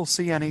 None of us will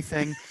see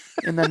anything.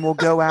 And then we'll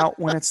go out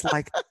when it's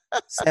like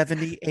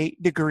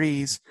 78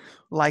 degrees.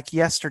 Like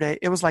yesterday,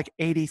 it was like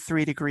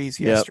 83 degrees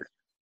yesterday.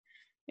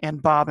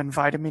 And Bob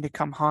invited me to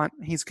come hunt.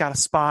 He's got a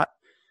spot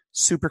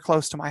super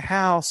close to my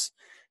house,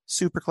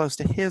 super close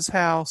to his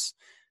house.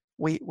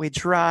 We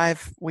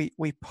drive, we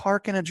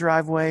park in a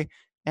driveway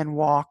and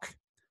walk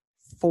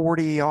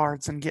 40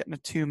 yards and get in a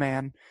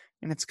 2-man.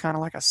 And it's kind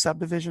of like a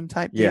subdivision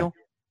type deal.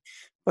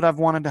 But I've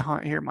wanted to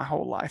hunt here my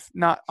whole life.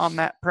 Not on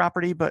that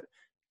property, but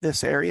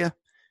this area.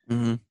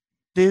 Mm-hmm.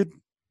 Dude,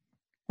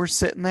 we're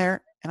sitting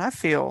there, and I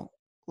feel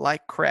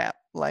like crap.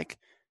 Like,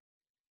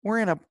 we're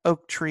in an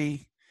oak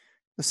tree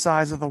the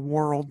size of the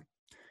world,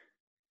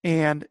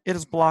 and it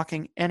is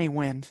blocking any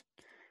wind.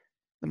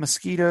 The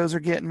mosquitoes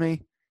are getting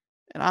me,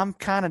 and I'm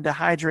kind of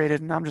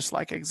dehydrated, and I'm just,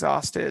 like,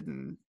 exhausted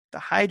and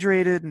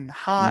dehydrated and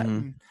hot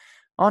and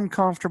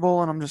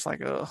uncomfortable, and I'm just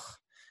like, ugh,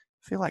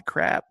 I feel like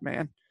crap,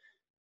 man.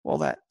 Well,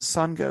 that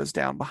sun goes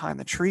down behind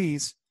the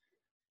trees,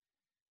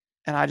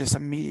 and I just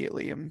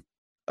immediately am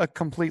a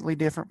completely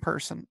different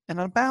person. In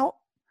about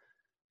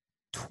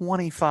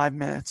 25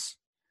 minutes,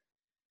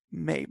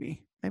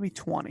 maybe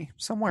 20,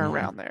 somewhere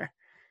around there,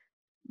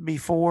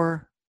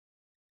 before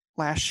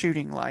last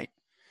shooting light,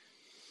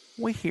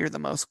 we hear the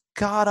most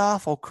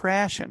god-awful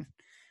crashing.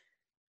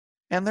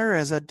 And there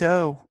is a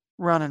doe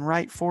running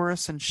right for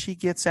us, and she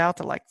gets out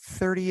to like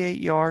 38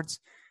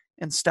 yards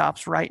and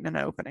stops right in an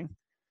opening.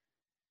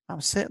 I'm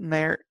sitting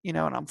there, and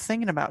I'm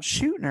thinking about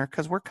shooting her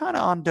because we're kind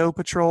of on doe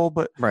patrol,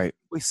 but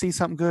we see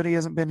something good. He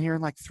hasn't been here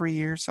in like 3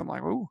 years. So I'm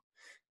like, ooh,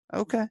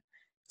 okay.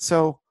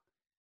 So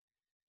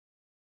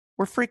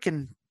we're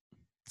freaking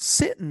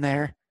sitting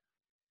there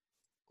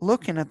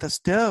looking at this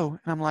doe,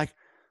 and I'm like,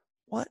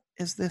 what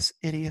is this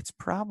idiot's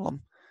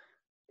problem?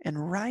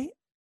 And right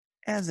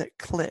as it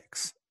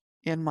clicks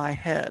in my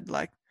head,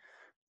 like,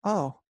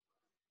 oh,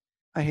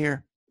 I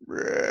hear,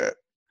 and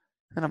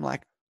I'm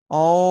like,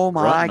 oh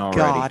my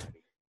God.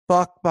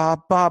 Buck,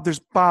 Bob, there's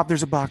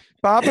a buck.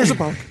 Bob, there's a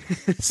buck.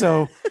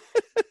 So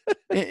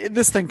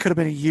this thing could have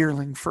been a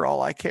yearling for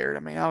all I cared.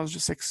 I mean, I was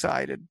just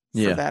excited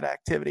for that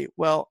activity.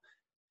 Well,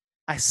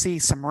 I see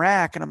some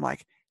rack, and I'm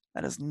like,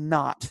 that is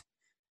not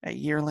a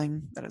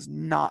yearling. That is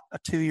not a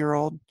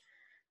 2-year-old.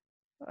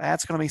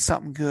 That's going to be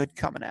something good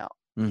coming out.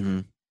 Mm-hmm.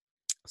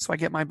 So I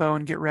get my bow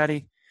and get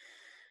ready,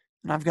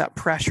 and I've got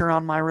pressure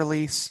on my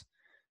release,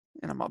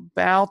 and I'm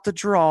about to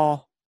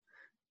draw,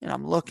 and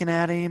I'm looking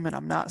at him, and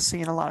I'm not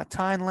seeing a lot of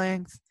tine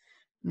length,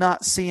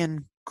 not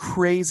seeing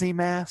crazy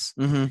mass.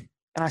 Mm-hmm.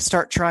 And I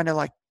start trying to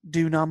like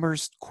do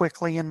numbers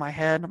quickly in my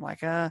head. I'm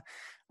like, I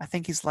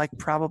think he's like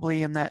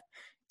probably in that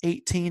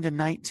 18 to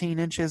 19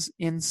 inches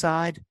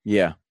inside,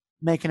 Yeah.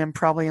 making him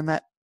probably in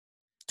that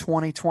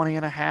 20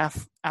 and a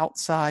half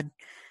outside.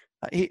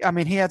 He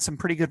had some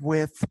pretty good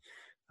width.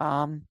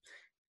 And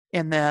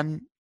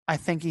then I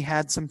think he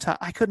had some time.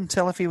 I couldn't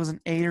tell if he was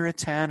an 8 or a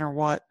 10 or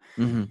what.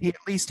 Mm-hmm. He at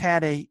least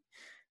had 8,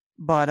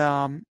 but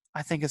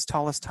I think his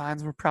tallest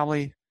tines were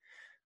probably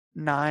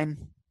 9,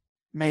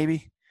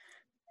 maybe.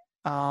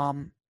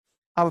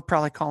 I would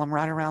probably call him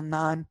right around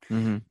 9.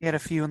 Mm-hmm. He had a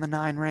few in the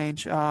 9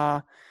 range.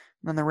 And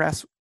then the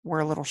rest were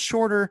a little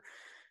shorter.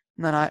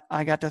 And then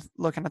I got to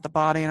looking at the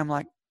body, and I'm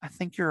like, I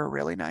think you're a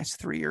really nice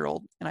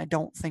 3-year-old, and I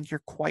don't think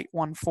you're quite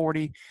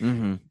 140.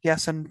 Mm-hmm.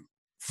 Guessing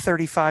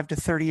 35 to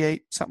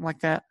 38, something like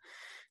that.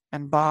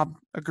 And Bob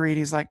agreed.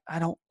 He's like, I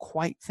don't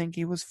quite think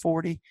he was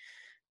 40.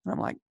 And I'm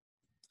like,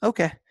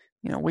 okay,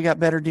 we got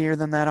better deer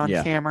than that on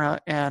camera.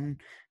 And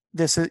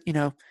this is,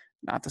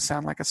 not to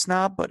sound like a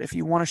snob, but if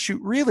you want to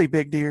shoot really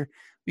big deer,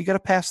 you got to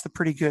pass the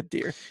pretty good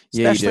deer,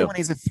 especially when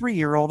he's a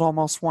 3-year-old,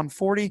 almost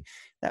 140.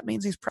 That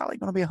means he's probably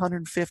going to be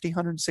 150,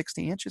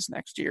 160 inches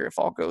next year if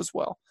all goes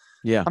well.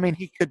 Yeah. I mean,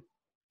 he could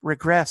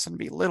regress and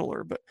be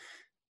littler, but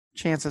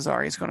chances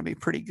are he's going to be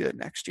pretty good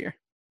next year.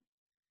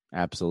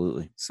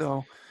 Absolutely.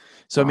 So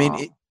I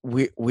mean,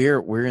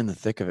 we're in the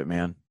thick of it,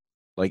 man.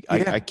 Like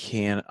yeah.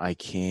 I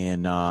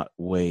cannot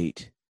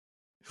wait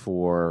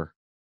for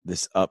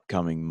this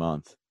upcoming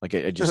month. Like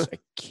I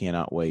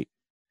cannot wait.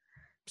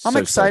 I'm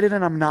excited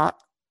and I'm not.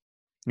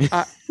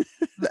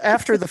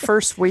 After the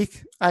first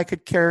week, I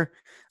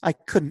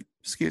couldn't,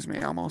 excuse me,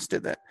 I almost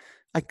did that.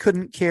 I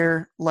couldn't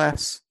care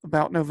less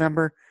about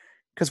November,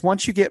 because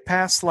once you get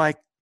past like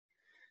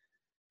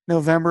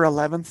November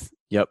 11th,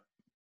 yep,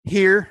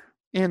 here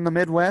in the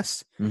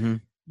Midwest, mm-hmm.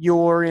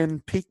 you're in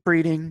peak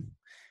breeding.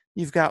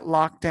 You've got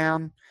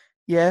lockdown.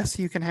 Yes,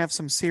 you can have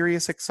some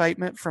serious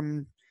excitement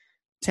from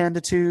 10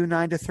 to 2,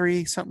 9 to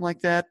 3, something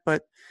like that.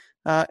 But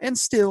and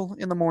still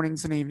in the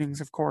mornings and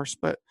evenings, of course.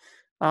 But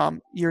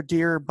your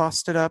deer are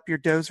busted up. Your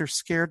does are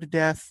scared to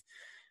death.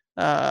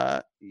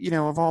 Of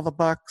all the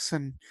bucks,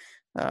 and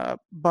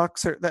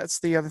bucks are. That's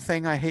the other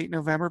thing I hate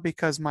November,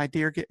 because my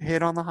deer get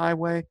hit on the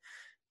highway,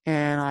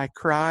 and I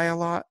cry a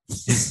lot.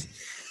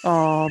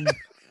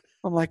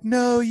 I'm like,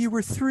 no, you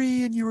were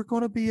 3 and you were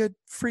going to be a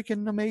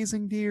freaking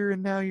amazing deer,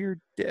 and now you're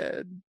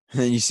dead.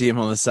 And then you see him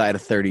on the side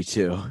of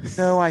 32.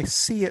 No, I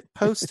see it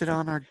posted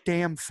on our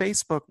damn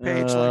Facebook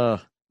page.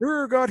 Like,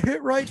 got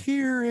hit right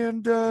here.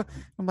 And I'm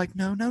like,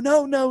 no.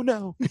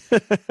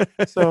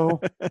 So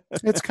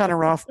it's kind of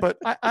rough, but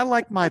I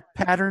like my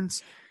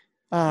patterns.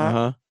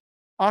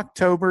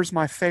 October's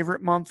my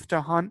favorite month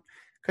to hunt,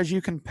 because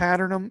you can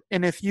pattern them.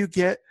 And if you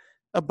get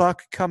a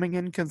buck coming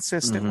in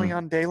consistently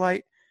on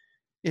daylight,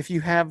 if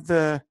you have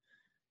the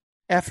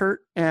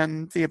effort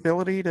and the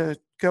ability to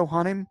go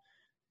hunt him,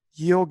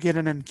 you'll get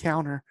an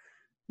encounter.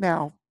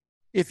 Now,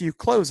 if you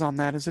close on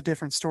that is a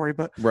different story,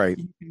 but right.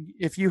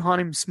 If you hunt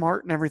him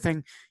smart and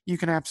everything, you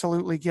can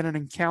absolutely get an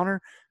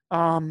encounter.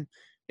 And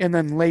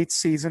then late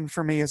season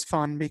for me is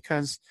fun,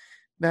 because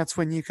that's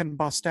when you can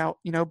bust out,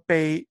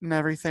 bait and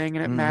everything,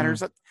 and it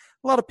matters. A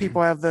lot of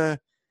people have the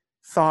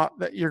thought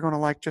that you're going to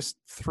like just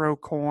throw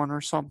corn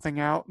or something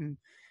out and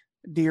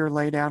deer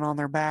lay down on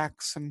their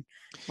backs, and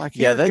like,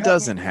 that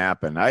doesn't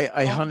happen.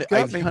 I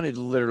hunted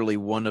literally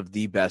one of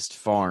the best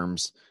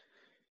farms,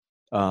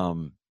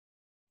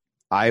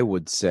 I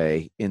would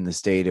say, in the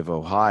state of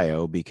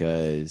Ohio,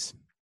 because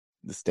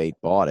the state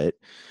bought it.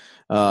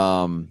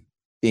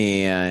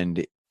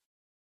 And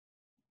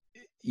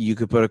you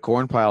could put a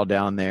corn pile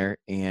down there,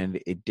 and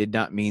it did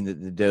not mean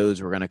that the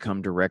does were going to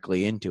come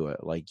directly into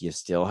it. Like, you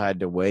still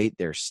had to wait.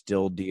 There's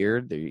still deer.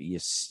 You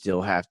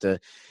still have to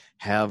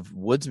have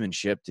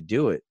woodsmanship to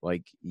do it.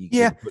 Like, you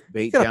put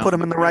bait down. Put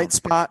them in the right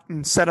spot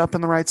and set up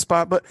in the right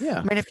spot. But yeah,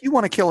 I mean, if you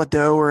want to kill a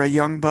doe or a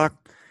young buck,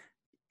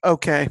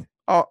 okay,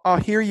 I'll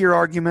hear your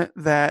argument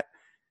that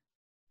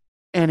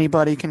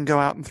anybody can go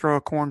out and throw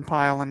a corn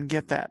pile and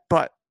get that.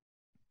 But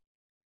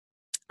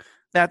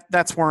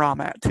that's where I'm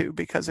at too,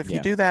 because if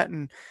you do that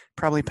in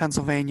probably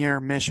Pennsylvania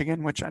or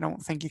Michigan, which I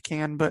don't think you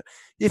can, but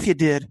if you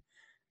did,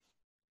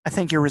 I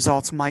think your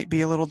results might be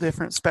a little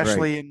different,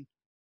 especially in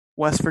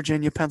West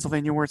Virginia,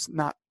 Pennsylvania, where it's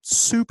not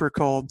super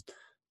cold,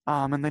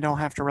 and they don't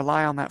have to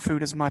rely on that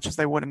food as much as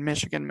they would in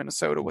Michigan,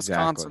 Minnesota,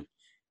 Wisconsin,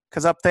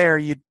 because up there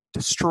you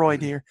destroy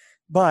deer.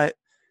 But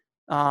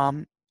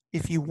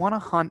if you want to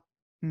hunt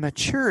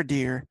mature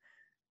deer,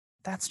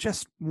 that's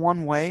just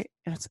one way,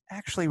 and it's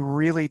actually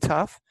really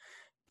tough.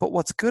 But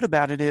what's good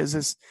about it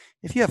is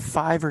if you have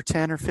 5 or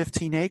 10 or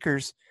 15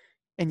 acres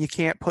and you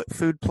can't put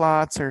food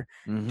plots or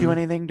do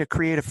anything to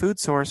create a food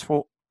source,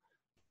 well,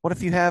 what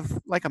if you have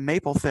like a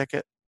maple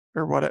thicket,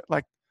 or what are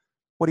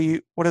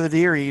the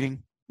deer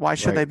eating? Why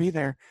should they be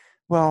there?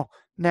 Well,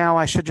 now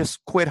I should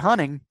just quit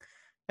hunting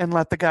and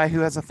let the guy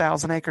who has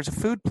 1,000 acres of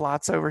food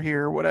plots over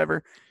here or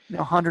whatever,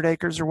 100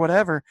 acres or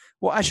whatever,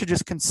 well, I should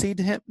just concede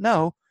to him.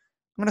 No,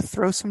 I'm going to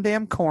throw some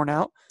damn corn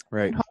out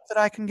and hope that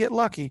I can get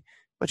lucky.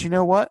 But you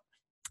know what?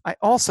 I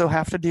also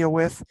have to deal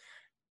with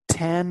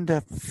 10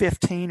 to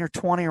 15 or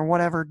 20 or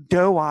whatever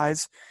doe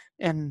eyes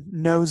and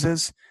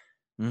noses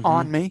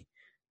on me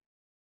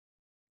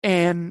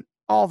and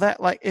all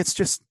that. Like, it's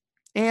just,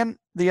 and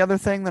the other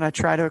thing that I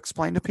try to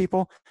explain to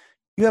people,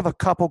 you have a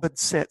couple good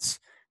sits.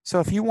 So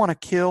if you want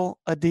to kill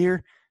a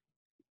deer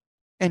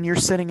and you're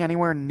sitting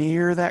anywhere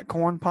near that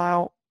corn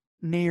pile,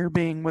 near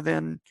being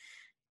within,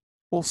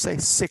 we'll say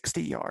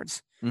 60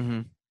 yards,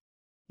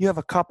 you have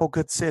a couple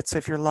good sits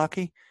if you're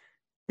lucky,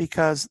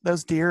 because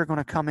those deer are going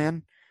to come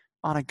in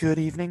on a good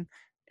evening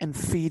and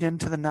feed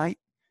into the night.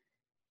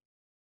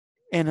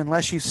 And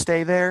unless you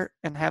stay there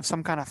and have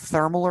some kind of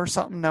thermal or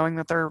something, knowing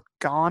that they're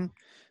gone,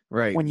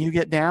 when you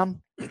get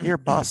down, you're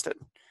busted.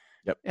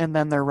 And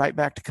then they're right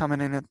back to coming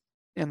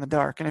in the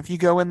dark. And if you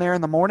go in there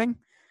in the morning,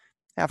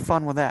 have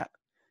fun with that.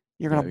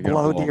 You're going to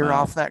blow deer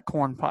off that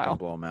corn pile.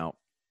 Blow them out.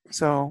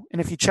 So, and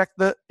if you check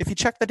the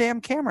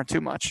damn camera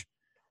too much,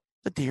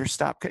 the deer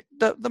stop.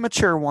 The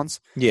mature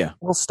ones,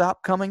 will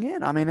stop coming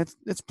in. I mean,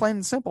 it's plain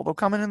and simple. They'll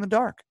come in the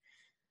dark.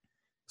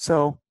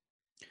 So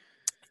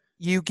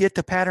you get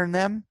to pattern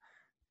them,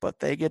 but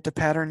they get to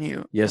pattern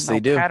you. Yes, they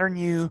do. Pattern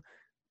you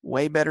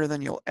way better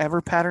than you'll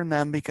ever pattern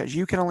them, because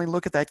you can only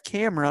look at that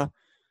camera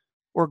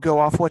or go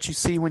off what you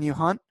see when you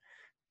hunt.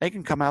 They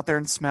can come out there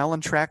and smell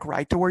and track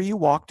right to where you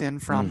walked in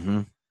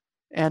from,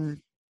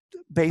 and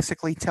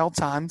basically tell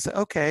times.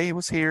 Okay, it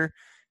was here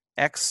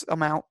X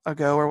amount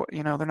ago, or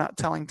they're not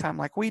telling time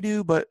like we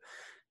do, but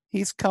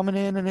he's coming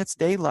in and it's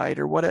daylight,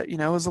 or what, it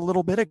was a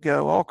little bit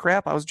ago. Oh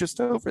crap, I was just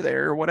over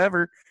there or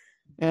whatever,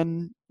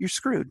 and you're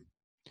screwed.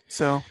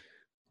 So,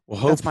 well,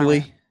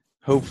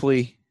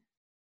 hopefully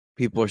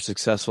people are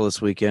successful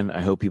this weekend.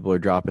 I hope people are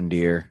dropping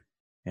deer,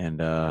 and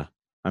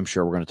I'm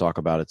sure we're going to talk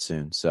about it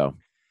soon. So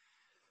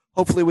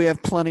hopefully we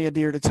have plenty of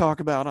deer to talk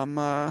about.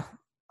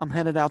 I'm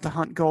headed out to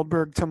hunt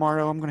Goldberg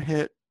tomorrow. I'm going to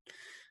hit,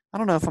 I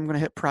don't know if I'm going to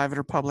hit private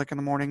or public in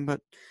the morning, but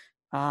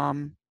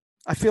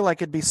I feel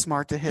like it'd be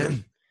smart to hit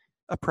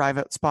a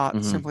private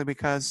spot, simply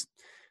because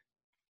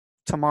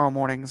tomorrow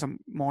morning is a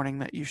morning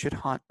that you should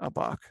hunt a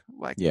buck.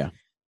 Like,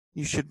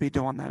 you should be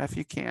doing that if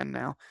you can.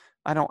 Now,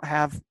 I don't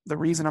have, the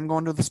reason I'm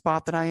going to the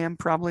spot that I am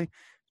probably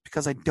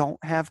because I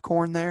don't have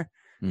corn there,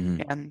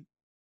 and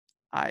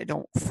I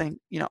don't think,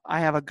 I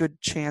have a good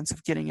chance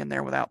of getting in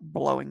there without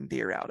blowing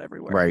deer out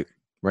everywhere.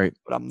 Right.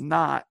 But I'm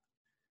not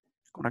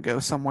going to go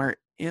somewhere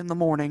in the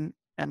morning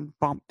and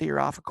bump deer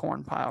off a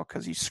corn pile,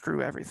 because you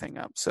screw everything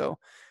up. So,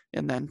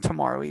 and then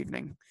tomorrow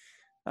evening,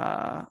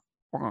 we're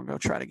going to go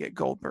try to get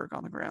Goldberg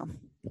on the ground.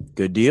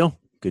 Good deal.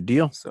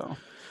 So,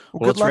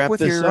 well, good luck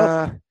with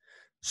your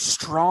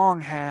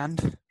strong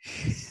hand.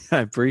 I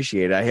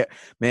appreciate it.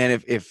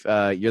 Man, if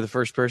you're the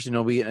first person,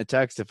 you'll be getting a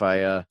text if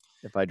I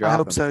drop. I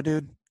hope so,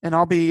 dude. And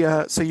I'll be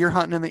so you're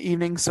hunting in the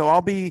evening, so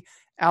I'll be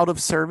out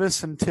of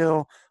service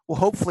until, well,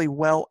 hopefully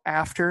well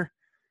after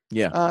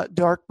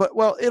dark. But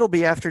it'll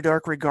be after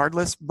dark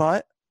regardless.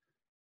 But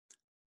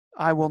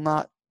I will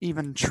not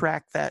even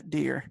track that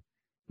deer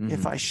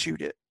if I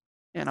shoot it,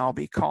 and I'll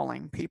be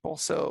calling people.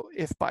 So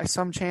if by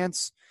some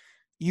chance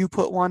you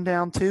put one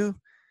down too,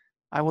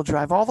 I will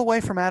drive all the way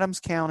from Adams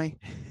County,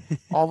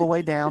 all the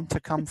way down to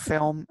come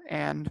film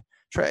and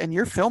try. And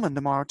you're filming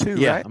tomorrow too, right?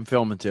 Yeah, I'm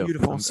filming too.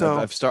 Beautiful. So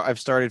I've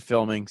started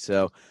filming.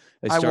 So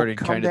I started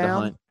kind of the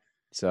hunt.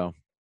 So,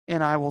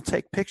 and I will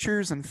take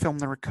pictures and film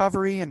the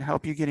recovery and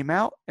help you get him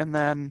out. And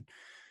then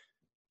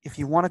if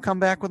you want to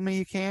come back with me,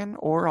 you can,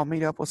 or I'll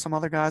meet up with some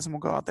other guys and we'll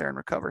go out there and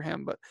recover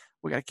him. But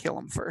we got to kill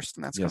him first,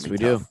 and that's going to be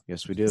tough.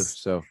 Yes, we do.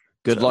 So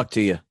good luck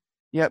to you.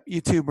 Yep,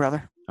 you too,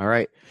 brother. All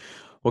right.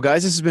 Well,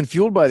 guys, this has been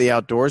Fueled by the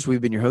Outdoors.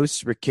 We've been your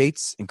hosts, Rick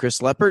Cates and Chris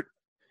Leppert.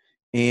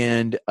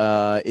 And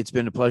it's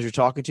been a pleasure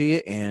talking to you.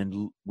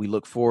 And we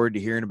look forward to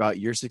hearing about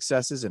your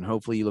successes. And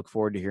hopefully you look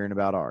forward to hearing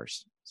about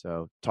ours.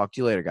 So talk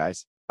to you later,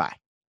 guys. Bye.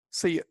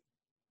 See you.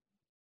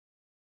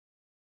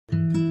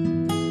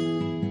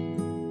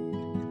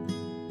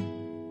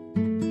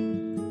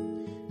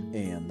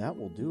 And that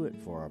will do it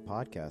for our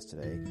podcast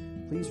today.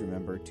 Please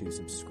remember to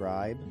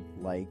subscribe,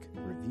 like,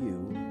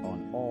 review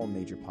on all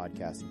major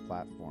podcasting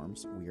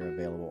platforms. We are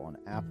available on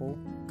Apple,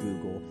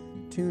 Google,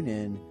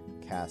 TuneIn,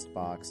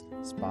 CastBox,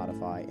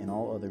 Spotify, and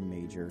all other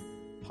major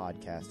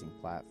podcasting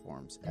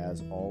platforms.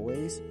 As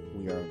always,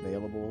 we are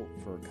available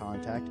for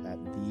contact at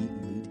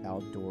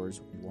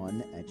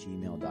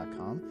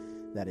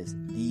theeliteoutdoors1@gmail.com. That is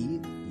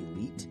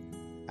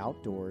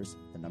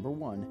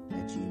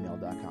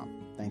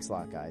theeliteoutdoors1@gmail.com. Thanks a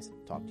lot, guys.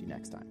 Talk to you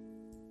next time.